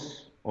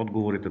въпрос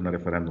отговорите на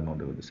референдума от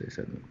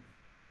 1997 година.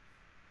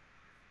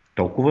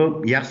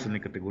 Толкова ясен и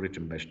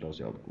категоричен беше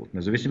този отговор,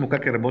 независимо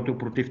как е работил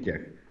против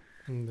тях.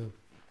 Да.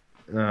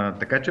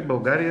 Така че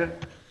България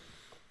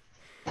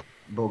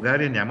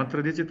няма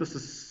традицията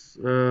с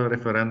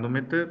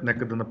референдумите.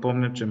 Нека да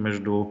напомня, че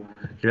между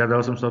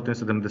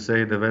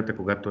 1879,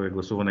 когато е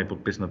гласувана и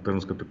подписана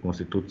Търновската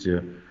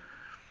конституция,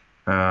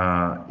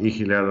 и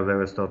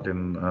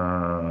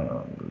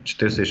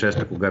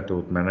 1946, когато е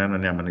отменена,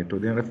 няма нито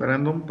един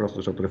референдум, просто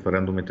защото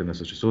референдумите не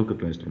съществуват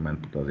като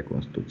инструмент по тази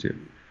конституция.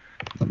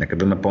 Нека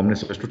да напомня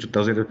също, че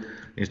този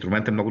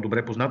инструмент е много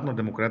добре познат на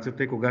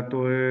демокрацията и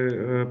когато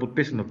е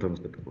подписана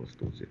Търновската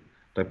конституция.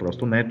 Той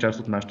просто не е част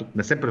от нашата,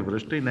 не се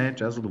превръща и не е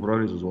част за добро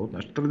или за зло от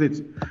нашата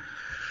традиция.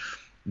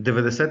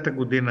 90-та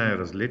година е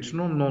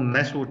различно, но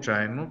не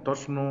случайно,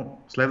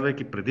 точно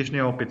следвайки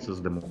предишния опит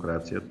с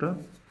демокрацията,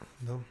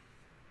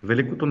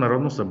 Великото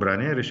народно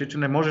събрание реши, че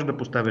не можеш да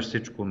поставиш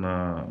всичко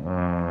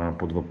на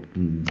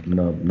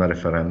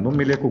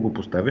референдум, или ако го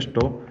поставиш,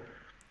 то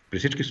при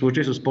всички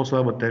случаи с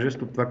по-слаба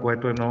тежест от това,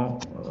 което е едно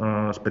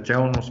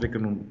специално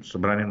свикано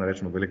събрание,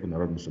 наречено Велико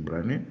народно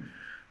събрание,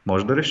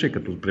 може да реши,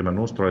 като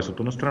примерно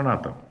устройството на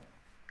страната.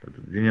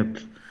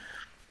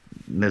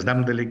 Не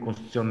знам дали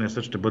Конституционният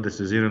съд ще бъде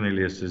сезиран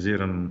или е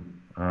сезиран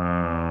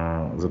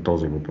за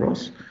този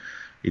въпрос,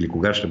 или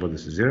кога ще бъде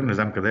сезиран. Не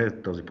знам къде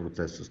е този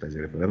процес с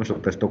тези референдуми,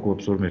 защото те са толкова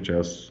абсурдни, че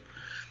аз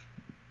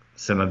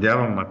се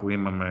надявам, ако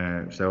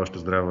имаме все още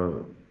здрава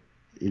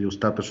или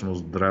остатъчно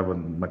здрава,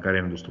 макар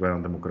и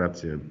недостроена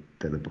демокрация,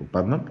 те да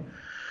пропаднат.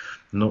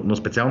 Но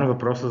специално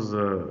въпроса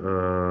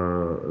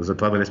за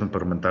това дали сме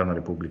парламентарна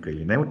република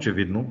или не,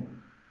 очевидно,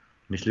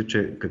 мисля,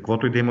 че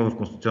каквото и да има в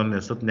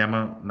Конституционния съд,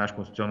 няма наш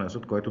Конституционен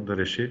съд, който да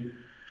реши,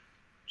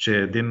 че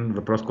един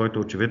въпрос, който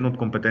е очевидно от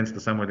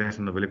компетенцията само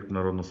единствено на Великото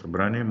народно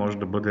събрание, може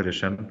да бъде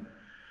решен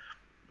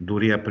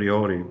дори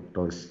априори,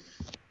 т.е.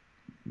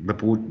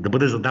 да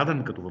бъде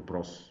зададен като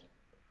въпрос.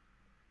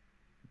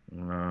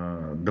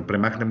 Да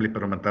премахнем ли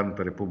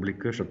парламентарната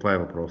република, защото това е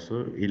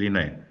въпроса, или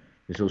не.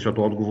 Мисля,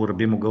 защото отговорът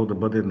би могъл да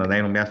бъде на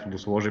нейно място да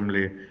сложим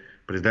ли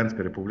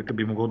президентска република,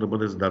 би могъл да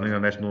бъде зададен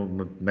на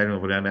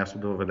нейно време място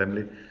да въведем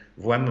ли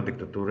военна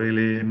диктатура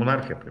или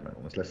монархия, примерно,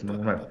 наследствена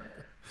монархия.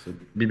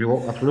 Би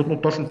било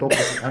абсолютно точно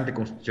толкова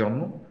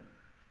антиконституционно,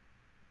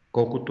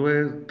 колкото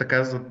е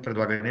така за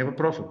предлагания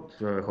въпрос от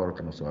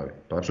хората на Слави.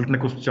 Той е абсолютно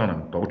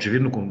неконституционен. Той е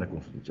очевидно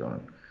неконституционен.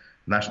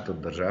 Нашата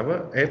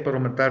държава е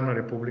парламентарна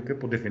република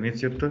по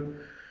дефиницията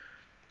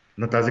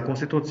на тази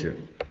конституция.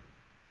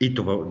 И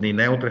това и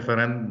не е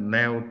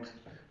от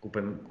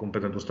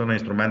компетентността на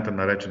инструмента,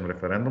 наречен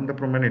референдум, да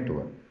промени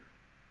това.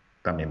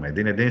 Там има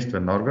един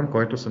единствен орган,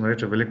 който се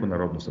нарича Велико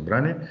народно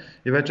събрание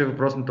и вече е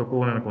въпрос на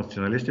тълкуване на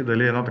конституционалисти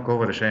дали едно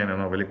такова решение на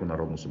едно Велико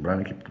народно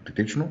събрание,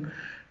 хипотетично,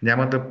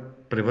 няма да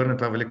превърне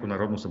това Велико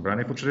народно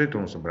събрание в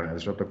учредително събрание,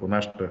 защото ако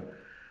нашата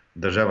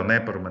държава не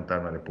е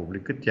парламентарна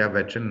република, тя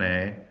вече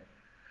не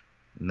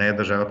е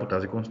държава по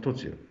тази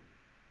конституция.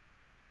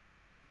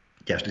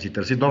 Тя ще си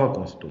търси нова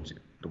конституция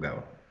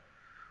тогава.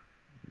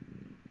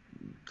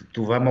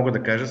 Това мога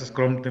да кажа със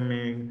скромните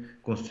ми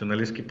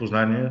конституционалистки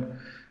познания,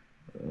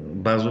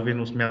 базови,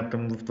 но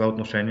смятам в това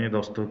отношение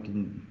доста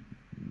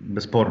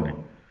безспорни.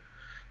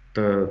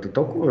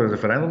 Толкова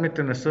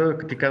референдумите не са,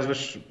 като ти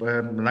казваш,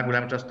 една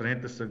голяма част от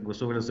страните са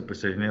гласували да се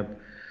присъединят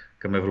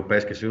към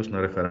Европейския съюз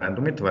на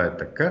референдуми, това е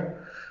така.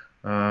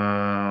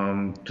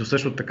 То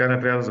също така не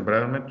трябва да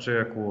забравяме, че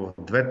ако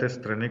двете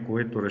страни,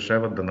 които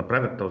решават да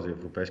направят този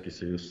Европейски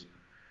съюз,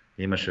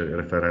 имаше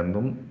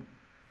референдум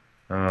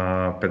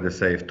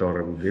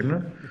 1952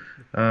 година,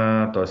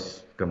 т.е.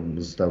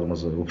 става дума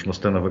за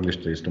общността на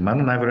въглища и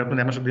стомана, най-вероятно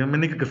нямаше да имаме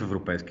никакъв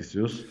Европейски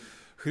съюз.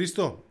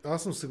 Христо,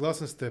 аз съм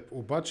съгласен с теб,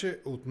 обаче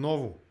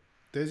отново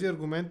тези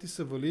аргументи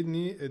са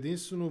валидни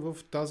единствено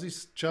в тази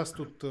част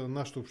от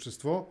нашето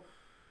общество,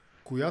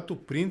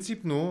 която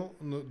принципно,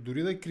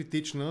 дори да е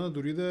критична,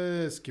 дори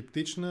да е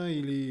скептична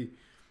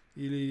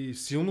или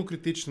силно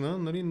критична,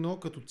 нали, но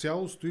като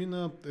цяло стои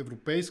на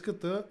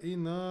европейската и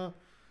на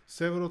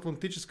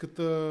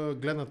североатлантическата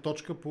гледна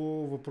точка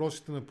по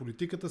въпросите на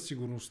политиката,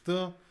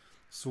 сигурността,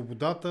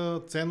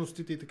 свободата,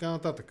 ценностите и така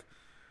нататък.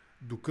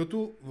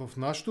 Докато в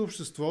нашето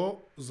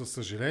общество, за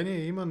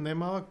съжаление, има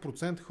немалък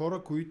процент хора,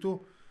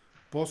 които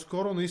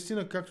по-скоро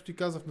наистина, както ти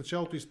казах в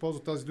началото,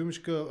 използват тази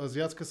думичка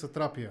азиатска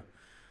сатрапия.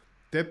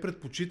 Те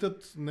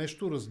предпочитат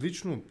нещо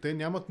различно. Те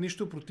нямат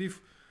нищо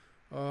против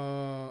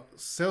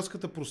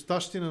селската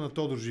простащина на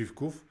Тодор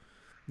Живков.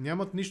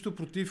 Нямат нищо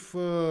против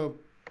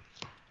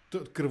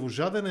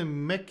кръвожаден е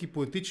мек и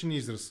поетичен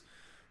израз.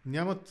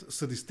 Нямат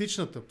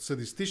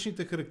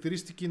садистичните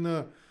характеристики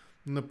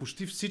на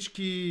почти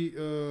всички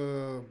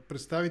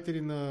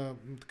представители на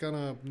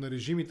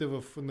режимите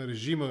на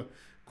режима,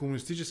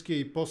 комунистическия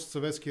и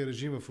постсъветския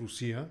режим в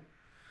Русия.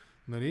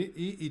 Нали?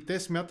 И те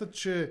смятат,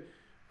 че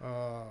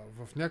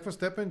в някаква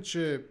степен,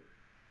 че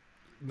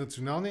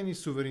националният ни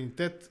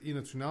суверенитет и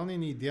националният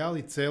ни идеал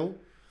и цел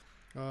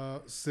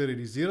се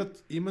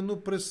реализират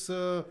именно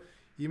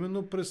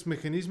през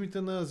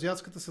механизмите на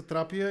азиатската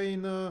сатрапия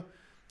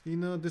и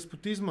на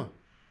деспотизма.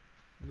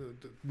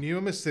 Ние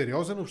имаме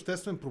сериозен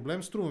обществен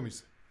проблем, струва ми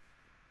се.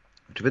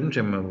 Очевидно, че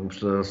имаме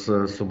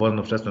свободен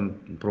обществен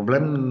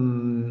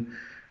проблем.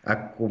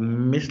 Ако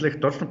мислех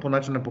точно по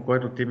начина, по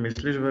който ти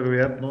мислиш,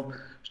 вероятно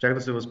щях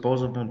да се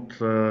възползвам от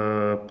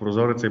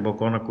прозореца и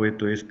балкона,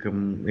 които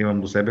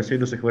имам до себе си и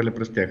да се хвърля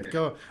през тях.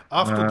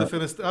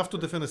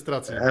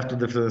 Автодефенестрация.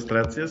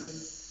 Автодефенестрация.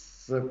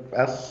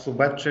 Аз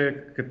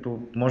обаче,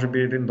 като може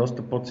би един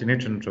доста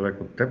по-циничен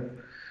човек от теб,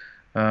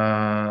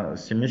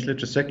 си мисля,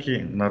 че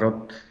всеки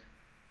народ,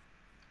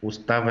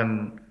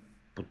 оставен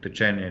под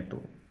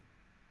течението,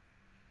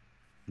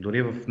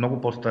 дори в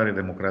много по-стари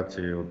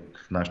демокрации от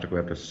нашата,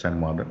 която е съвсем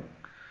млада,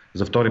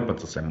 за втори път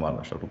съвсем млада,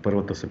 защото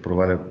първата се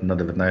проваля на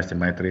 19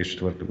 май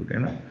 1934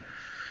 година,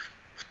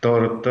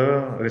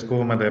 втората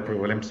рискуваме да я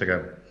провалим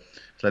сега,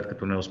 след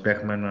като не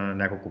успяхме на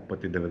няколко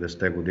пъти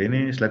 90-те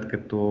години, след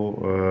като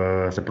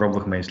се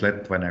пробвахме и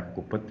след това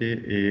няколко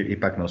пъти и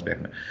пак не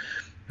успяхме.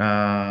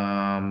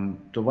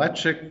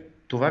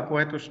 Това,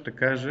 което ще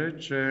кажа е,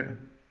 че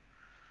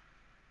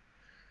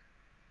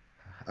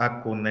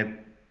ако не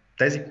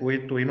тези,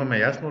 които имаме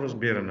ясно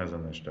разбиране за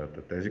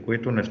нещата, тези,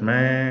 които не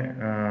сме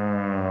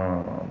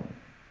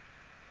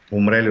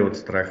умрели от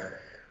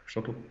страх,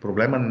 защото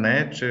проблема не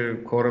е, че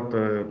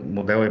хората,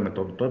 модела и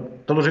метода,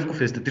 Тодор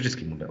Живков е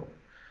естетически модел.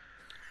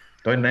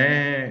 Той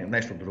не е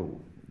нещо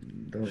друго.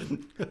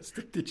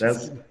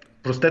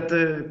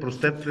 Простете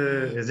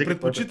езика,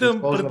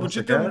 предпочитам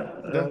сега,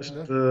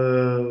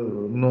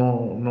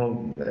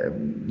 но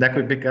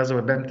някой би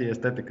казал, бем ти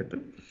естетиката.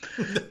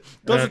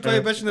 Точно това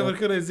и беше на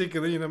върха на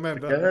езика, да и на мен.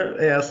 Да.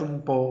 Аз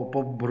съм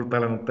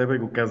по-брутален от тебе и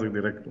го казах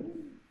директно.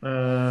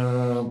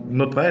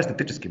 Но това е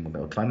естетически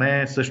модел, това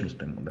не е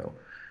същностен модел.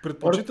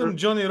 Предпочитам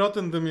Джони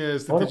Ротен да ми е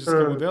естетически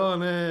модел, а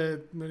не...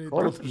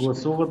 Хората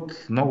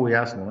гласуват много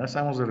ясно, не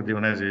само заради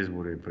онези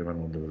избори,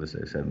 примерно от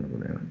 1997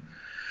 година.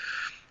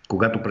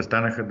 Когато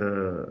престанаха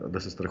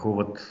да се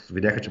страхуват,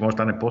 видяха, че може да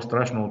стане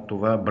по-страшно от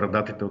това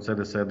брадатите от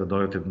СДС да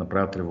дойдат и да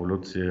направят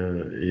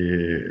революция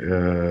и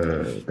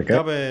така.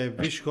 Да бе,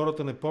 виж,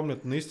 хората не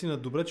помнят. Наистина,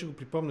 добре, че го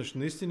припомняш.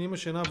 Наистина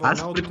имаше една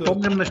вълна от... Аз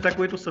припомням неща,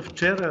 които са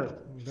вчера.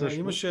 Да,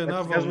 имаше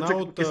една вълна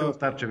от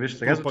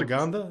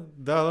пропаганда.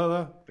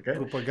 Да. Така?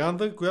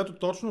 Пропаганда, която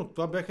точно,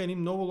 това бяха едни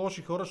много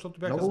лоши хора, защото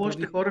бяха... Много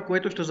лоши хора,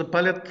 които ще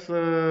запалят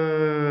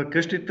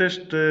къщите,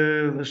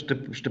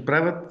 ще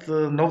правят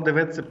нов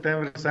 9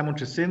 септември, само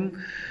че син.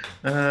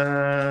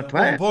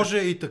 Това е. Боже,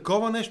 и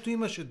такова нещо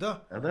имаше, да.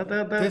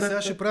 Те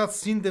сега ще правят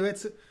син 9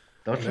 септември.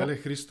 Точно. Леле,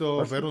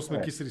 Христо, верно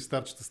сме кисели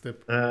старчета с теб.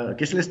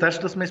 Кисели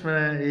старчета сме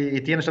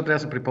и тия неща трябва да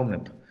се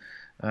припомнят.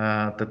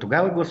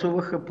 Тогава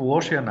гласуваха по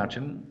лошия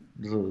начин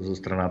за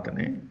страната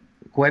ни,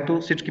 което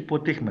всички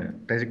платихме.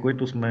 Тези,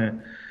 които сме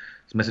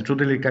се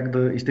чудили как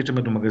да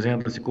изтичаме до магазина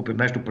да си купим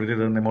нещо преди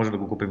да не може да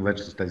го купим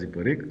вече с тези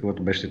пари,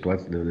 каквото беше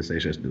ситуация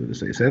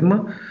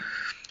 96-97,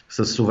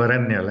 с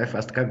суверенния лев.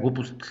 Аз така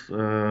глупост,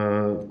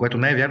 което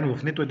не е вярно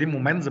в нито един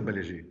момент,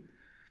 забележи.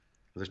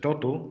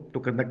 Защото,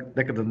 тук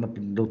нека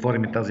да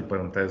отворим и тази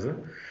парантеза,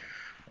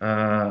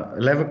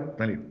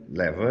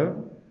 лева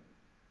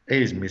е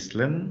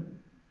измислен,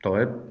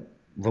 той е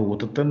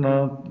валутата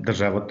на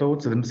държавата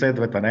от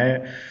 79. Това не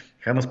е,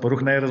 Хан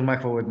Аспарух не е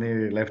размахвал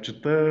едни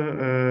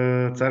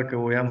левчета, цар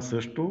Калоян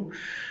също.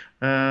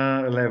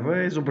 Лева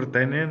е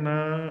изобретение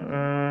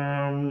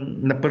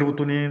на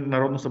първото ни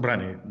народно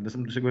събрание. Не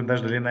съм сигурен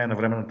даже дали не е на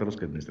временната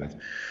руска администрация.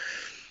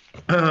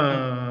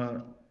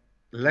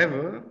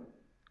 Лева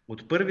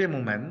от първия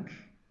момент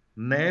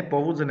не е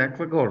повод за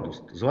някаква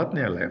гордост.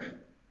 Златния лев,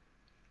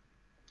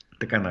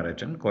 така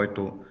наречен,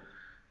 който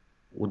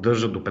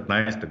удържа до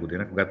 15-та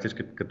година, когато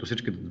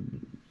всички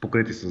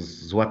покрити с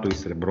злато и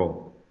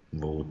сребро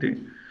валути,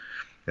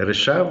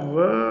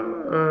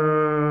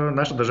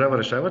 наша държава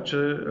решава, че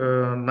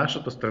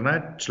нашата страна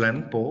е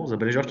член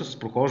забележи още с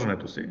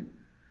прохождането си,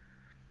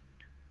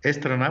 е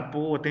страна по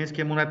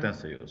Латинския монетен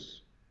съюз,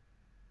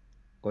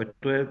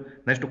 който е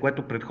нещо,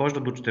 което предхожда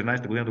до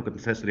 14-та година, докато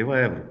се срива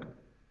еврото.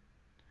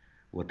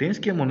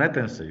 Латинския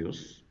монетен съюз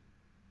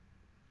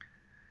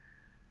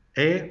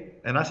е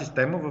една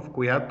система, в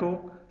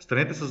която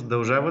страните се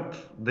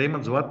задължават да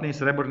имат златни и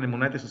сребърни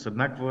монети с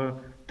еднаква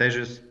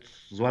тежест,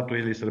 злато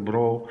или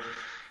сребро,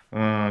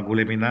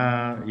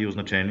 големина и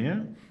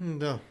означения,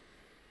 да,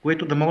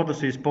 които да могат да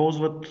се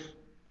използват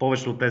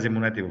повече от тези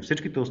монети във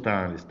всичките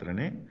останали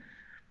страни.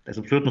 Те са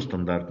абсолютно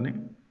стандартни.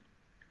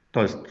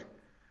 Тоест,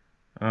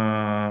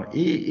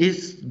 и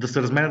да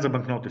се разменят за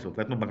банкноти,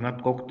 съответно,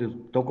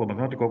 толкова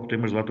банкноти, колкото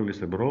имаш злато или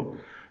сребро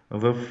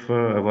в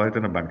авуарите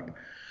на банките.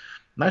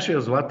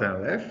 Нашия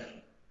златен лев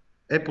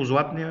е по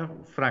златния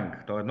франк.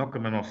 Той е едно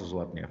към едно с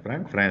златния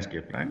франк,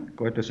 френския франк,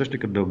 който е същи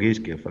като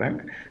белгийския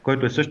франк,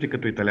 който е същи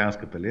като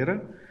италианската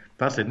лира.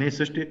 Това са едни и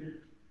същи.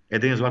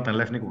 Един златен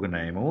лев никога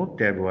не е имало.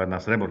 Тя е била една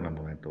сребърна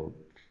монета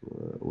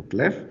от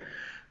лев.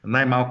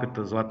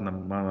 Най-малката златна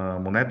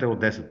монета е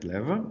от 10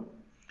 лева.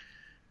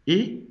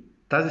 И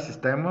тази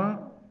система,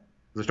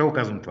 защо го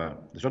казвам това?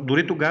 Защото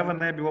дори тогава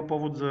не е било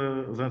повод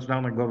за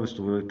национална гордост и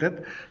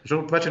суверенитет,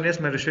 защото това, че ние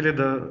сме решили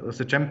да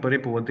сечем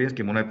пари по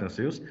Латинския монетен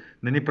съюз,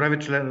 не ни прави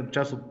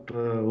част от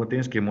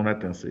Латинския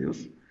монетен съюз,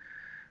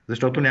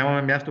 защото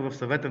нямаме място в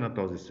съвета на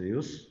този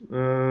съюз,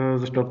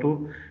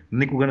 защото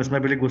никога не сме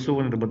били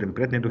гласувани да бъдем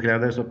приятни до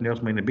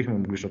 1908 и не бихме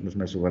могли, защото не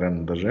сме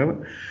суверенна държава.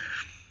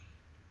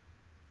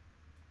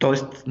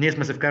 Тоест, ние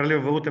сме се вкарали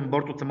в валутен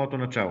борд от самото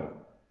начало.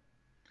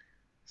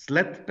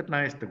 След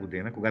 15-та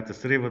година, когато се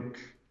сриват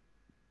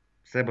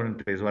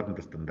сребърните и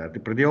златните стандарти,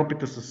 преди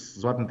опита с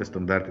златните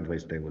стандарти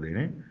 20-те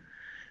години,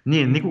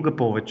 ние никога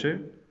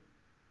повече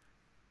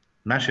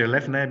нашия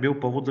лев не е бил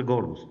повод за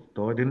гордост.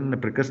 Той е един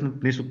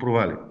непрекъснат низ от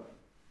провали.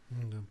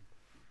 Да.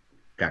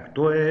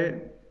 Както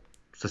е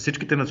с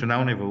всичките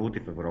национални валути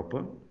в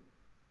Европа,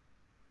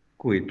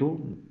 които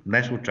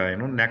не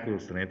случайно някои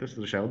от страните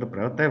се решават да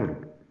правят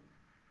еврото.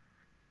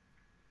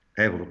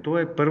 Еврото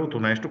е първото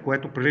нещо,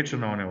 което прилича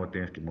на ония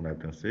Латински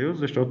монетен съюз,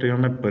 защото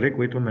имаме пари,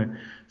 които не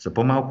са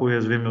по-малко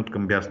уязвими от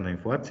към бясна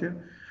инфлация,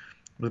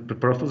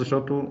 просто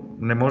защото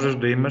не можеш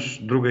да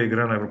имаш друга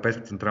игра на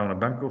Европейска централна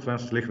банка, освен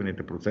с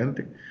лихвените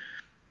проценти.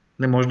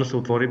 Не може да се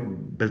отвори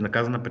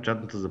безнаказана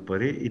печатница за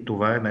пари и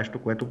това е нещо,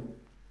 което,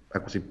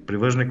 ако си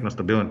привърженик на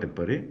стабилните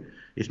пари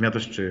и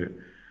смяташ, че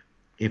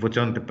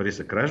инфлационните пари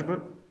са кражба,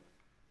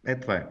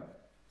 това е.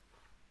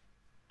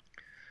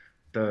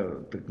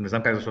 Не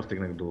знам защо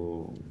стигнах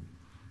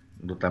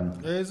до там.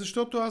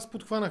 Защото аз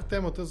подхванах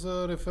темата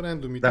за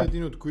референдумите,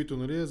 един от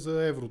които е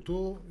за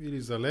еврото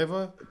или за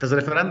лева. За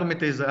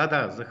референдумите и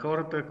за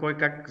хората, кой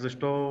как,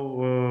 защо,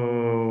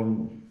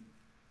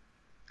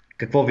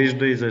 какво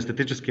вижда и за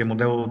естетическия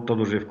модел от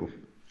Тодор Живков.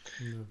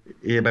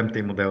 И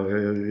ебемте модел,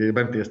 и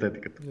ебемте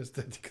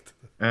естетиката.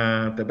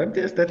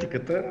 Ебемте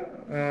естетиката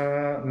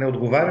не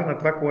отговаря на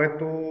това,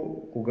 което,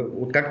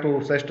 откакто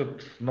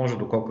усещат ножа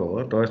до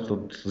кокала, т.е.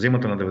 от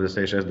зимата на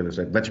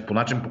 96-90, вече по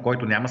начин, по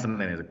който няма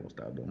съмнение за какво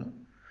става дума,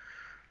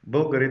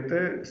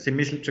 българите си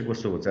мислят, че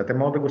гласуват. Сега те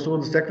могат да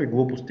гласуват за всякакви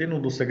глупости, но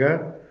до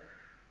сега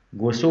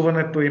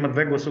гласуването, има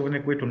две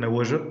гласувания, които не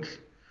лъжат.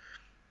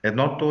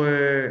 Едното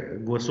е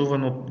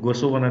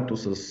гласуването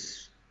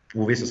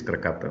с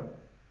краката.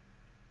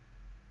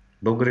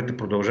 Българите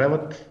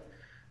продължават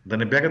да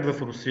не бягат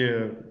в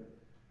Русия,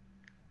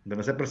 да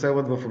не се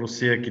преселват в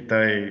Русия,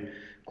 Китай,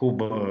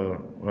 Куба,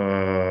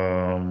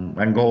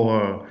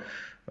 Ангола,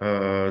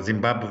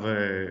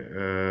 Зимбабве,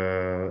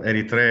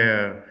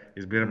 Еритрея,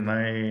 избирам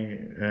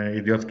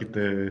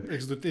най-идиотските...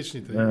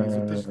 Екзотичните.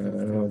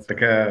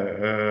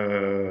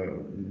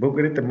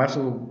 Българите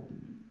масово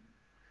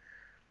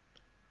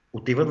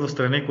отиват в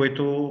страни,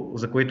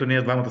 за които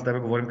ние двамата с тебе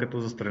говорим като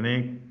за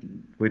страни,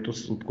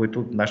 от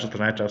които наша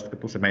страна е част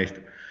като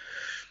семейство.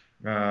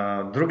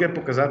 Другия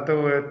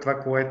показател е това,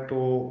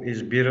 което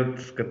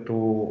избират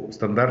като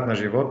стандарт на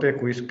живота.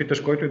 Ако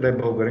изпиташ който и да е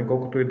българин,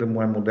 колкото и да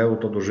му е модел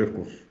Тодор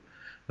Живков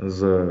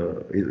за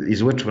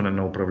излъчване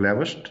на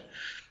управляващ,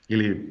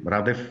 или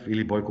Радев,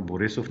 или Бойко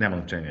Борисов, няма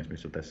значение, в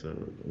смисъл, те са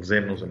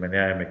взаимно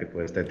заменяеми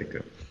като естетика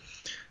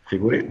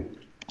фигури.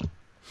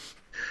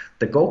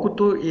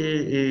 Колкото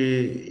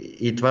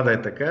и това да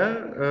е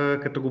така,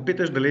 като го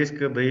питаш дали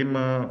иска да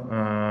има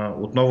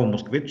отново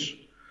москвич,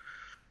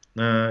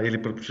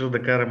 или предпочита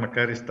да кара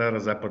макар и стар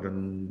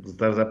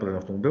западен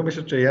автомобил,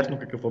 мисля, че е ясно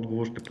какъв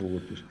отговор ще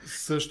получиш.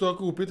 Също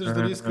ако го питаш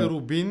дали иска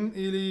Рубин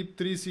или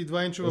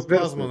 32-инчова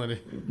плазма, нали?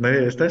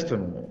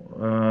 Естествено.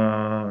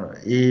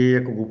 И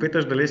ако го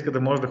питаш дали иска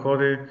да може да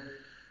ходи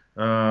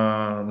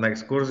на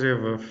екскурзия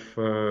в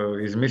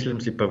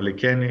измислим си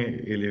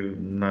Павликени или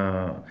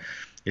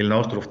на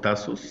остров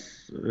Тасос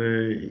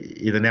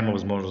и да няма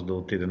възможност да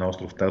отиде на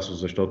остров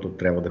Тасос, защото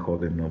трябва да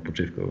ходи на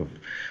почивка в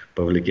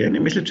Павликени.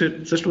 Мисля, че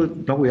също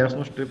много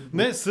ясно ще...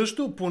 Не,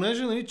 също,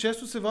 понеже нали,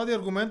 често се вади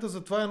аргумента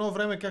за това едно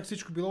време как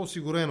всичко било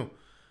осигурено.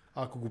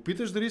 Ако го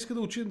питаш дали иска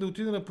да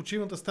отиде на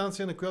почивната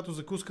станция, на която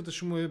закуската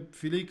ще му е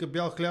филийка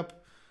бял хляб,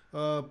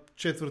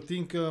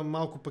 четвъртинка,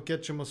 малко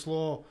пакетче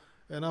масло,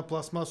 една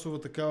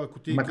пластмасова такава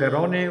кутийка.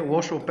 Макарони,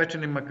 лошо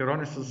опечени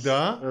макарони с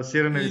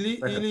сирене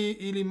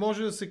или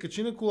може да се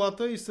качи на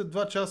колата и след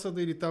 2 часа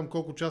или там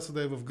колко часа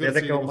да е в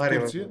Гърция или в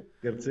Турция.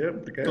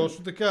 Гърция, така.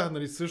 Точно така,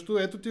 нали, също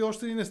ето ти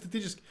още един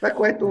естетически.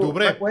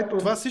 Добре,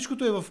 това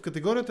всичкото е в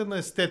категорията на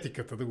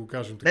естетиката, да го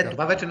кажем така. Не,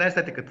 това вече не е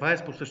естетика, това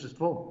е по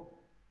същество.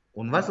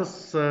 Онова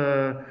с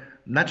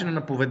начина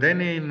на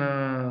поведение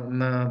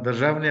на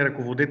държавния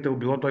ръководител,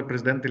 било той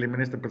президент или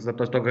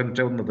министър-председател, т.е. той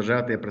начало на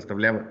държавата я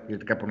представлява, или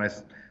така поне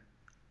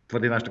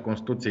твърди нашата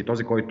конституция и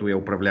този, който я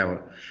управлява,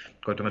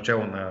 който е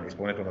начало на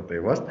изпълнителната и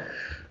власт,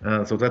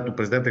 съответно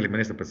президент или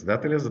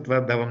министър-председателя,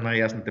 затова давам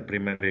най-ясните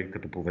примери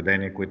като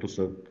поведение, които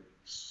са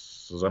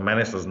за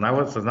мен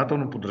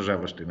съзнателно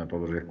подражаващи на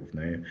Тодор Живков,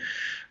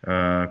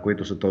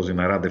 които са този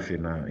на Радев и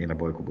на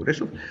Бойко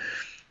Борисов.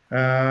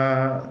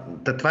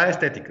 Това е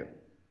естетика.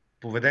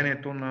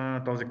 Поведението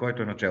на този,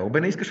 който е начало.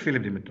 Не искаш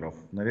Филип Димитров.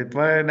 Нали?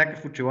 Това е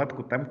някакъв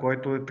очилатко там,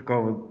 който е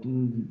такова...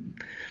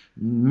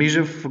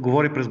 Мижев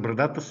говори през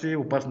брадата си,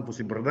 опасната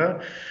си брада.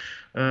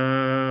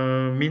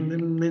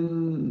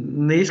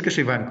 Не искаш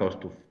Иван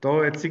Костов.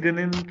 Той е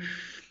циганин,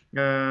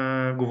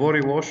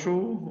 говори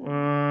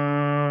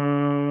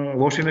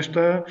лоши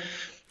неща,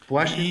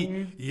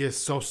 плаши. И е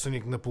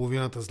собственик на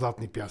половината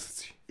златни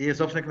пясъци.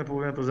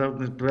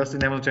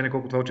 Няма значение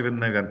колко това очевидно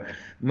не е вярно.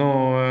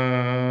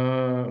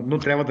 Но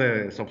трябва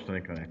да е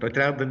собственик на нея. Той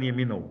трябва да ни е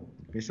минал.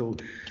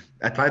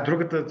 Това е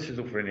другата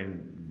шизофрения.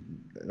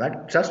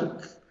 Част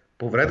от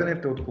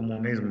повредените от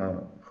комунизма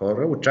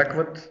хора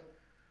очакват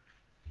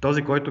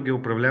този, който ги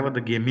управлява,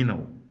 да ги е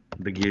минал,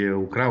 да ги е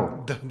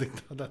украл.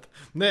 Да.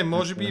 Не,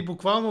 може би и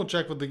буквално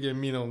очакват да ги е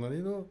минал, нали,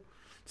 но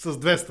с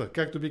 200,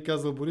 както би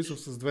казал Борисов,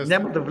 с 200.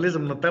 Няма да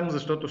влизам натам,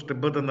 защото ще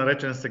бъда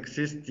наречен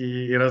сексист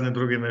и разни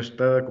други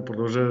неща, ако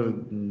продължа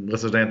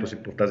разсъждението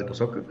си по тази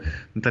посока.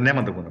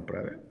 Няма да го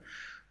направя.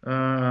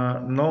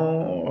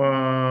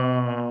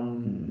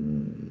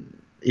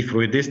 И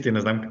фройдисти, не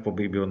знам какво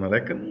би бил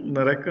наречен.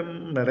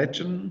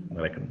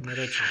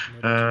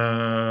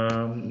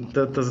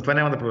 Затова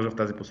няма да продължа в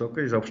тази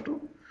посока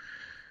изобщо.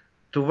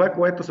 Това,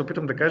 което се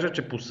опитам да кажа,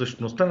 че по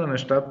същността на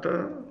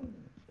нещата,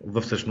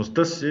 в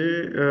същността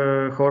си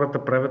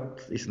хората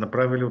правят и са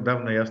направили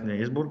отдавна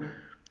ясния избор.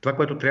 Това,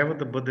 което трябва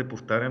да бъде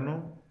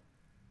повтаряно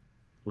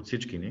от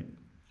всички ни,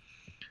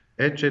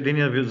 е, че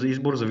единият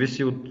избор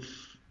зависи от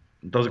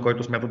този,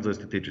 който смятат за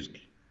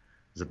естетически.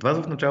 Затова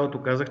в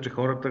началото казах, че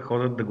хората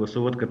ходят да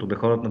гласуват като да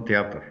ходят на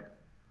театър.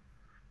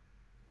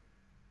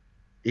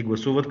 И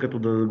гласуват като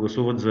да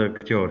гласуват за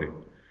актьори.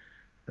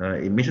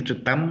 И мисля,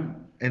 че там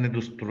е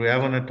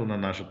недострояването на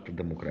нашата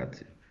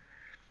демокрация.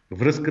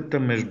 Връзката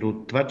между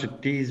това, че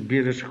ти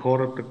избираш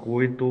хората,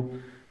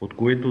 от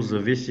които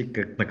зависи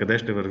на къде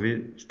ще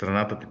върви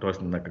страната ти, т.е.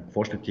 на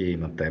какво ще ти е и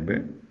на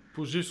тебе.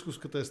 По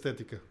живсковската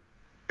естетика.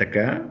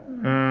 Така,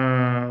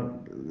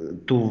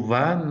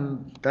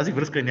 тази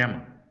връзка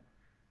няма.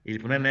 Или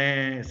поне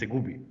не се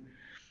губи.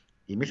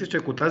 И мисля, че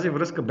ако тази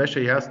връзка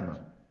беше ясна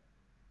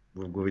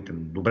в главите,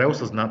 добре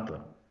осъзната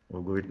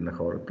в главите на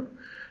хората,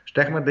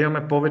 щяхме да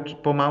имаме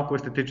по-малко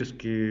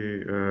естетически...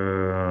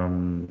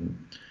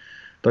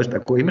 Тоест,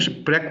 ако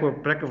имаше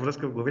пряка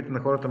връзка в главите на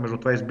хората между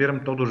това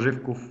избирам Тодор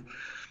Живков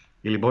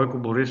или Бойко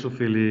Борисов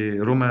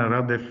или Румен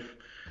Радев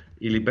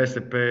или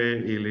БСП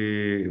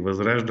или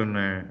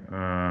Възраждане,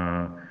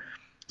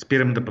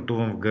 спирам да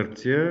пътувам в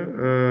Гърция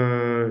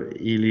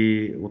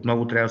или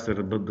отново трябва да се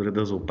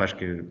реда за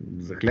опашки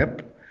за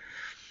хляб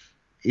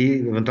и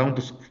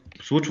евентуалното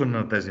случване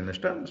на тези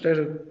неща, ще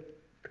е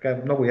така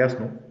много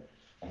ясно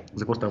за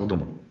какво става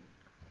дума.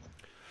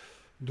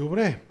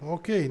 Добре,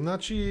 окей,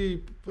 значи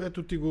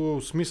ето ти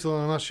го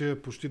смисъла на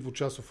нашия почти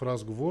 2-часов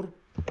разговор.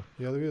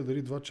 Я да видя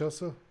дали 2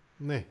 часа?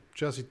 Не,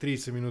 час и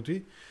 30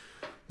 минути.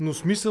 Но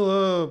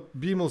смисъла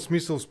би имал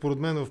смисъл според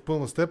мен в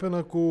пълна степен,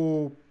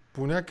 ако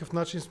по някакъв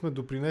начин сме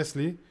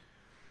допринесли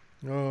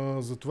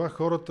Затова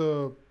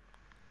хората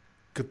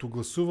като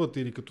гласуват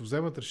или като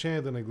вземат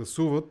решение да не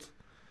гласуват,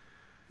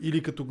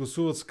 или като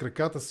гласуват с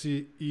краката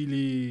си,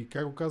 или,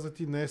 как го каза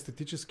ти, не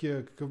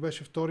естетическия, какъв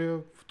беше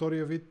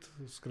втория вид,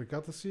 с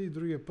краката си, и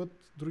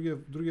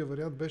другия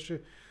вариант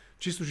беше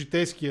чисто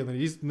житейския,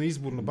 на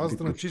избор, на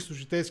базата на чисто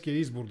житейския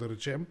избор, да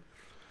речем.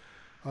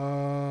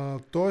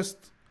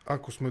 Тоест,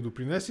 ако сме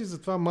допринесли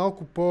за това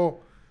малко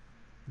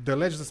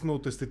по-далеч да сме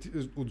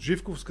от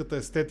живковската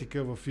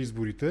естетика в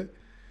изборите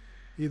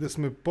и да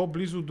сме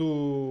по-близо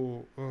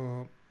до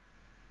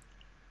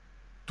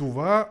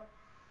това,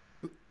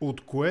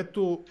 от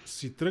което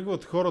си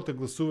тръгват хората,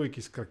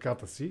 гласувайки с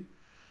краката си,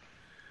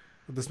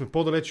 да сме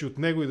по-далечи от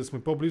него и да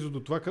сме по-близо до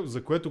това,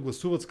 за което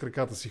гласуват с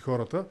краката си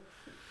хората,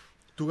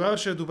 тогава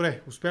ще е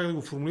добре. Успях да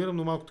го формулирам,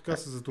 но малко така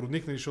се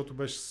затрудних, защото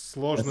беше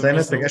сложно.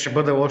 Сега ще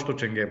бъде лошо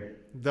ченге.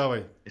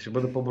 Давай. И ще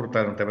бъде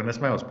по-брутално. Тебе не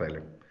сме успели.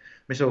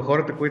 Мисля,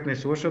 хората, които ни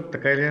слушат,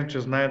 така или иначе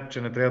знаят,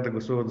 че не трябва да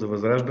гласуват за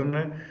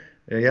Възраждане.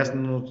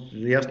 Ясно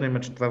им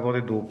е, че това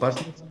води до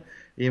опасност.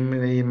 И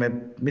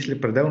ме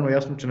мисли пределно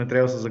ясно, че не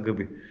трябва да се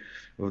загъби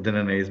в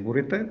деня на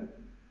изборите.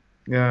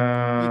 И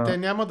те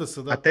няма да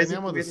са, да.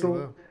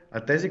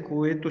 А тези,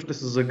 които ще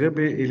се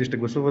загъби или ще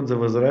гласуват за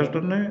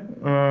Възраждане,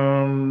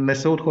 не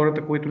са от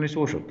хората, които ни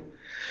слушат.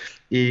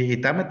 И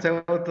там е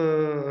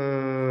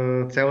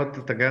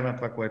цялата тъга на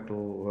това,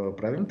 което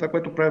правим. Това,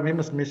 което правим,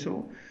 има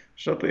смисъл,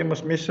 защото има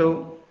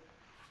смисъл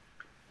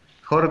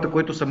хората,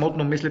 които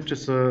самотно мислят, че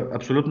са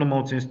абсолютно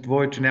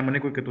малцинство и че няма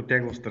никой като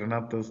тях в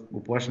страната,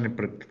 оплашени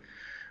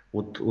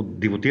от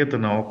дивотията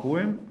наоколо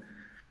им,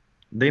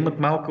 да имат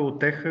малка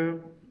утеха,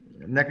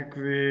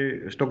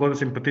 някакви, що годе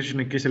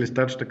симпатични кисели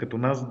стачета като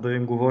нас, да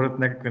им говорят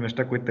някакви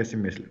неща, които те си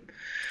мислят.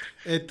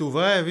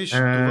 Това е, виж,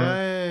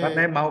 това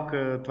не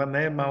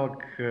е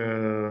малък,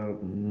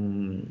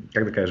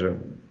 как да кажа,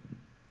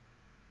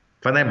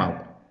 това не е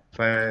малко.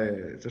 Това е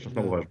всъщност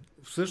много важно.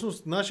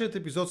 Всъщност, нашият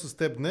епизод с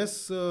теб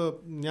днес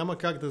няма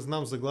как да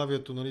знам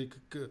заглавието, нали,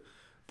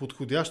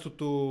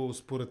 подходящото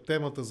според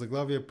темата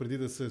заглавие преди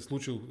да се е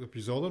случил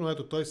епизода, но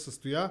ето той се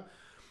състоя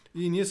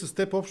и ние с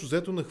теб общо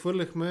взето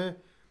нахвърляхме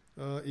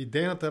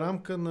идейната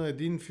рамка на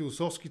един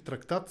философски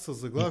трактат с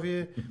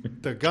заглавие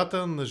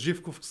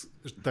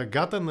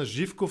Тъгата на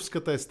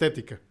живковската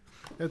естетика.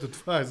 Ето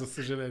това е, за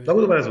съжаление.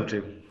 Много добре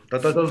звучи.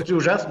 Това звучи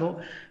ужасно.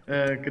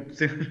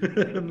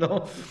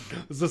 Но...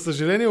 За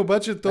съжаление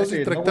обаче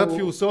този трактат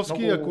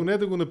философски, ако не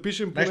да го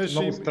напишем...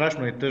 Нещо много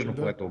страшно и тъжно,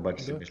 което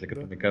обаче си мисля,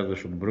 като ми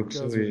казваш от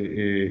Брюксел.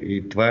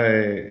 И това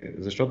е,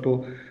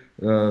 защото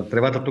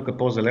тревата тук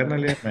по-зелена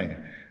ли е? Не.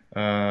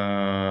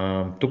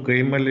 Тук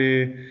има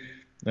ли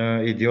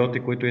идиоти,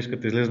 които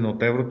искат излизане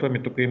от еврото,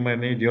 ами тук има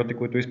едни идиоти,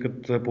 които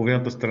искат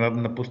половината страна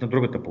да напусне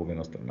другата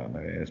половина страна.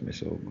 Нали, в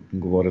смисъл,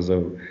 говоря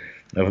за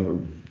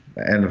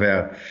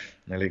НВА,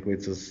 нали,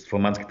 които са с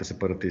фламандските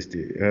сепаратисти.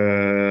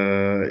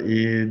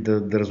 И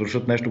да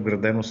разрушат нещо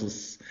градено с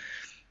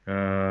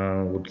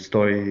от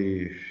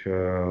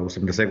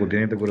 180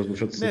 години, да го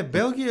разрушат с... Не,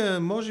 Белгия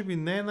може би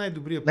не е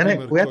най-добрият пример.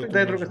 Не, която и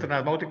да е друга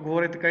страна. Мога да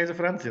говоря и така и за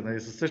Франция, нали,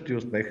 със същия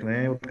успех,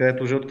 не,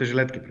 откъдето жълтите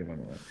жилетки,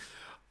 примерно.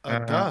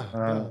 Да.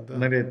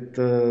 Нали,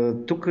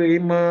 тук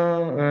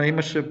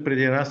имаше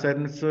преди една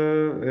седмица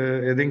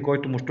един,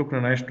 който му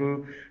щукна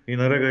нещо и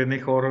наръга едни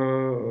хора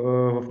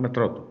в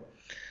метрото.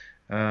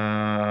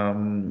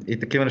 И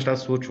такива неща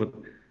се случват.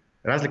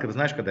 Разликата,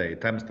 знаеш къде е? И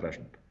там е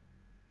страшното.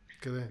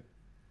 Къде?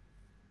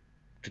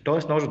 Че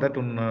той с ножа,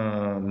 дето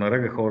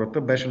наръга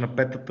хората, беше на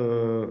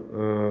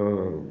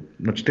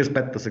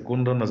 45-та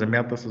секунда на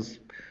земята с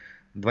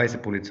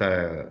 20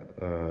 полицая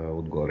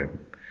отгоре.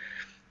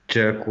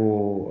 Че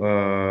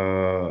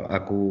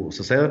ако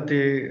съседът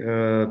ти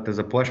те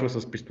заплашва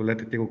с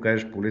пистолет и ти го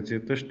кажеш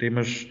полицията, ще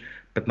имаш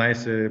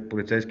 15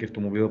 полицейски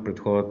автомобила пред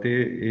хода ти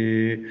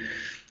и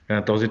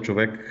този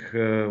човек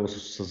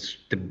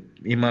ще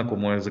има, ако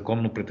му е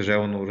законно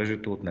притежавано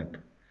оръжието, отнето.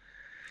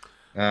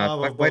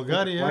 В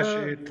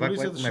България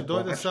полицията ще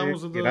дойде само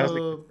за да...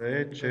 Разликата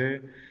е,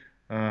 че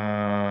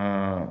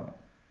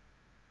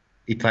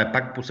и това е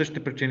пак по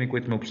същите причини,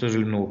 които сме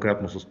обсъждали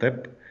многократно с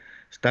теб.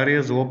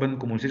 Стария злобен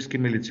комунистически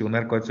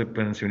милиционер, който се е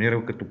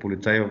пенсионирал като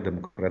полицай в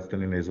демокрацията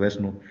ни,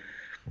 неизвестно,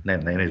 не е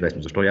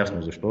неизвестно защо,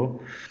 ясно защо,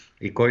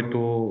 и който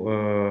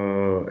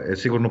е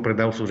сигурно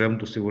предал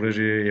служебното си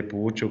оръжие и е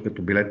получил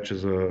като билетче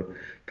за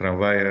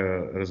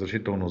трамвая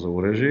разрешително за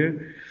оръжие,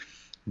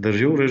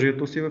 държи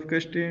оръжието си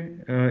вкъщи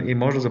и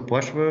може да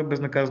заплашва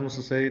безнаказано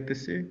съседите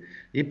си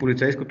и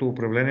полицейското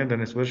управление да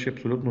не свърши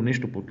абсолютно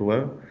нищо по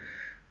това,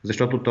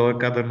 защото той е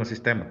кадър на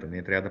системата.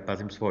 Ние трябва да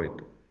пазим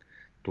своите.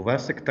 Това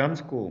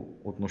сектантско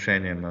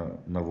отношение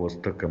на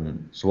властта към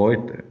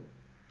своите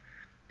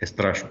е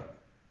страшно.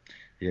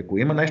 И ако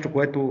има нещо,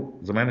 което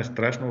за мен е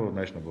страшно в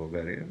днешна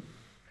България,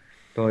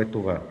 то е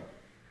това.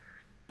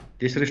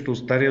 Ти срещу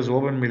стария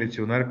злобен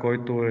милиционер,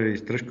 който е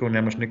изтръшкал,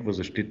 нямаш никаква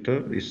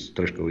защита,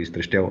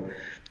 изтрещял,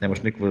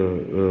 нямаш никаква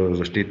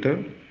защита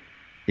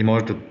и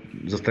може да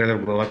застреля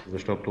в главата,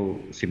 защото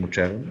си му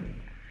черен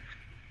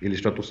или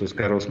защото се е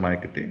скарал с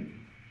майка ти.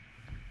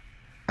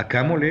 А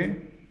камо ли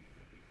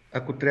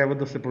ако трябва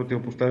да се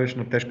противопоставиш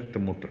на тежката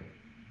мутра.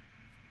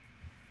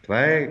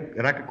 Това е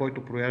рака,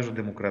 който прояжда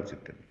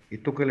демокрацията.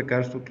 И тук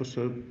лекарствата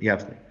са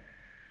ясни.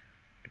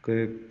 Тук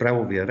е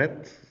правовия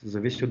ред,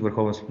 зависи от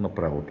върховенството на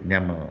правото.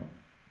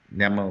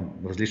 Няма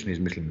различни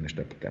измислени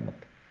неща по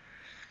темата.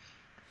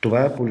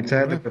 Това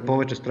полицаят е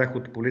повече страх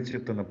от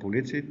полицията на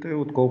полициите,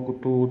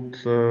 отколкото от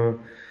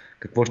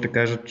какво ще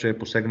кажат, че е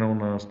посегнал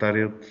на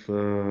старият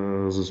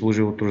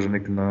заслужил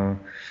труженик на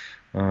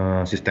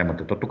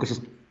системата. То тук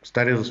с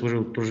стария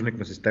заслужил труженик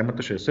на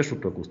системата ще е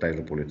същото, ако оставиш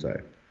за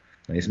полицая.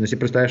 Не си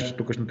представяш, че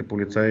тукашните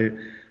полицаи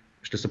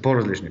ще са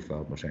по-различни в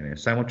това отношение.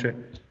 Само, че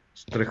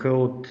страха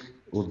от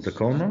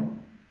закона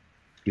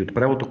и от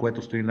правото,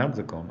 което стои над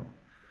закона,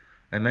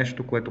 е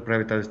нещо, което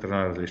прави тази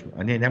страна различно.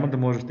 А ние няма да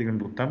можем да стигнем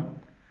до там,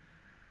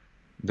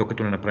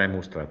 докато не направим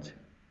лустрация.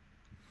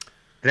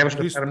 Трябваше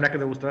да вкарам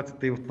някъде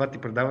лустрацията и в това ти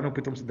предаване,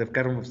 опитвам се да я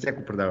вкарам във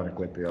всяко предаване,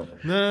 което имам.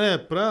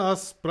 Не,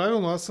 аз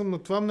съм на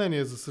това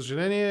мнение. За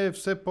съжаление,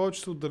 все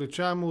повече се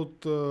отдалечаваме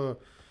от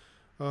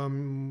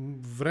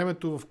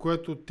времето, в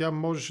което тя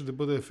можеше да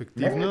бъде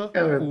ефективна.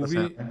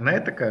 Не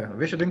е така.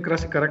 Виж един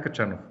Краси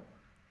Каракачанов.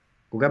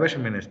 Кога беше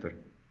министър?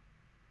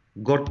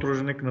 Горд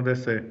труженик на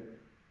ДС.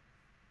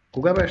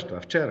 Кога беше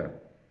това? Вчера.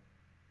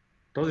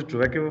 Този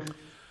човек е в...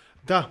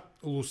 Да,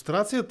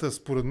 лустрацията,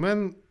 според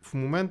мен, в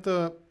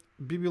момента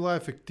би била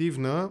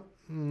ефективна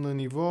на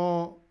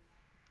ниво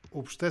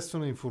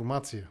обществена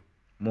информация.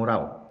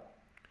 Морал.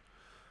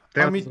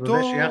 Трябва да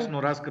дадеш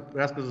ясно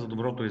разказа за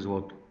доброто и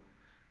злото.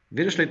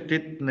 Виждаш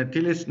ли,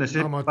 не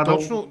си...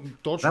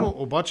 Точно,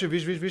 обаче,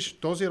 виж,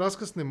 този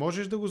разказ не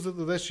можеш да го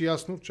зададеш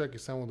ясно. Чакай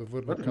само да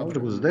върна кадра. Можеш да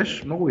го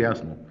зададеш много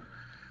ясно.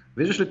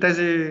 Виждаш ли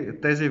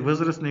тези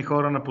възрастни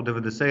хора на по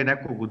 90 и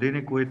няколко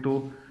години,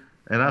 които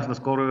нас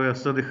наскоро я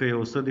съдиха и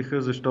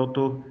осъдиха,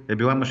 защото е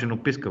била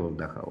машинописка в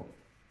Дахау.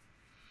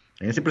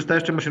 Не си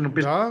представяш, че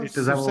машинописката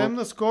ще заволя... съвсем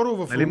наскоро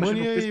в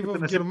Румъния и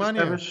в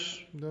Германия.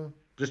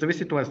 Представи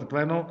ситуацията.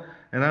 Това е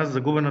една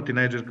загубена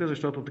тинейджерка,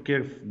 защото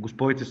такива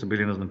господици са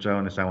били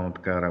назначавани само на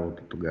такава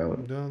работа тогава.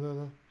 Да.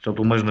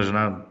 Защото мъж на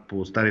жена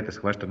по старите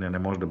схващания не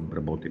може да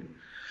работи.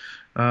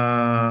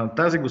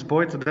 Тази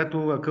господица,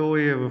 дето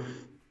акъла е в...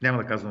 Няма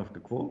да казвам в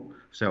какво,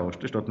 все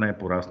още, защото не е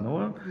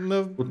пораснала.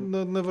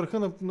 На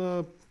върха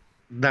на...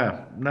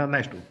 Да, на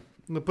нещо.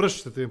 На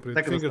пръщата им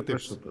преди.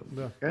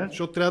 Да.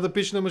 Защото трябва да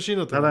пише на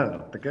машината.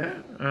 Да,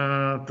 така.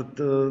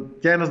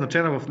 Тя е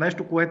назначена в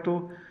нещо,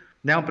 което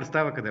нямам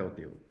представа къде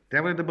отива.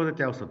 Трябва ли да бъде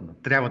тя осъдена?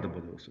 Трябва да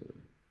бъде осъдена.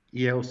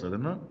 И е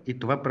осъдена. И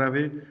това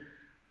прави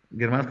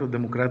германската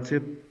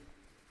демокрация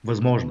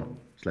възможна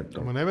след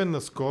това. Ама не бе,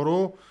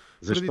 наскоро,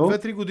 преди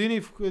 2-3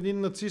 години,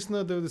 един нацист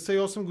на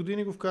 98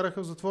 години го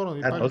вкараха в затвора.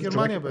 И пак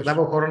Германия беше.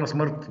 Давал хора на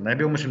смърт. Не е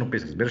бил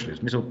машинописк, разбираш ли?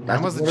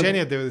 Няма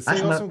значение,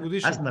 98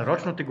 годишни. Аз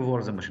нарочно ти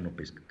говоря за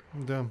машинописката.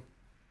 Да.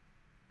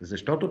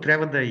 Защото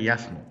трябва да е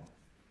ясно.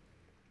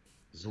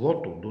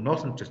 Злото,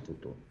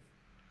 доносничеството,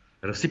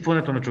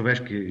 разсипването на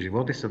човешки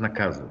животи се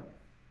наказва.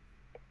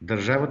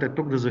 Държавата е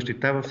тук да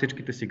защитава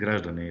всичките си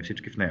граждани и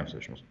всички в нея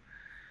всъщност.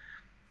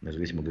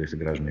 Независимо дали са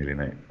граждани или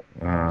не.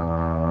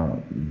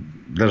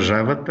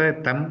 Държавата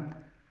е там,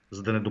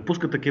 за да не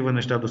допуска такива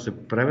неща да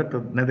се правят,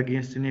 а не да ги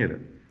инсценира.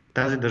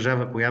 Тази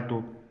държава,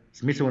 която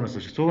смисъла на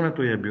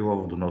съществуването е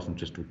било в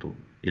доносничеството,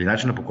 или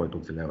начина по който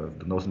оцелява в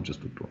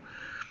доносничеството,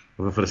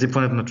 в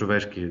разсипването на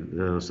човешки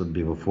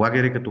съдби, в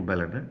лагери като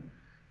Белене,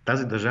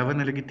 тази държава е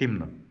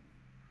нелегитимна.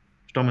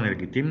 Щом е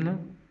нелегитимна,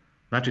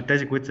 значи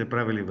тези, които са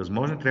правили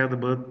възможни, трябва да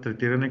бъдат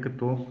третирани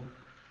като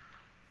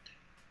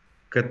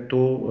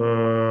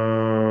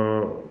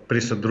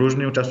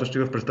присъдружни, участващи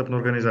в престъпна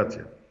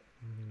организация.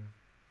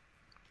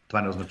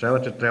 Това не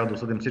означава, че трябва да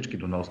осъдим всички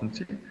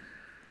доносници,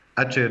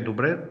 а че е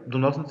добре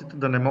доносниците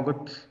да не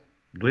могат,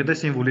 дори да е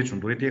символично,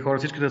 дори тия хора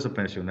всички да са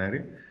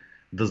пенсионери,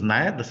 да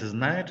се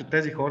знае, че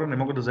тези хора не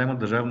могат да вземат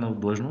държавна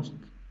длъжност.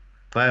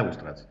 Това е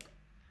лустрацията.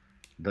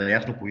 Да е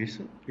ясно кои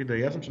са и да е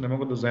ясно, че не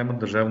могат да вземат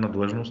държавна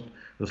длъжност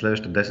за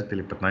следващите 10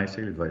 или 15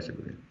 или 20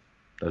 години.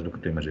 Тоест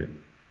докато има живи.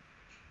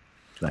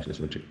 Знаеш ли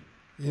случай?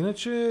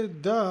 Иначе,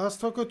 да, аз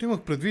това, което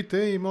имах предвид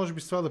и може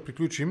би с това да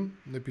приключим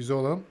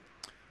епизода,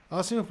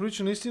 аз имах предвид,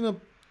 че наистина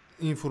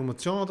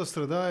информационната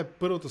среда е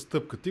първата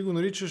стъпка. Ти го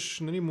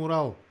наричаш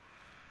морал.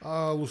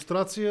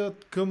 Лустрация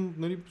към,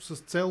 с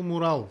цел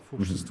морал в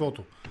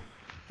обществото.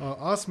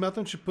 Аз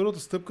смятам, че първата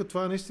стъпка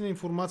това е наистина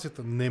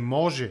информацията.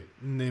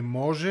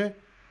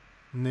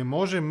 Не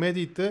може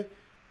медиите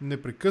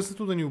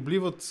непрекъснато да ни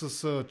обливат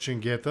с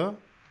ченгета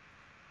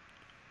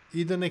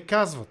и да не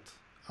казват.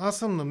 Аз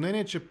съм на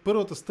мнение, че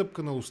първата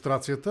стъпка на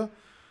лустрацията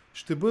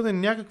ще бъде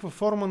някаква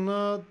форма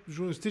на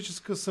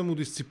журналистическа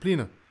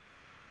самодисциплина.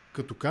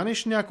 Като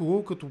каниш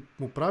някого, като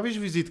му правиш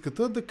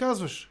визитката, да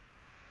казваш: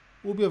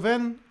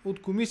 обявен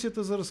от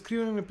Комисията за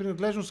разкриване на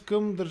принадлежност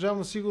към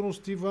Държавна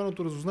сигурност и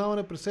военното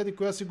разузнаване през еди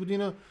коя си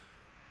година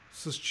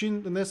с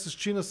чин, не с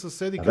чина,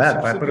 с еди къде.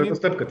 Това е първата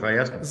стъпка, това е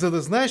ясно. За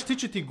да знаеш ти,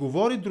 че ти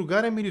говори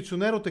другаря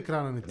милиционер от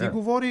екрана, не ти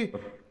говори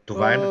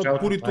това е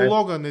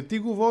политолога, не ти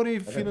говори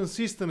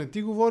финансиста, не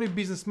ти говори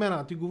бизнесмена,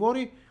 а ти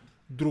говори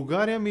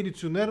другаря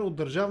милиционер от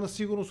Държавна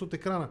сигурност от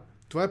екрана.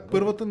 Това е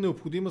първата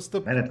необходима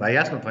стъпка. Не, това е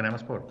ясно, това няма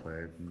спор. Това е...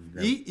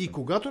 И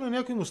когато на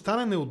някой му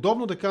стане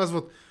неудобно да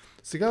казват,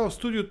 сега в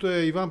студиото е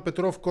Иван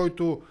Петров,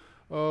 който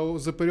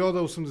за периода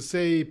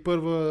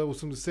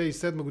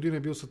 81-87 година е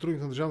бил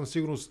сътрудник на Държавна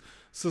сигурност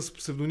с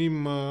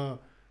псевдоним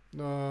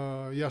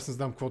и аз не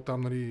знам какво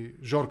там, нали,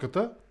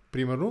 Жорката,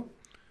 примерно.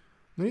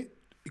 Нали?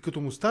 И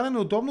като му стане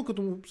неудобно,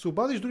 като му се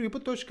обадиш други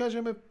път, той ще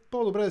каже,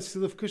 по-добре да си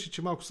седа вкъщи,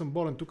 че малко съм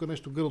болен, тук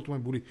нещо гърлото ме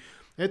боли.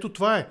 Ето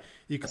това е.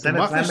 И като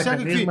махнеш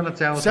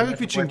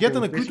всякакви ченгета,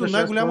 на които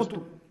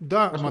най-голямото...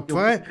 Да, ама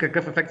това е...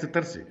 Какъв ефект се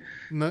търси?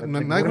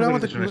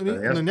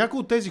 На някои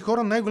от тези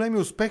хора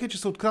най-големият успех е, че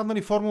са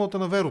откраднали формулата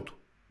на верото.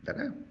 Да,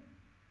 не.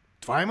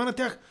 Това има на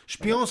тях.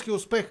 Шпионски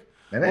успех.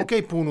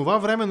 Окей, по това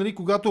време, нали,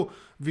 когато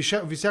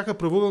висяха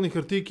правоъгълни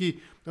хартийки,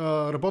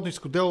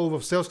 работническо дело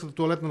в селската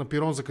тоалетна на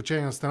пирон за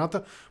качение на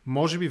стената,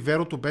 може би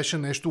верото беше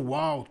нещо,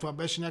 вау, това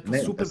беше някаква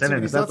супер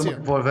цивилизация. Не,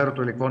 какво е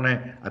верото или какво не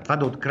е, а това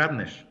да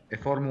откраднеш е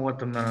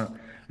формулата на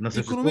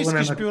съществуване.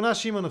 Икономически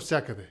шпионаж има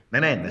навсякъде.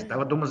 Не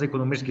става дума за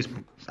икономически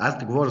шпионаж. Аз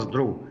ти говоря за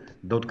друго.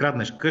 Да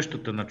откраднеш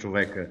къщата на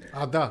човека,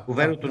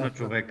 поверото на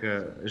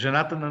човека,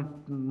 жената на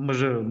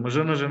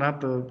мъжа на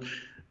жената,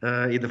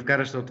 и да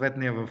вкараш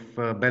съответния в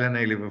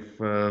Белене или в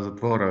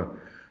затвора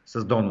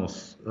с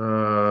донос.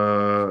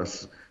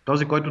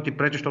 Този, който ти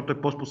пречи, защото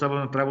е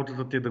по-способен от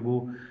работата ти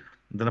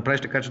да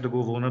направиш така, че да го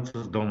уволнят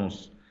с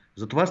донос.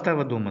 За това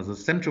става дума. За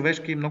съвсем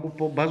човешки и много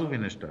по-базови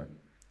неща.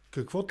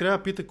 Какво трябва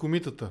да пита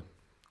комитата?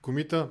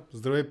 Комита,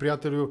 здравей,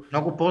 приятелю.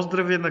 Много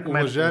по-здрави на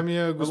кмет.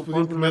 Уважаемия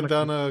господин кмет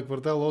на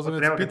квартал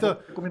Лозенец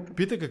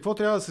пита какво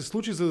трябва да се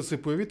случи, за да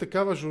се появи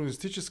такава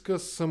журналистическа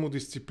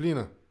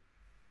самодисциплина.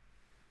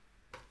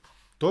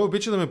 Той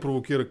обича да ме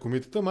провокира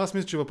комитета, но аз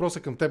мисля, че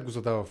въпросът към теб го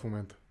задава в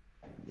момента.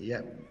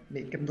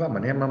 Към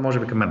двама, може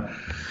би към мен.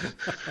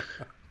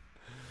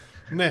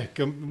 Не,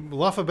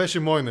 лафа беше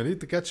мой, нали?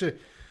 Така че,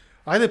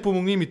 айде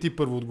помогни ми ти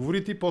първо,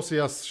 отговори ти, после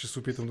аз ще се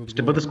опитам да отговоря.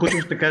 Ще бъда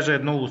скучен, ще кажа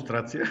една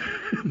илюстрация.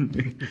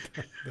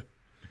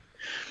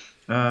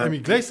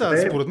 Гледай сега,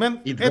 според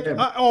мен...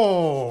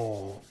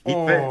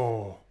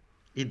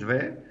 И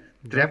две,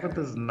 трябва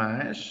да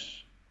знаеш,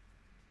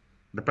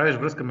 да правиш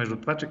връзка между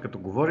това, че като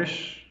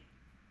говориш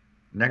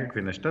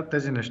някакви неща,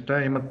 тези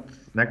неща имат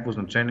някакво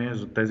значение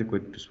за тези,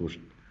 които те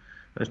слушат.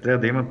 Тоест,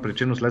 трябва да има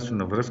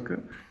причинно-следствена връзка,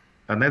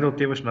 а не да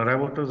отиваш на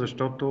работа,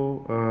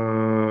 защото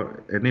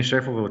едни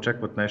шефове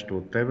очакват нещо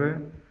от тебе.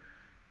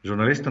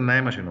 Журналиста не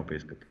е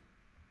машинописката.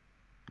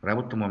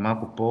 Работата му е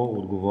малко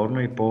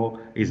по-отговорно и по...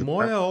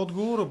 Моя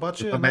отговор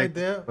обаче е една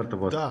идея...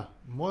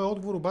 Моя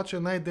отговор обаче е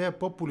една идея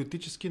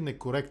по-политически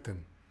некоректен.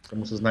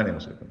 Самосъзнание.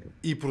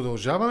 И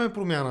Продължаваме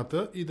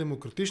промяната и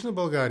Демократична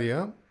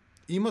България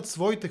имат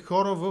своите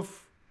хора в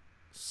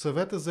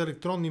Съвета за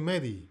електронни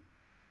медии.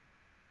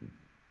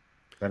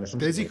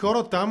 Тези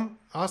хора там,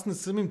 аз не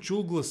съм им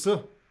чул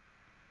гласа.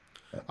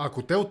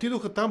 Ако те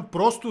отидоха там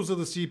просто за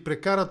да си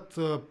прекарат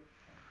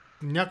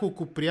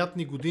няколко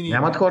приятни години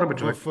нямат хора,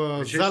 човек.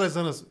 В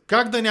залеза на...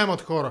 Как да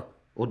нямат хора?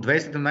 От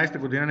 2017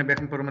 година не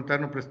бяхме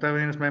парламентарно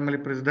представени, не сме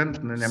имали президент.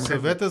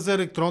 Съвета за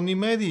електронни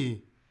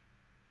медии.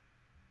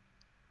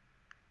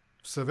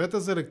 В Съвета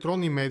за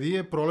електронни медии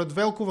е Пролет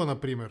Велкова,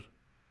 например.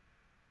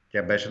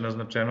 Тя беше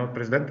назначена от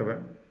президента, бе.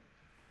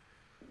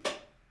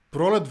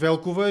 Пролет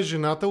Велкова е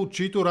жената, от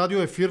чийто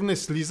радиоефир не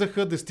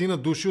слизаха 10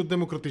 души от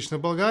Демократична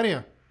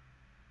България.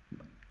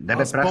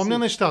 Аз помня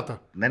нещата.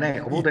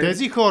 Хубаво. И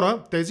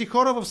тези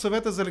хора в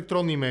Съвета за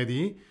електронни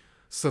медии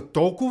са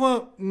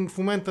толкова в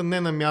момента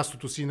не на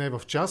мястото си, не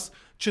в час,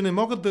 че не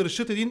могат да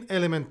решат един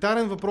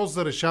елементарен въпрос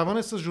за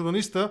решаване с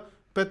журналиста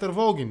Петър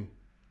Волгин.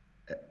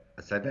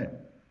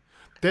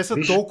 Те са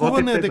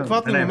толкова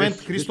неадекватни.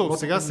 Христо,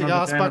 сега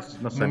аз пак,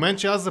 момент,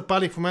 че аз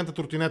запалих в момента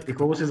тротинетката.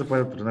 Хубаво си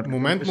запалих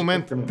тротинетката.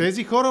 Момент.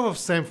 Тези хора в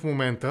СЕМ в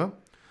момента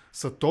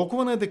са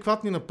толкова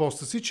неадекватни на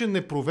поста си, че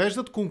не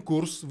провеждат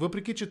конкурс,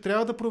 въпреки че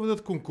трябва да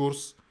проведат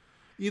конкурс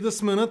и да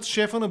сменят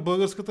шефа на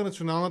Българската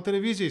национална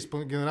телевизия,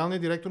 генералния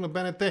директор на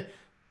БНТ,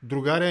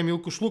 другаря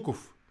Емил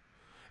Кошлуков.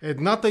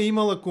 Едната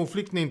имала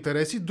конфликт на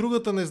интереси,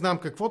 другата не знам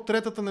какво,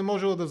 третата не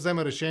можела да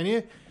вземе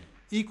решение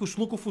и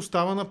Кошлуков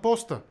остава на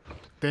поста.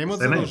 Те имат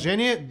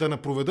задължение да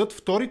напроведат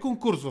втори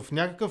конкурс в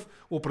някакъв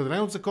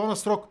определен от закона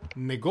срок.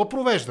 Не го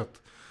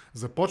провеждат.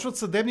 Започват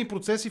съдебни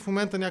процеси в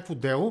момента някакво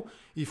дело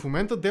и в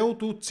момента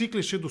делото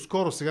циклеше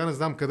доскоро, сега не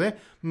знам къде,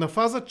 на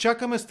фаза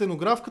чакаме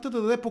стенографката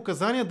да даде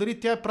показания дали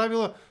тя е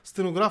правила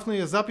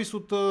стенографния запис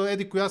от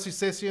еди коя си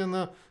сесия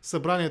на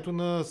събранието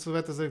на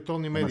Съвета за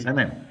електронни медии.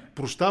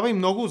 Прощавай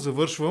много,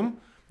 завършвам.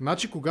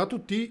 Значи, когато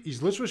ти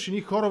излъчваш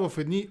едни хора в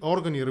едни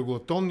органи,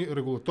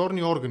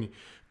 регулаторни органи,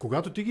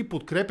 когато ти ги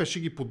подкрепяш и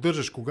ги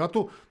поддържаш,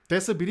 когато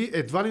те са били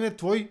едва ли не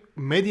твой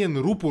медиен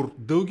рупор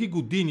дълги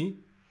години,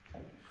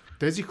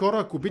 тези хора,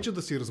 ако обичат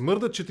да си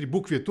размърдат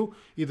четирибуквието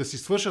и да си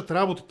свършат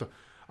работата.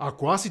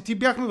 Ако аз и ти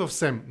бяхме в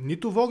СЕМ,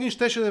 нито Волгин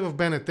щеше да е в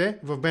БНТ,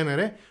 в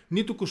БНР,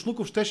 нито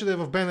Кошлуков щеше да е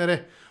в БНР.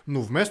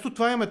 Но вместо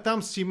това имаме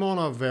там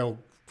Симона Вел,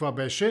 това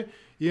беше,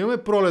 имаме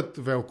Пролет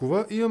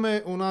Велкова,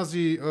 имаме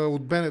онази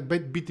от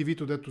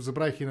BTV-то, дето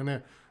забравих и на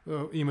нея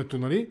името,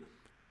 нали?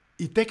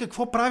 И те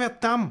какво правят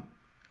там?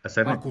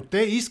 Ако те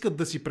искат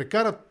да си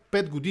прекарат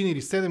 5 години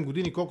или 7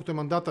 години, колкото е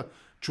мандата,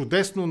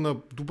 чудесно, на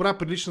добра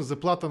прилична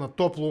заплата, на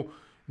топло,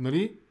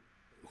 нали?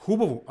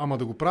 Хубаво, ама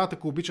да го правят,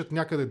 ако обичат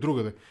някъде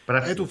другаде.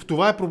 Ето, в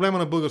това е проблема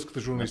на българската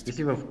журналистика. Ти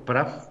си в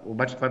прав,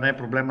 обаче това не е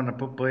проблема на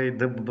ПП и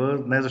ДБ,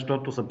 не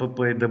защото са ПП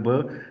и ДБ,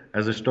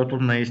 а защото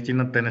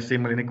наистина те не са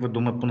имали никаква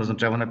дума по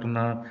назначаването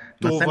на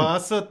това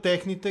са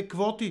техните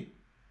квоти.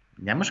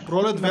 Нямаш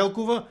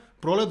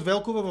Пролет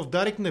Велкова в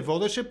Дарик не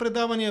водеше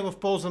предавания в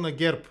полза на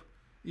ГЕРБ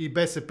и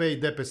БСП и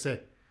ДПС.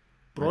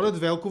 Пролет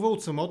Велкова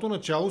от самото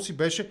начало си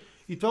беше,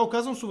 и това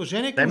оказвам с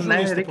уважение към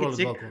журналиста Пролет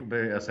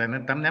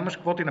Велкова. Там нямаш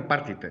квоти на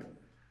партиите.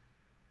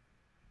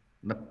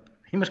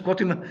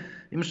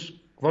 Имаш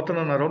квота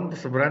на Народното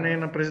събрание и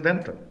на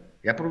президента.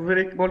 Я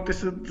провери, молите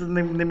се,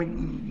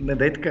 не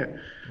дай така.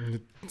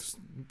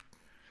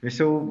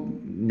 Мисъл,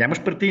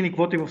 нямаш партийни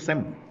квоти в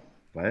СЕМ.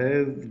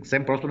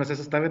 СЕМ просто не се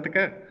съставя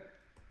така.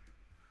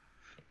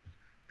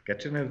 Така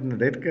че не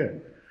дай така.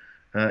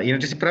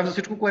 Иначе си прав за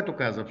всичко, което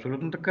каза.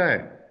 Абсолютно така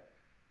е.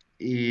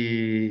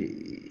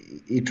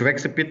 И човек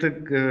се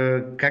пита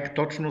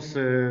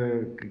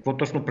какво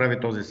точно прави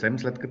този СЕМ,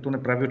 след като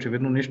не прави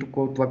очевидно нищо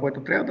това,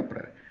 което трябва да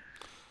прави.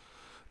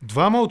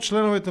 2 от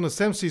членовете на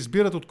СЕМ се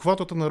избират от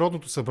квотата на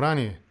Народното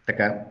събрание.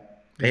 Така.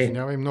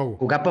 Извинявай много.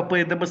 Кога ПП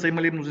и ДБ са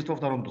имали мнозинство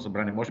в Народното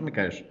събрание? Може да ми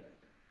кажеш?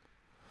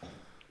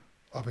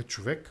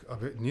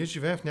 Ние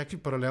живеем в някакви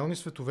паралелни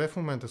светове в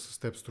момента с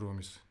теб, струва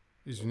ми се.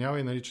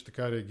 Извинявай, нали, че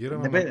така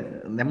реагирам.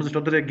 Няма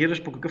защо да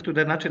реагираш по какъвто и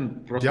да е начин.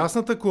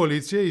 Дясната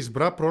коалиция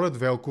избра Пролет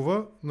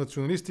Велкова,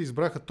 националистите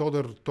избраха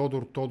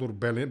Тодор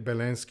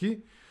Беленски,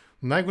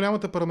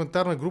 най-голямата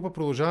парламентарна група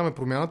Продължаваме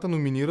промяната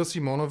номинира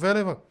Симона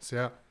Велева.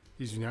 Сега,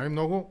 извинявай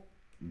много,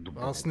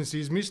 аз не си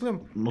измислям.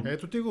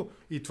 Ето ти го.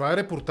 И това е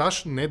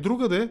репортаж не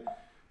другаде,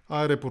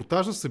 а е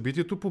репортаж за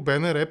събитието по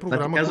БНР,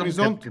 програма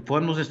Хоризонт. Какво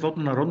е мнозинството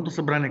на Народното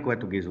събрание,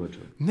 което ги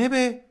излъчва? Не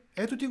бе,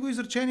 ето ти го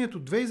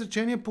изречението. 2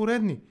 изречения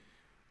поредни.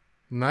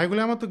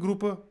 Най-голямата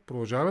група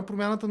Продължаваме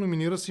промяната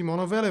номинира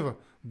Симона Велева.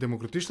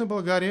 Демократична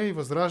България и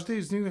Възраждане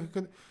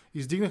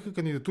издигнаха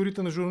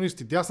кандидатурите на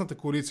журналисти. Дясната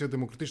коалиция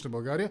Демократична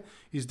България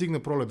издигна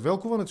Пролет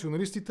Велкова,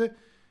 националистите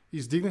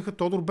издигнаха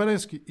Тодор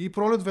Беленски. И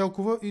Пролет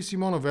Велкова и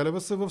Симона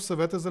Велева са в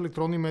съвета за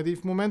електронни медии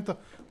в момента.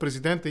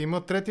 Президента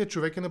има, третия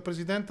човек е на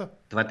президента.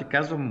 Това ти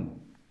казвам,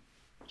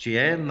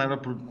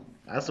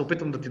 аз се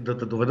опитвам да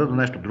те доведа до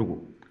нещо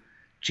друго.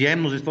 Чие е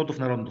мнозинството в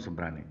Народното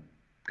събрание?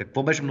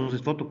 Какво беше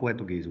мнозинството,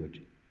 което ги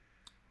излъчи?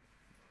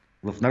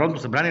 В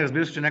Народното събрание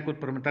разбира се, че някой от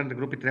парламентарните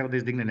групи трябва да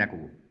издигне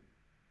някого.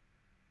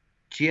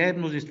 Чие е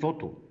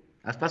мнозинството?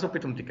 Аз това се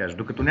опитвам да ти кажа.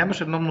 Докато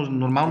нямаш едно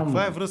нормално...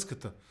 Каква е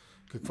връзката?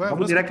 Каква е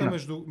връзката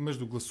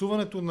между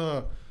гласуването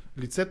на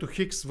лицето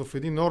Хикс в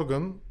един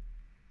орган,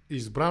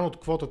 избран от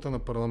квотата на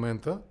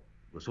парламента?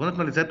 Гласуването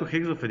на лицето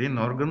Хикс в един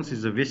орган си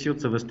зависи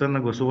от съвестта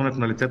на гласуването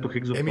на лицето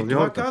Хикс в този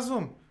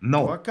орган.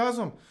 Това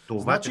казвам.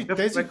 Значи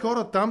тези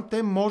хора там,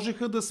 те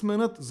можеха да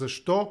сменят.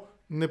 Защо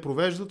не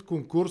провеждат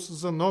конкурс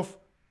за нов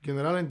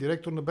генерален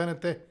директор на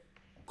БНТ?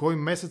 Кой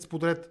месец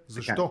подред?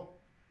 Защо?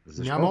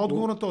 Няма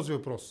отговор на този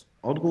въпрос.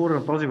 Отговор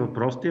на този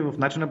въпрос е в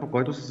начина, по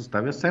който се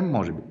съставя СЕМ,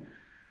 може би.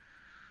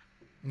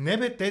 Не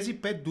бе,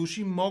 тези 5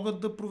 души могат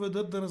да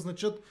проведат, да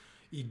назначат.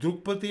 И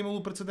друг път е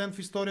имало прецедент в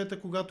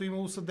историята, когато е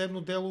имало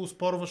съдебно дело,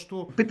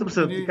 оспорващо... Питам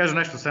се да ти кажа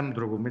нещо съвсем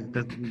друго.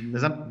 Не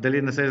знам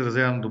дали не се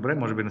изразявам добре,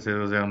 може би не се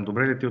изразявам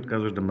добре, или ти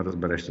отказваш да ме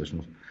разбереш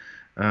всъщност.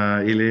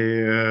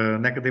 Или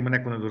някъде има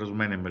някакво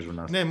недоразумение между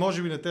нас. Не,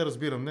 може би не те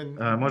разбирам.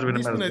 Може би не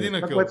ме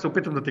разбирам. Това, което се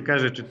опитам да ти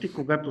кажа, е, че ти,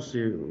 когато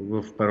си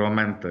в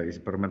парламента и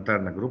си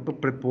парламентарна група,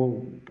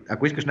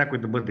 ако искаш някой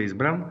да бъде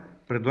избран,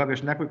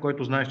 предлагаш някой,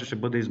 който знаеш, че ще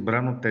бъде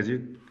избран от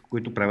тези,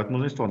 които правят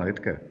мнозинство, нали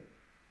така?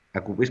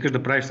 Ако искаш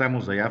да правиш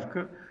само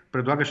заявка,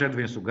 предлагаш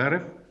Едвин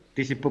Сугарев,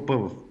 ти си ПП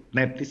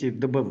ти си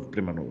ДБ,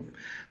 примерно,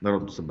 в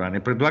Народното събрание.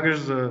 Предлагаш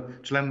за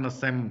член на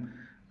СЕМ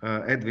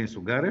Едвин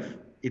Сугарев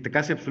и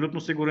така си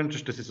абсолютно сигурен, че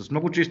ще си с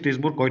много чист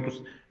избор, който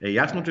е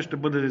ясно, че ще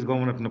бъде за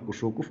изгонването на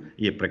Кошулков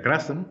и е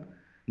прекрасен,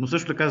 но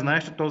също така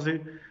знаеш, че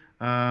този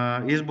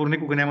избор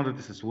никога няма да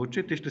ти се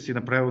случи. Ти ще си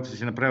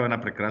направил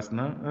една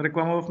прекрасна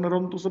реклама в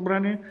Народното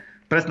събрание,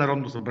 през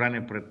Народното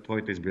събрание пред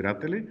твоите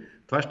избиратели.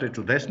 Това ще е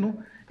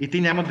чудесно и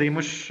ти няма да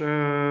имаш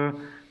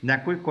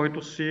някой,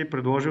 който си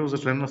предложил за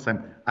член на СЕМ.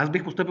 Аз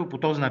бих постъпил по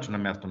този начин на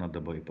място на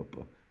ДБ и ПП.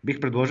 Бих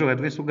предложил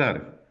Едвин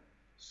Сугарев.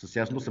 С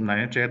ясно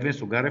съмнение, че Едвин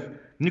Сугарев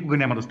никога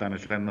няма да стане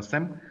член на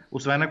СЕМ,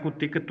 освен ако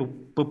ти като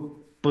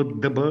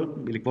ПДБ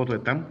или каквото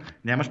е там,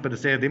 нямаш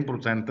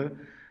 51%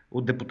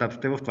 от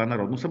депутатите в това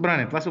Народно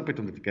събрание. Това се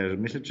опитвам да ти кажа.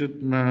 Мисля, че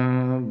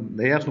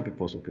е ясно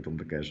какво се опитвам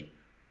да кажа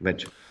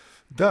вече.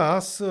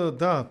 Аз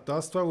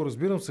това го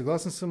разбирам,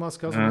 съгласен съм, аз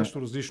казвам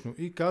нещо различно.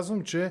 И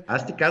казвам, че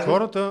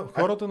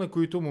хората,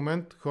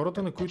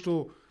 на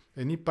които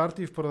едни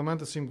партии в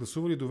парламента са им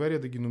гласували доверие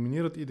да ги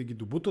номинират и да ги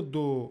добутат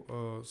до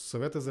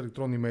съвета за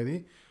електронни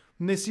медии,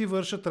 не си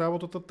вършат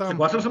работата там.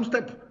 Съгласен съм с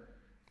теб.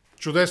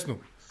 Чудесно.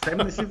 СЕМ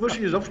не си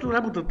върши изобщо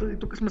работата и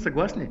тук сме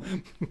съгласни.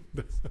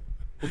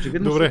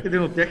 Очевидно всеки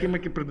един от тях,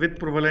 имайки предвид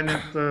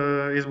проваленият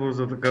избор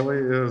за такава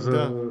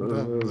за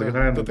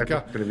генерален директор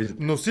на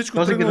телевизията. Но всичко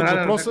този тръгна от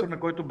генерален въпроса, директор, на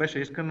който беше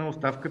искана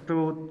оставката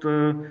от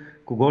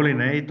кого ли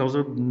не, и то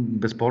за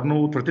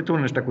безспорно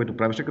отвратителни неща, които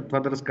правеше, като това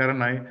да разкара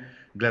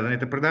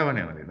най-гледаните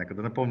предавания. Нали? Нека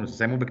да напомня,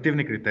 съвсем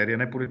обективни критерии,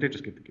 не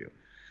политически такива.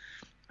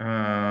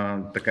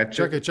 Така,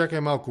 че... Чакай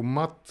малко.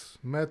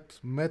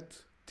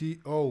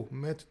 МЕТ-ТО.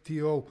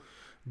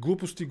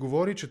 Глупости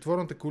говори,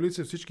 четворната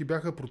коалиция всички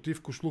бяха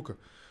против кошлука.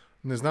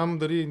 Не знам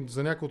дали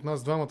за някой от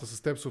нас двамата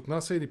с теб се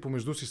отнася или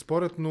помежду си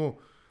спорят, но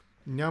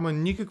няма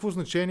никакво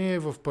значение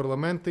в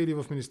парламента или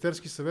в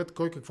Министерски съвет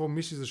кой какво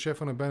мисли за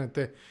шефа на БНТ.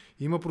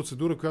 Има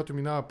процедура, която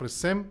минава през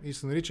СЕМ и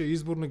се нарича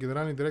избор на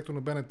генерален директор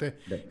на БНТ. Да.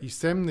 И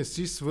СЕМ не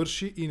си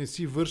свърши и не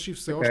си върши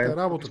все още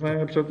работата. Сме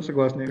абсолютно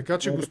съгласни. Така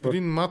че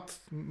господин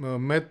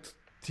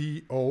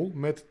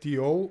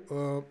МЕТ-ТО,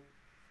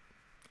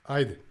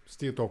 айде,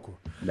 стига толкова.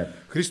 Да.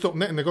 Христо,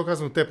 не го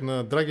казвам на теб,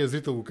 на драгия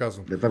зрител го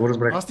казвам. Да, това го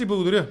разбрах. Аз ти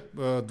благодаря.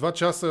 2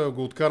 часа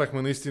го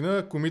откарахме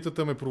наистина.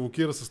 Комитата ме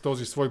провокира с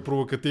този свой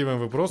провокативен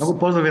въпрос. Много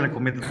поздрави на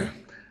комитата.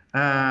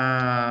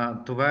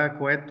 Това е,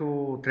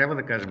 което трябва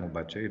да кажем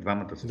обаче, и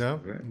двамата с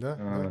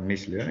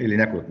мисля, или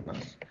някой от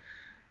нас,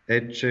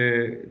 е,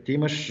 че ти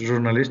имаш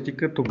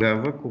журналистика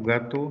тогава,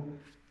 когато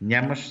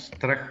нямаш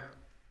страх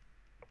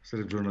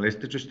сред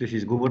журналистите, че ще си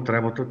изгубят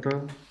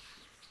работата,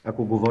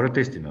 ако говорят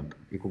истината.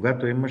 И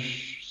когато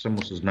имаш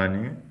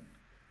самосъзнание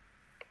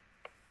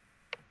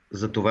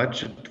за това,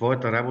 че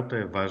твоята работа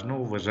е важна,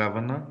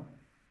 уважавана,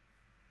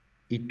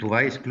 и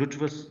това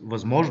изключва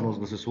възможност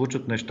да се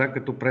случат неща,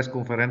 като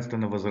пресконференцията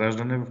на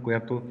Възраждане, в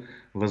която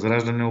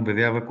Възраждане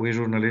обявява кои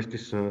журналисти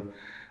са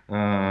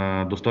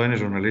достойни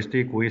журналисти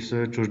и кои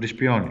са чужди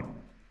шпиони.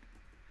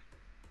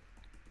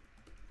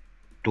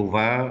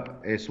 Това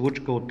е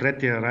случка от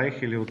Третия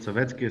райх или от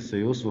Съветския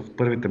съюз в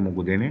първите му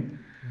години.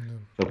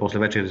 После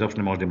вече изобщо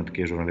не може да има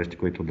такива журналисти,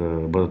 които да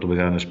бъдат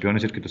обявени за шпиони.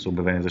 Всичките са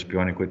обявени за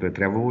шпиони, които е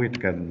трябвало и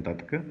така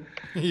нататък.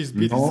 И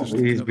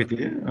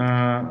избити.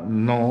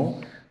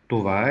 Но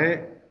това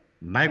е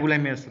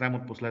най-големия срам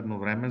от последно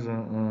време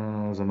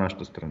за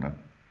нашата страна.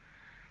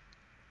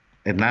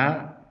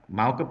 Една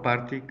малка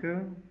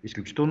партийка,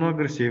 изключително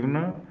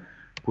агресивна,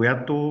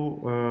 която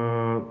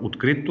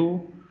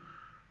открито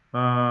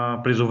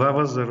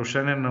призовава за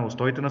рушене на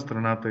устоите на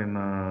страната и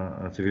на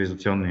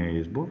цивилизационния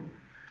избор,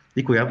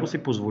 и която си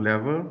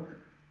позволява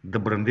да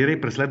брандира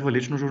и преследва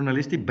лично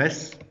журналисти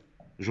без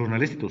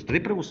журналистите.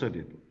 Остави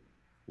правосъдието.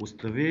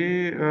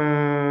 Остави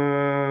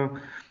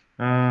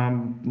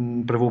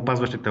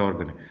правоопазващите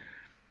органи.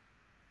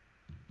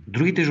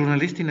 Другите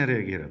журналисти не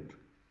реагират.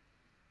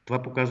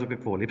 Това показва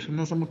какво? Липса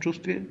на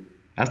самочувствие.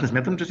 Аз не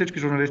смятам, че всички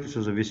журналисти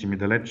са зависими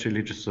далеч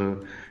или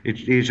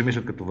че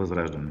мислят като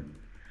Възраждане.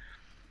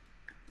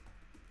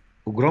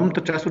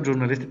 Огромната част от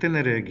журналистите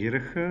не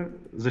реагираха,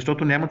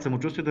 защото нямат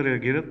самочувствие да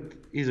реагират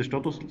и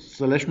защото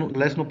са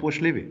лесно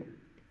плашливи.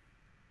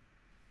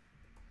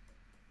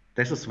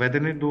 Те са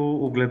сведени до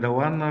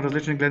огледала на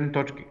различни гледни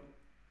точки.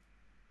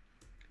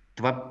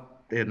 Това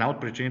е една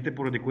от причините,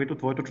 поради които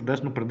твоето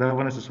чудесно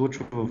предаване се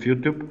случва в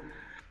YouTube,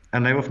 а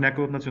не в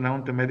някои от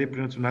националните медии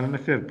при национален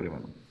ефир,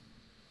 примерно.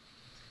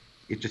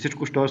 И че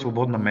всичко, що е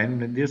свободна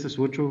медия, се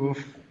случва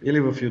или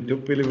в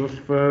YouTube, или в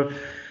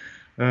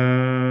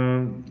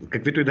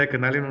каквито и да е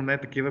канали, но не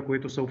такива,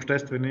 които са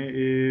обществени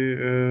и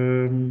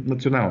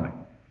национални.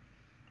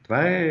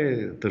 Това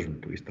е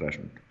тъжното и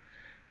страшното.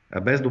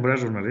 А без добра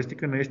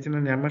журналистика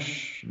наистина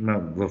нямаш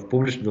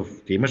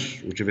ти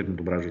имаш очевидно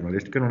добра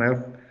журналистика, но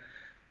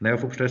не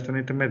в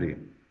обществените медии.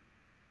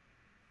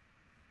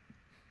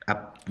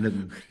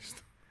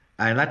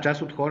 А една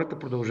част от хората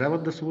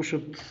продължават да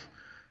слушат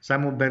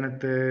само БНТ,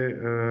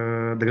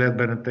 да гледат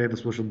БНТ и да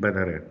слушат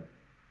БНР.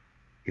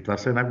 И това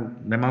са една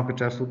немалка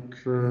част от...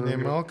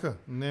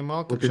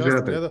 Немалка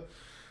част.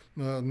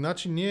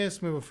 Значи ние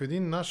сме в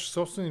един наш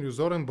собствен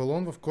илюзорен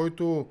балон, в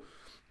който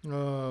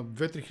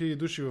 2-3 хиляди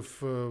души в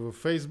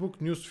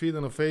Facebook,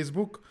 нюсфида на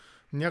Facebook,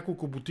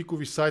 няколко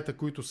бутикови сайта,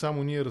 които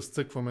само ние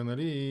разцъкваме,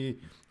 нали, и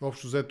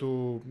общо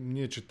взето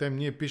ние четем,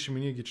 ние пишем и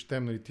ние ги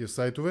четем, нали, тия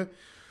сайтове.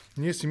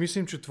 Ние си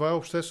мислим, че това е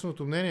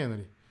общественото мнение,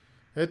 нали.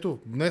 Ето,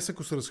 днес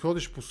ако се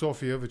разходиш по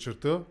София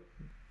вечерта,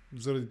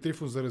 заради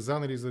Трифон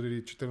Зарезан или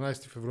заради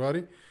 14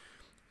 февруари,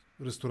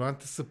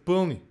 ресторантите са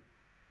пълни.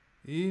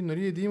 И,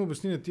 нали, един им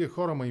обясни на тия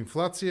хора, ама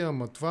инфлация,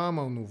 ама това,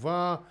 ама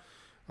онова,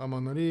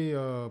 ама, нали,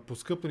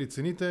 поскъпнали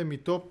цените,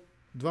 то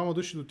двама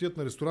души дотият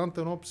на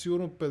ресторанта, но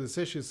сигурно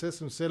 50, 60,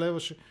 70 лева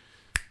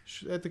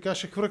така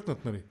ще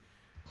хвъркнат, нали.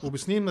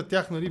 Обясни им на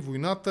тях, нали,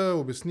 войната,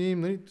 обясни им,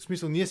 нали, в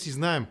смисъл, ние си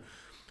знаем.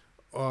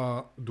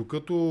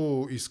 Докато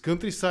из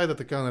Countryside,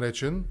 така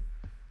наречен,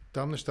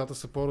 там нещата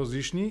са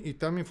по-различни и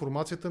там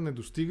информацията не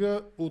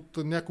достига от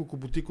няколко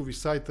бутикови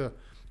сайта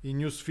и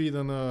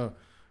нюсфида на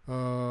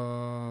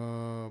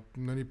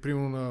нали,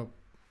 примерно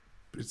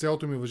при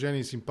цялото ми уважение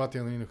и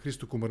симпатия, нали, на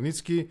Христо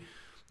Комарницки,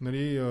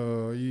 нали,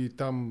 и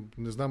там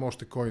не знам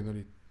още кой,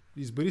 нали.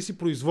 Избери си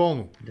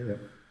произволно.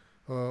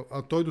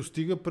 А той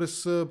достига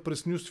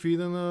през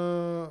нюсфида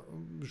на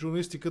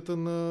журналистиката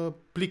на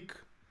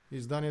Плик.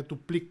 изданието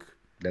Плик.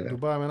 Да.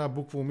 Добавяме една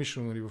буква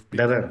умишлено, нали, в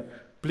Плик. Да.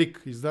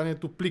 Плик,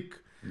 изданието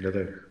Плик.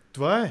 Да.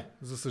 Това е,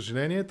 за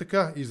съжаление,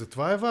 така. И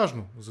затова е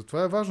важно.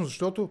 Затова е важно,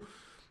 защото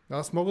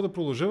аз мога да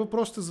продължа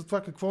въпросите за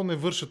това какво не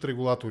вършат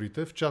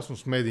регулаторите, в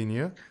частност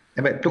медийния.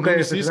 Тук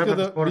е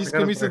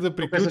светлината да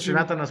приключим.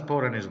 На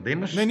спора, за да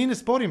имаш... Не, ние не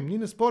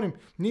спорим.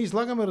 Ние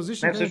излагаме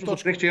различни точки.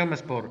 Всъщност, че имаме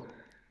спор.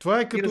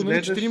 Това е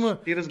като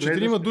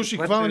четирима души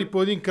хванали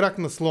по един крак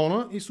на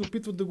слона и се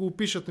опитват да го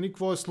опишат, нали,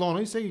 какво е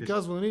слона и всеки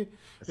казва, нали,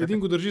 един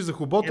го държи за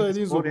хобота,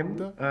 един за...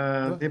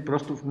 Ние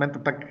просто в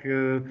момента пак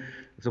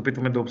се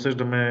опитваме да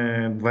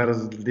обсъждаме два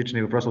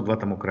различни въпроса от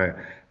двата му края.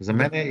 За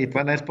мен, и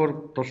това не е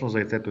спор точно за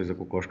яйцето и за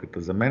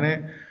кокошката, за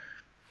мен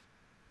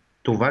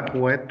това,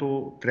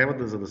 което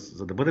трябва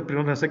за да бъде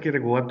принуден всеки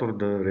регулатор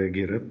да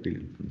реагира,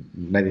 или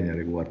медийния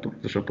регулатор,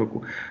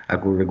 защото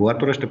ако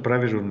регулатора ще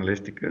прави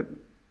журналистика,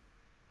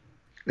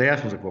 е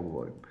ясно за какво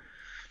говорим.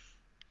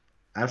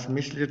 Аз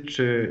мисля,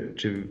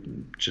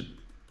 че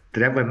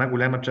трябва една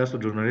голяма част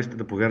от журналистите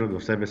да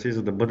повярват в себе си,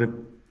 за да бъде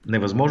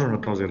невъзможно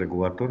на този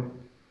регулатор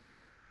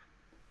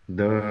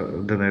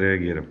да не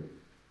реагира.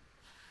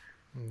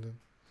 Да.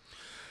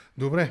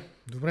 Добре.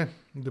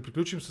 Да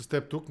приключим с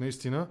теб тук,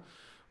 наистина.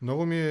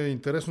 Много ми е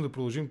интересно да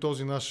продължим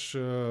този наш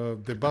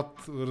дебат,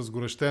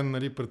 разгорещен,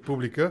 нали, пред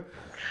публика.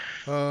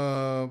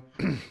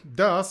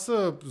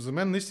 За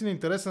мен наистина е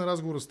интересен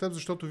разговор с теб,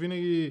 защото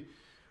винаги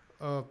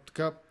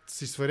така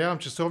си сварявам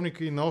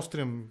часовника и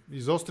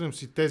изострям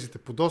си тезите,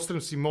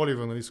 подострям си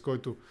молива, нали, с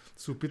който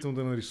се опитвам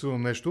да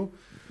нарисувам нещо.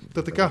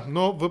 Така,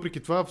 но въпреки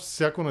това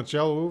всяко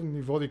начало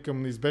ни води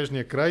към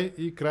неизбежния край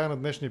и края на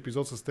днешния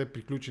епизод с теб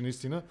приключи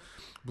наистина.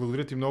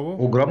 Благодаря ти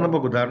много. Огромна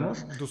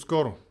благодарност. До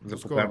скоро. За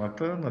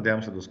поканата.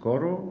 Надявам се до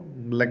скоро.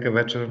 Лека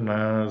вечер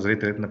на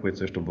зрителите, на които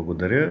също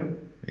благодаря.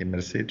 И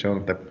мерси. Чао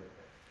на теб.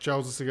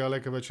 Чао за сега.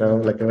 Лека вечер.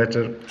 Чао, лека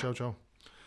вечер. Чао.